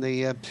other one?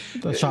 The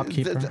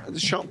shopkeeper. The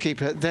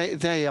shopkeeper.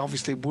 They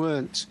obviously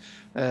weren't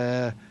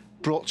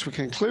brought to a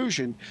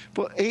conclusion,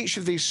 but each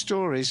of these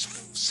stories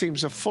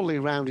seems a fully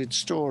rounded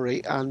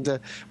story, and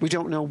we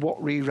don't know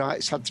what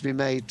rewrites had to be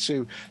made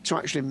to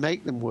actually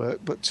make them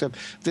work, but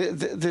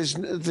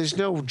there's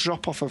no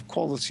drop off of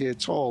quality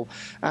at all,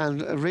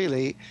 and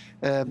really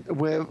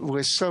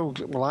we're so,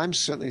 well, I'm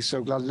certainly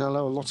so glad, and I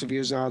know a lot of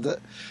you are,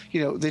 that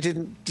they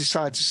didn't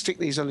decide to stick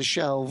these on a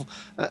shelf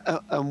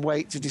and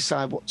wait to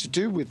decide what to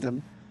do with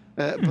them,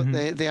 but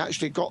they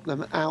actually got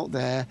them out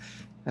there.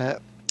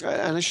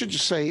 And I should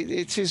just say,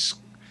 it is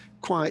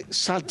quite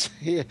sad to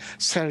hear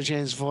Sarah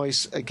Jane's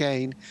voice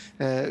again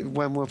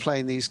when we're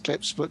playing these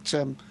clips. But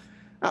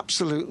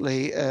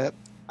absolutely,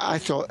 I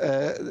thought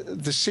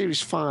the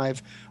Series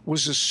 5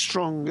 was as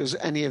strong as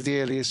any of the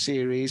earlier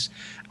series.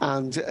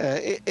 And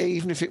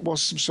even if it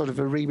was some sort of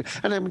a reboot,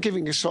 and I'm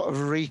giving a sort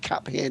of a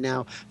recap here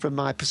now from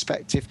my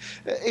perspective,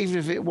 even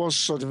if it was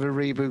sort of a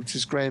reboot,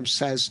 as Graham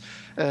says,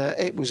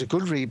 it was a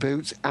good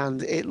reboot,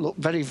 and it looked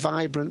very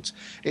vibrant.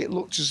 It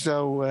looked as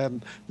though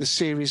the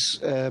series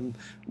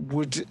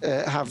would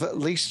have at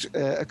least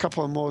a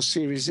couple of more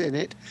series in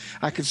it.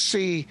 I could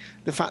see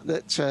the fact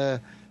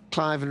that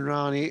Clyde and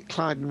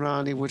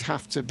Rani would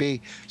have to be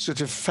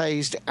sort of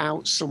phased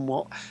out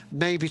somewhat,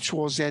 maybe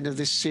towards the end of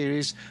this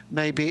series,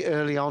 maybe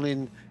early on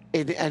in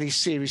any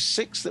Series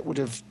 6 that would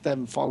have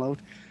then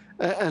followed.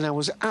 And I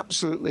was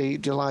absolutely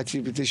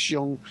delighted with this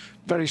young,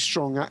 very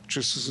strong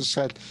actress, as I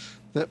said,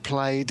 that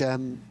played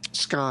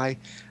Sky.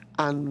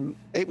 And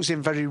it was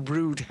in very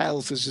rude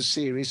health as a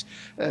series.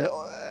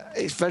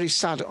 It's very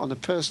sad on a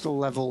personal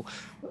level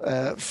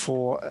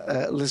for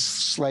Liz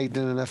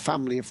Sladen and her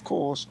family, of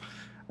course.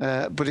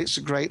 But it's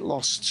a great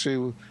loss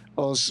to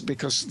us,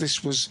 because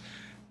this was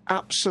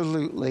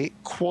absolutely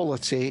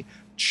quality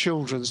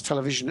children's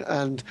television,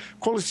 and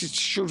quality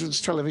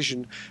children's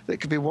television that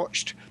could be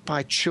watched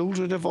by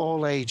children of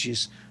all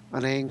ages,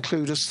 and I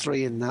include us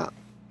three in that.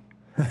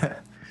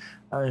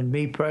 I mean,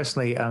 me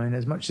personally, I mean,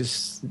 as much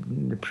as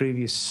the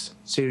previous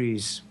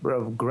series were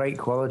of great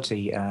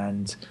quality,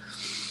 and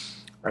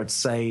I'd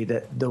say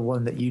that the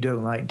one that you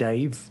don't like,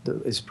 Dave,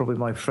 that is probably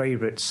my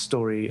favourite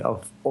story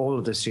of all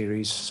of the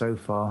series so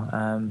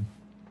far.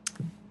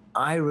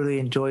 I really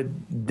enjoyed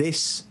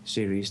this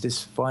series,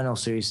 this final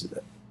series,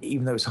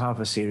 even though it's half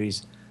a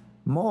series,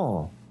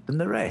 more than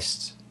the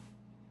rest.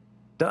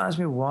 Don't ask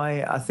me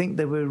why. I think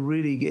they were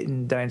really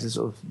getting down to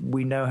sort of,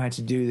 we know how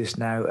to do this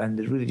now, and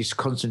they're really just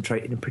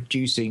concentrating on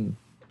producing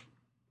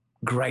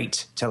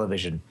great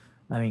television.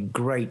 I mean,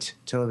 great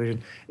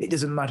television. It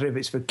doesn't matter if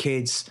it's for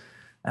kids.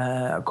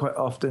 Quite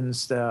often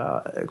as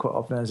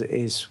it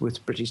is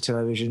with British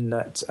television,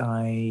 that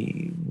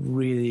I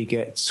really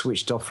get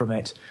switched off from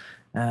it.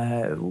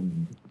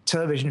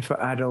 Television for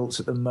adults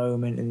at the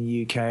moment in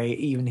the UK,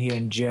 even here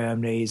in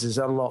Germany, there's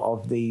a lot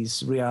of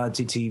these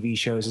reality TV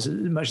shows, as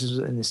much as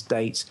in the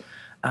States,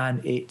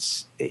 and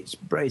it's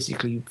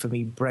basically, for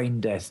me,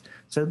 brain death.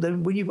 So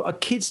then when you've got a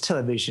kids'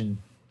 television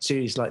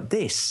series like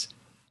this,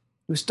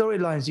 with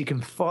storylines you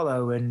can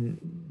follow, and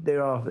they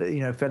are,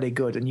 fairly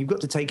good, and you've got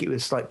to take it with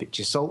a slight pinch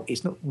of salt.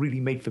 It's not really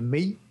made for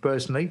me,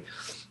 personally,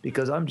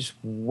 because I'm just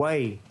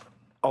way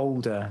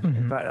older. Mm-hmm.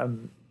 In fact,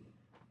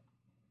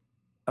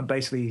 I'm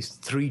basically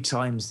 3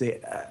 times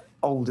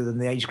older than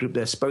the age group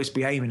they're supposed to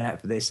be aiming at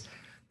for this.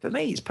 For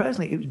me,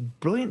 it was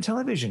brilliant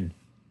television,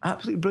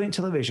 absolutely brilliant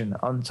television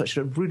on such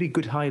a really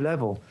good high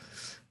level.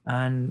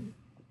 And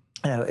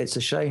it's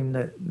a shame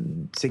that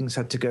things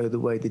had to go the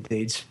way they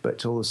did,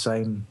 but all the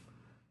same,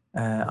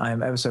 I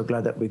am ever so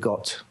glad that we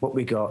got what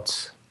we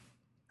got,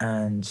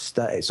 and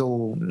that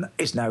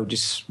it's now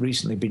just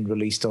recently been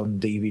released on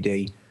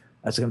DVD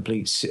as a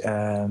complete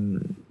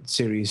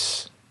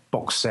series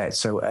box set.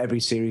 So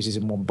every series is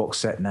in one box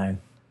set now.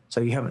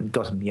 So you haven't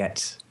got them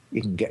yet, you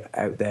can get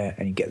out there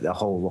and you get the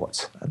whole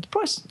lot. And the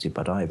price isn't too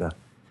bad either.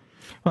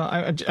 Well,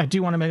 I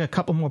do want to make a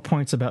couple more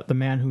points about The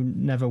Man Who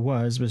Never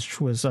Was, which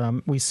was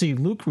we see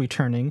Luke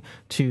returning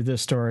to the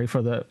story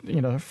for the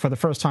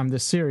first time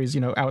this series,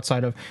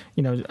 outside of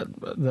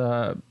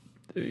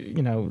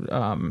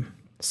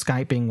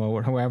Skyping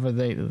or however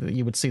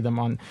you would see them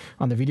on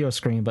the video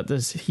screen, but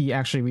he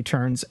actually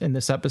returns in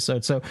this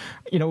episode. So,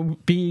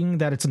 being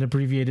that it's an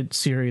abbreviated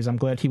series, I'm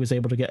glad he was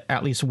able to get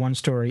at least one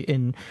story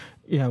in,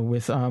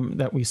 with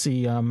that we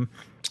see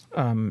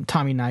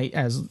Tommy Knight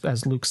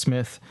as Luke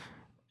Smith.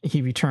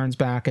 He returns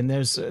back, and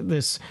there's a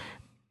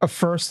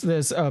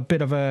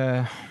bit of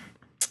a,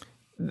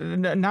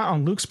 not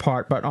on Luke's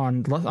part, but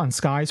on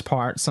Sky's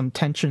part, some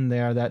tension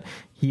there that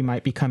he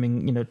might be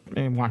coming,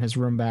 and want his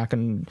room back,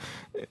 and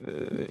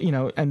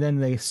and then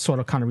they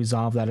sort of kind of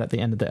resolve that at the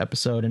end of the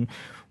episode. And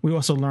we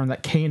also learn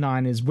that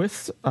K9 is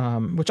with,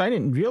 which I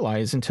didn't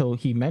realize until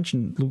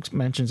Luke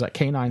mentions that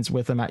K9's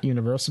with him at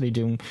university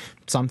doing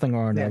something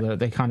or another. Yeah.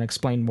 They kind of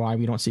explain why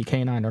we don't see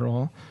K9 at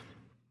all.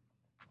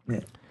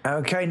 Yeah.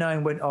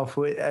 K9 went off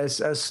with,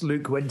 as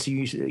Luke went to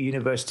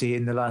university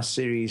in the last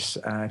series.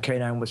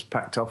 K9 was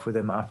packed off with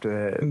him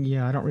after.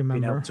 Yeah, I don't remember.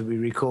 Being able to be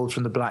recalled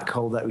from the black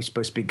hole that we're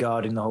supposed to be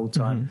guarding the whole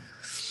time.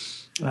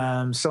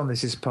 Mm-hmm. Some of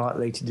this is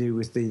partly to do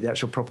with the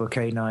actual proper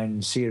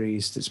K9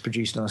 series that's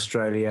produced in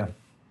Australia.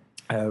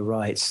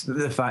 Right,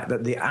 the fact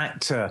that the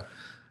actor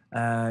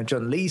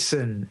John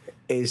Leeson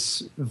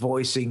is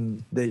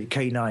voicing the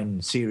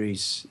K9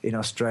 series in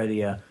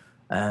Australia.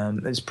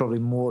 There's probably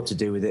more to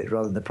do with it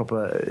rather than the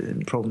proper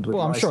problems with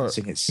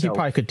licensing itself. He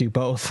probably could do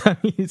both. I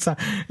mean, it's not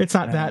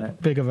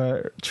that big of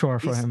a chore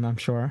for him, I'm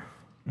sure.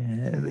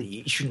 Yeah,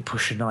 you shouldn't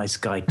push a nice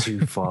guy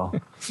too far.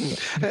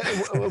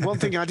 One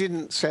thing I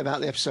didn't say about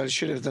the episode, I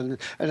should have done,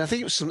 and I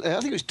think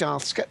it was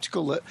Darth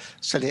Skeptical that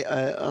said it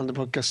on the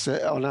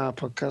podcast, on our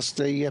podcast.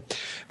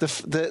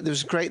 It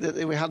was great that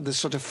we had this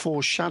sort of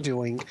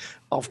foreshadowing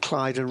of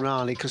Clyde and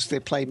Rani, because they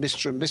play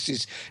Mr. and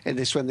Mrs. in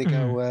this when they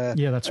go.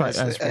 Yeah, that's right,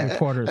 as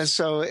reporters. And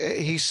so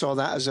he saw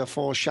that as a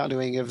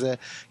foreshadowing of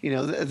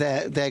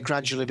they're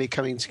gradually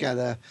becoming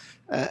together,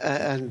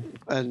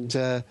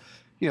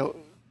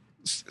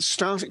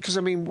 starting, because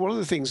I mean, one of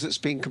the things that's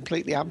been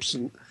completely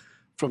absent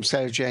from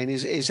Sarah Jane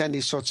is any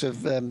sort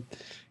of, Clyde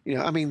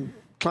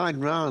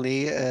and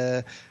Rani.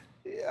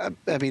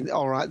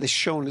 All right, this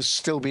Sean has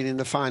still been in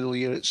the final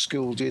year at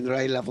school doing their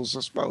A-levels,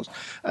 I suppose,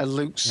 and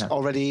Luke's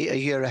already a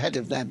year ahead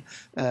of them.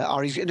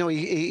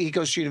 He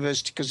goes to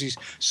university because he's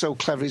so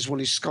clever. He's won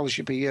his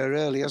scholarship a year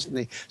early, hasn't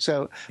he?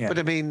 So, but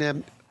I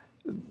mean,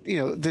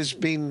 there's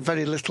been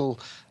very little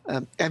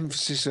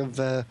emphasis of,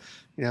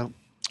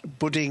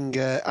 budding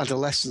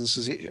adolescence,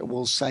 as it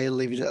will say, and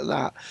leave it at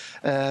that.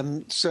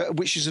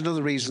 Which is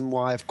another reason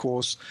why, of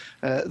course,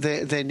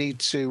 they need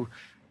to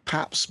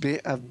perhaps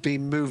have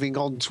been moving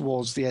on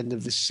towards the end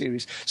of this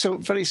series. So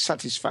very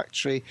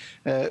satisfactory,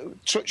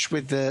 touch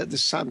with the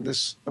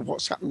sadness of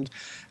what's happened.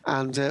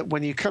 And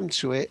when you come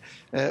to it,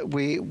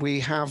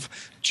 we have...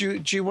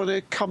 Do you want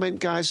to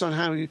comment, guys, on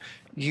how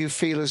you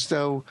feel as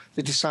though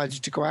they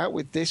decided to go out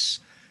with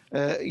this,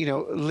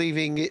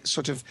 leaving it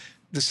sort of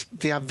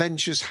the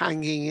Avengers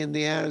hanging in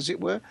the air, as it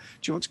were?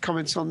 Do you want to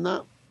comment on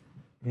that?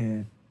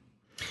 Yeah.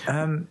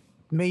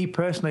 Me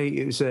personally,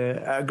 it was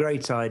a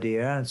great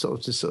idea, and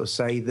sort of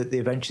say that the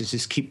adventures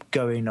just keep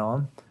going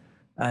on,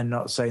 and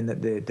not saying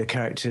that the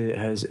character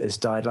has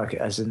died, like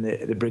as in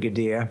the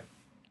Brigadier.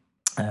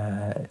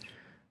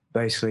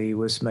 Basically,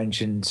 was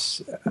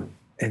mentioned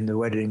in the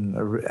wedding.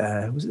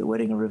 Was it the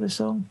Wedding a River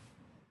song?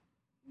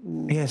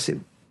 Yes,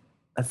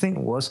 I think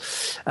it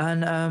was,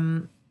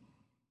 and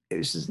it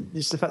was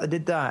just the fact they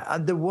did that.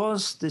 And there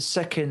was the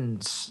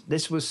second.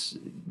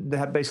 They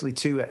had basically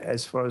two,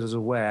 as far as I was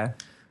aware.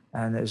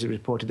 And as it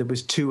reported, there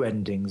was two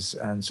endings,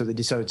 and so they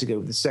decided to go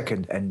with the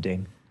second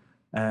ending,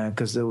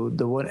 because the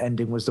one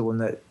ending was the one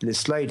that Liz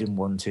Sladen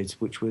wanted,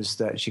 which was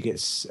that she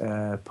gets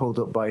pulled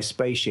up by a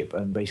spaceship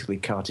and basically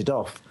carted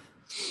off,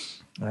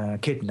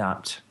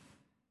 kidnapped.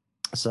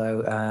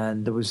 So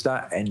there was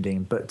that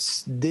ending,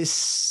 but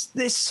this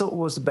sort of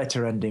was the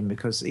better ending,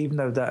 because even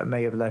though that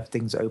may have left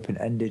things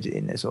open-ended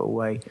in a sort of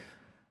way,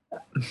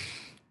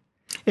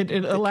 it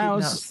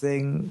allows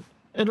thing.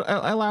 It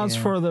allows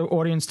for the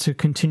audience to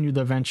continue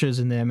the adventures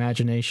in their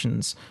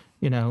imaginations.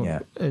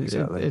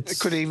 Exactly. It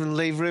could even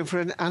leave room for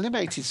an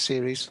animated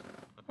series.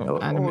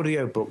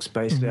 Audio books,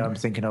 basically, I'm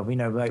thinking of,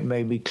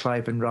 maybe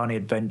Clive and Rani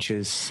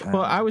Adventures.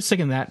 Well, I was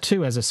thinking that,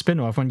 too, as a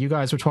spin-off. When you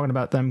guys were talking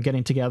about them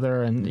getting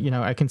together, and,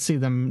 I can see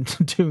them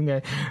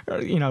doing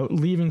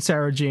leaving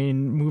Sarah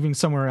Jane, moving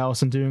somewhere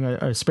else, and doing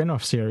a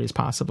spin-off series,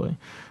 possibly.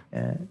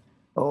 Yeah.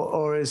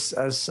 Or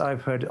as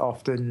I've heard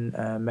often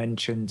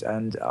mentioned,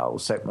 and I'll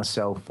say it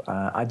myself,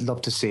 I'd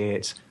love to see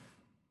it.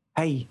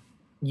 Hey,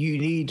 you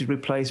need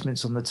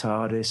replacements on the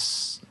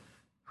TARDIS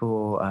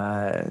for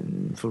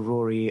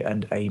Rory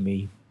and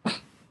Amy.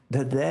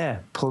 They're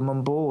there. Pull them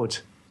on board.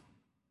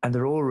 And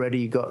they're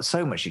already got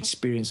so much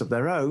experience of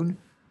their own.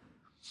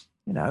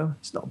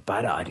 It's not a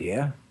bad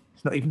idea.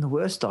 It's not even the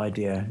worst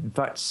idea. In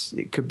fact,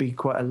 it could be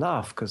quite a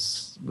laugh,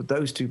 because with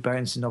those two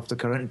bouncing off the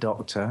current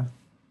Doctor,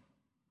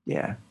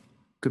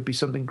 could be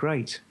something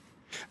great.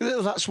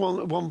 That's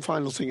one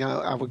final thing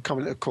I would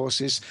comment, of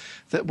course, is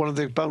that one of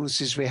the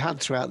bonuses we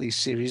had throughout these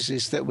series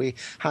is that we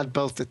had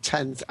both the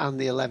 10th and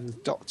the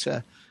 11th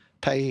Doctor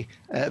pay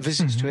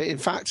visits to it. In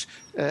fact,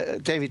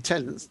 David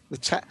Tennant, the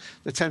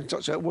 10th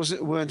Doctor,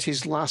 weren't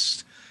his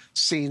last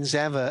scenes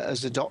ever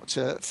as a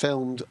Doctor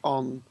filmed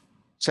on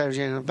Sarah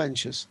Jane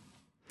Adventures.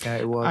 Yeah,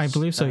 it was. I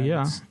believe so,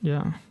 yeah.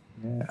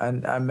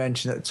 And I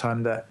mentioned at the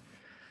time that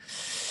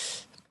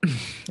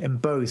in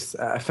both,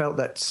 I felt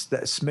that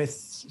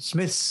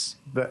Smith's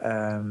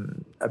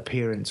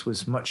appearance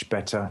was much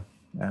better,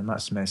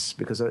 Matt Smith's,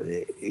 because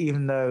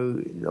even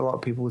though a lot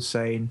of people were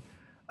saying,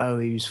 "Oh,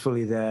 he was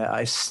fully there,"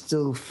 I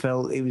still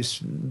felt it was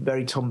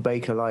very Tom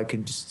Baker-like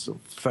and just sort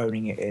of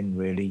phoning it in,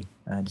 really,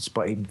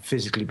 despite him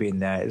physically being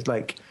there. It's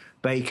like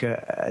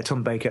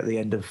Tom Baker at the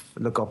end of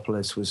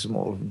Logopolis was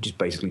more just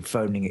basically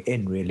phoning it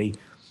in, really,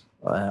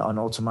 on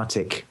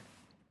automatic,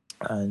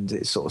 and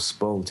it sort of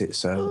spoiled it.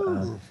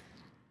 So.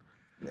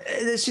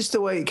 It's just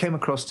the way it came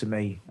across to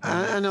me.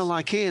 I know,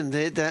 like Ian,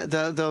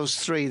 those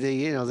three,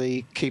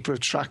 the Keeper of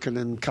Traken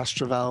and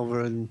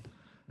Castrovalva and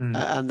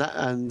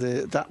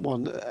that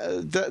one,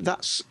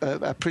 that's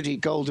a pretty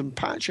golden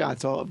patch, I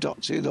thought, of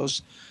Doctor Who,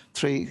 those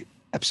three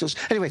episodes.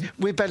 Anyway,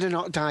 we better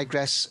not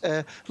digress.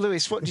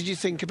 Lewis, what did you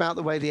think about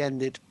the way they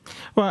ended?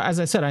 Well, as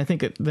I said, I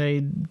think they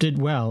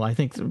did well. I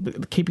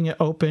think keeping it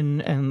open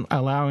and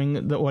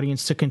allowing the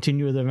audience to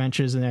continue the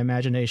adventures in their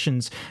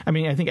imaginations. I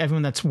mean, I think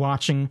everyone that's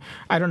watching,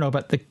 I don't know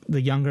about the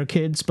younger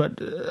kids,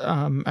 but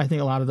I think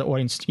a lot of the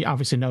audience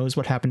obviously knows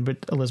what happened with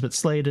Elizabeth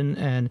Sladen,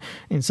 and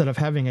instead of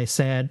having a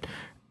sad,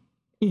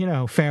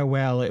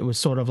 farewell, it was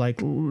sort of like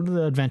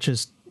the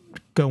adventures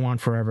go on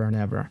forever and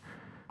ever.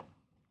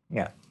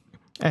 Yeah.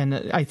 And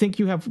I think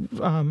you have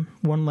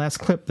one last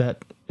clip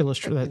that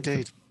illustrates that.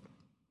 Indeed.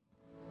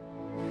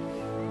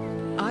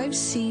 I've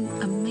seen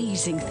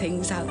amazing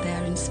things out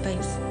there in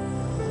space.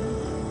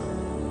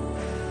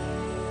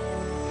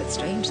 But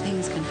strange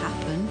things can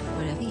happen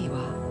wherever you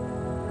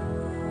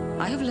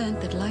are. I have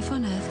learned that life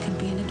on Earth can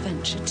be an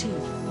adventure too.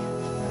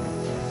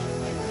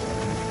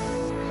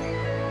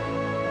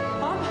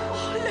 Oh,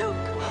 look!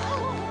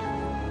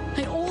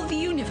 In all the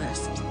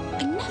universe,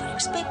 I never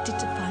expected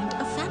to find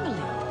a family.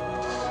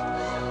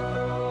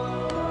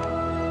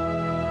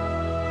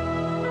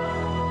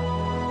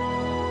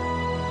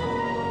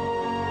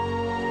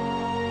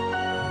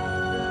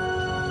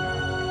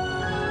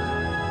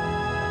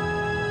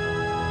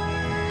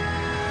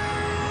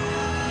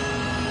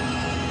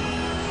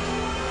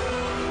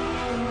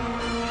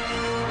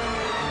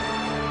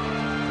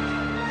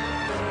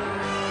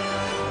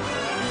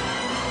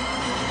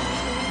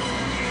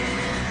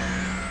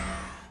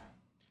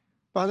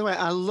 By the way,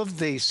 I love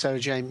the Sarah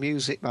Jane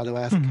music, by the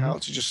way. I think I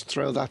ought to just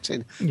throw that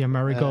in. Yeah,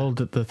 Marigold,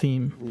 the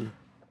theme.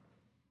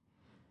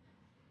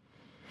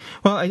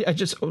 Well, I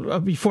just,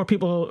 before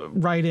people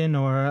write in,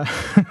 or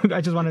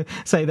I just want to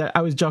say that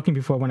I was joking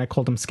before when I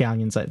called them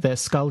scallions. They're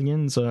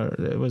scullions, or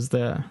it was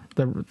the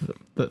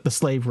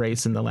slave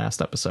race in the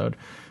last episode.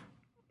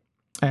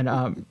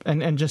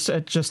 And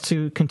just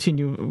to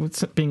continue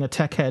with being a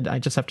tech head, I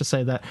just have to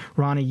say that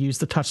Ronnie used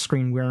the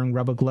touchscreen wearing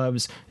rubber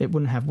gloves. It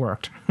wouldn't have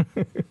worked.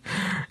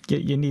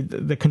 You need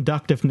the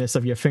conductiveness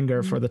of your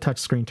finger for the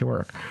touchscreen to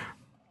work.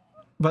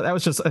 But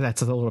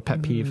that's a little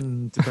pet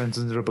peeve. Depends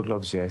on the rubber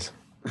gloves, yes.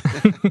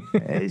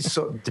 It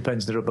sort of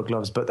depends on the rubber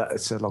gloves, but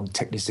that's a long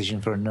tech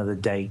decision for another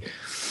day.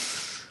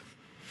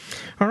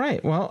 All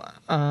right. Well,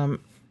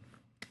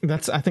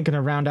 that's, I think, going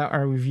to round out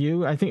our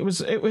review. I think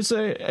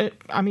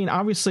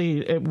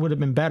obviously it would have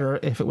been better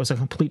if it was a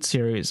complete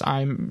series.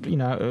 It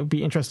would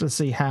be interested to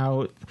see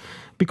how,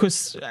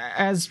 because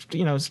as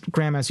you know,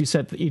 Graham, as you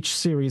said, each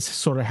series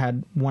sort of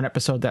had one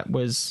episode that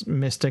was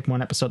mystic,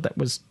 one episode that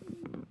was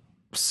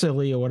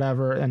silly or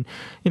whatever, and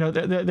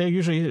they're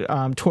usually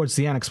towards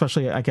the end,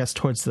 especially I guess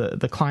towards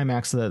the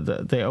climax,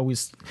 they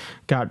always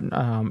got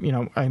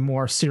a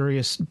more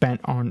serious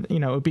bent on.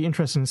 It would be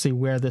interesting to see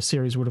where the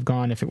series would have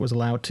gone if it was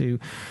allowed to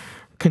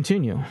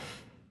continue.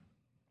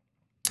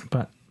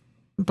 But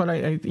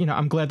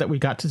I'm glad that we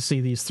got to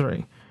see these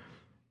three.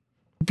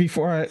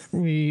 Before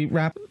we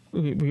wrap,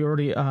 we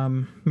already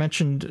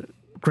mentioned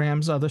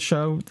Graham's other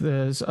show.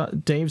 There's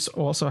Dave's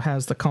also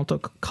has the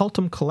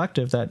Cultum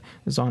Collective that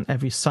is on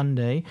every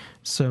Sunday.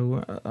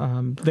 So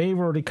they've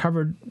already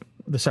covered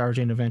the Sarah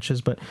Jane Adventures,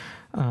 but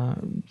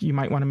you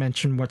might want to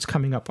mention what's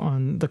coming up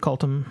on the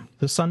Cultum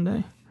this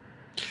Sunday.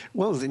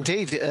 Well,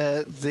 indeed,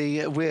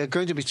 we're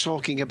going to be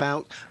talking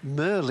about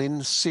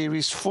Merlin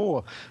Series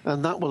 4,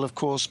 and that will, of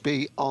course,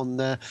 be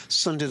on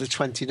Sunday the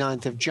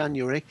 29th of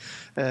January.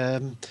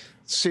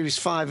 Series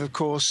 5, of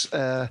course,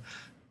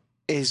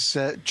 is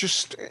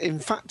just, in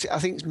fact, I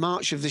think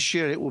March of this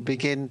year it will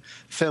begin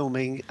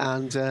filming,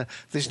 and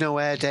there's no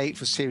air date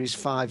for Series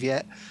 5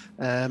 yet,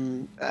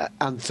 and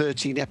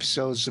 13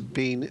 episodes have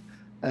been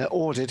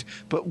ordered.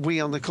 But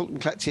we on the Cultum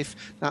Collective,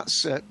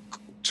 that's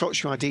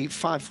TalkShoe ID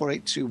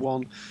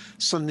 54821,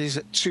 Sundays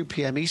at 2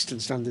 p.m. Eastern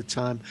Standard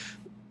Time,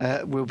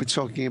 we'll be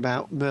talking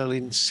about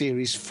Merlin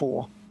Series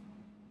 4.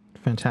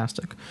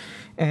 Fantastic.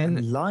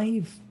 And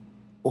live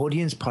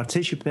audience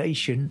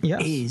participation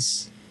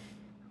is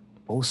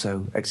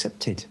also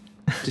accepted,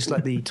 just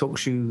like the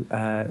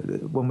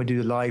TalkShoe when we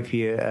do the live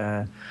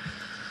here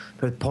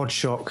for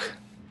Podshock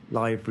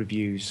live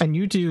reviews. And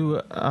you do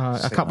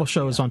a couple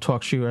shows on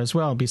TalkShoe as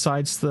well,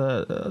 besides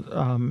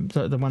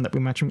the one that we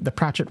mentioned, the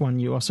Pratchett one.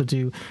 You also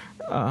do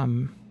a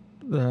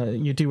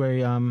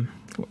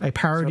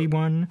parody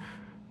one.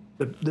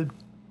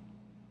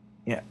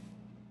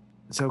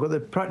 So I've got the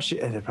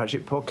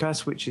Pratchett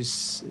podcast, which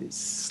is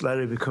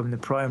slowly becoming the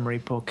primary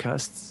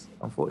podcast,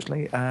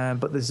 unfortunately.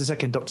 But there's the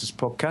Second Doctor's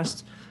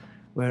podcast,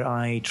 where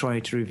I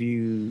try to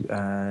review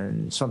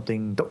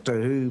something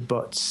Doctor Who,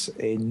 but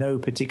in no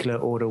particular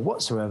order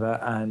whatsoever,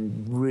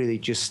 and really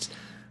just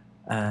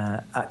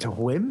at a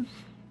whim.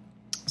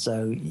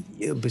 So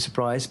you'll be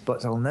surprised,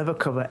 but I'll never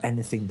cover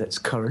anything that's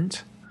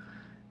current.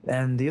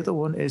 And the other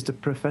one is the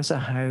Professor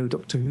Howe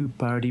Doctor Who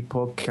parody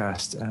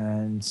podcast.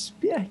 And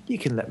yeah, you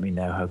can let me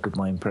know how good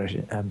my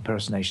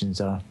impersonations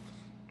are.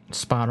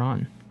 Spot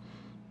on.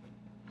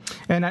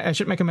 And I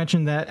should make a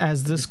mention that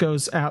as this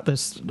goes out,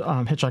 this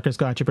Hitchhiker's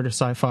Guide to British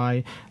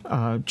Sci-Fi,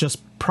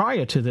 just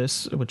prior to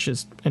this, which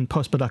is in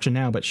post-production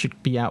now, but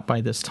should be out by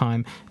this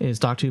time, is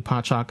Doctor Who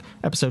Podshock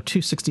episode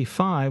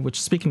 265,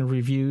 which, speaking of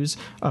reviews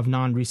of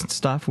non-recent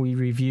stuff, we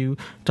review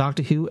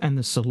Doctor Who and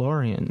the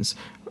Silurians.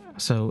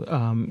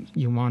 So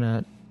you want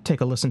to take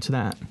a listen to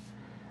that.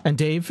 And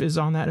Dave is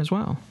on that as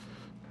well.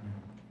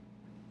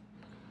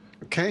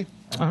 Okay.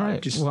 All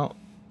right. Well,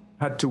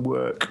 had to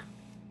work.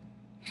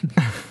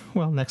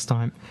 Well, next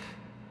time.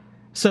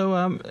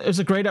 So it was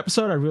a great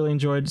episode. I really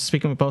enjoyed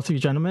speaking with both of you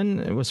gentlemen.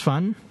 It was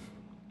fun.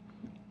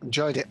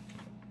 Enjoyed it.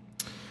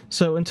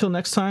 So until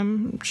next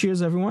time,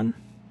 cheers, everyone.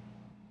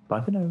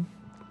 Bye for now.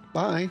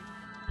 Bye.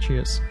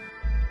 Cheers.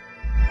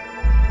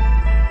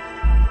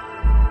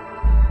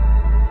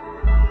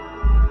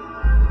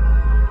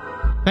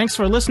 Thanks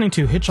for listening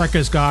to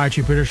Hitchhiker's Guide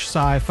to British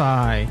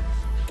Sci-Fi.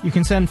 You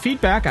can send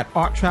feedback at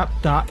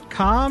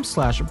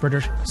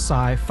arttrap.com/British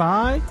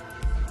Sci-Fi.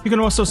 You can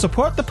also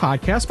support the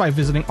podcast by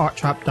visiting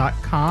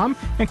arttrap.com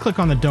and click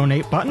on the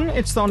donate button.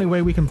 It's the only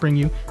way we can bring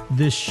you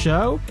this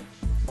show.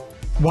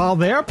 While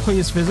there,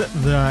 please visit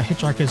the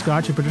Hitchhiker's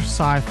Guide to British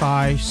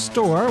Sci-Fi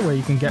store, where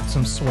you can get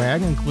some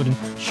swag, including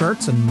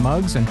shirts and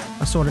mugs and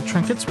assorted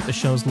trinkets with the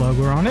show's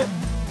logo on it.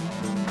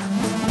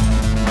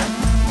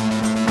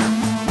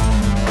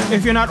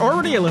 If you're not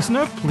already a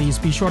listener, please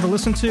be sure to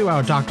listen to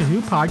our Doctor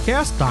Who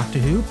podcast, Doctor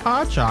Who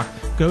Podshock.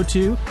 Go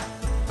to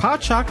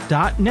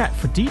podshock.net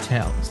for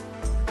details.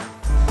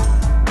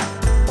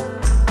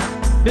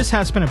 This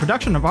has been a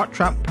production of Art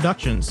Trap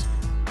Productions.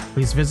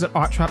 Please visit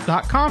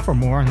arttrap.com for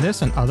more on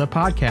this and other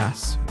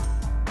podcasts.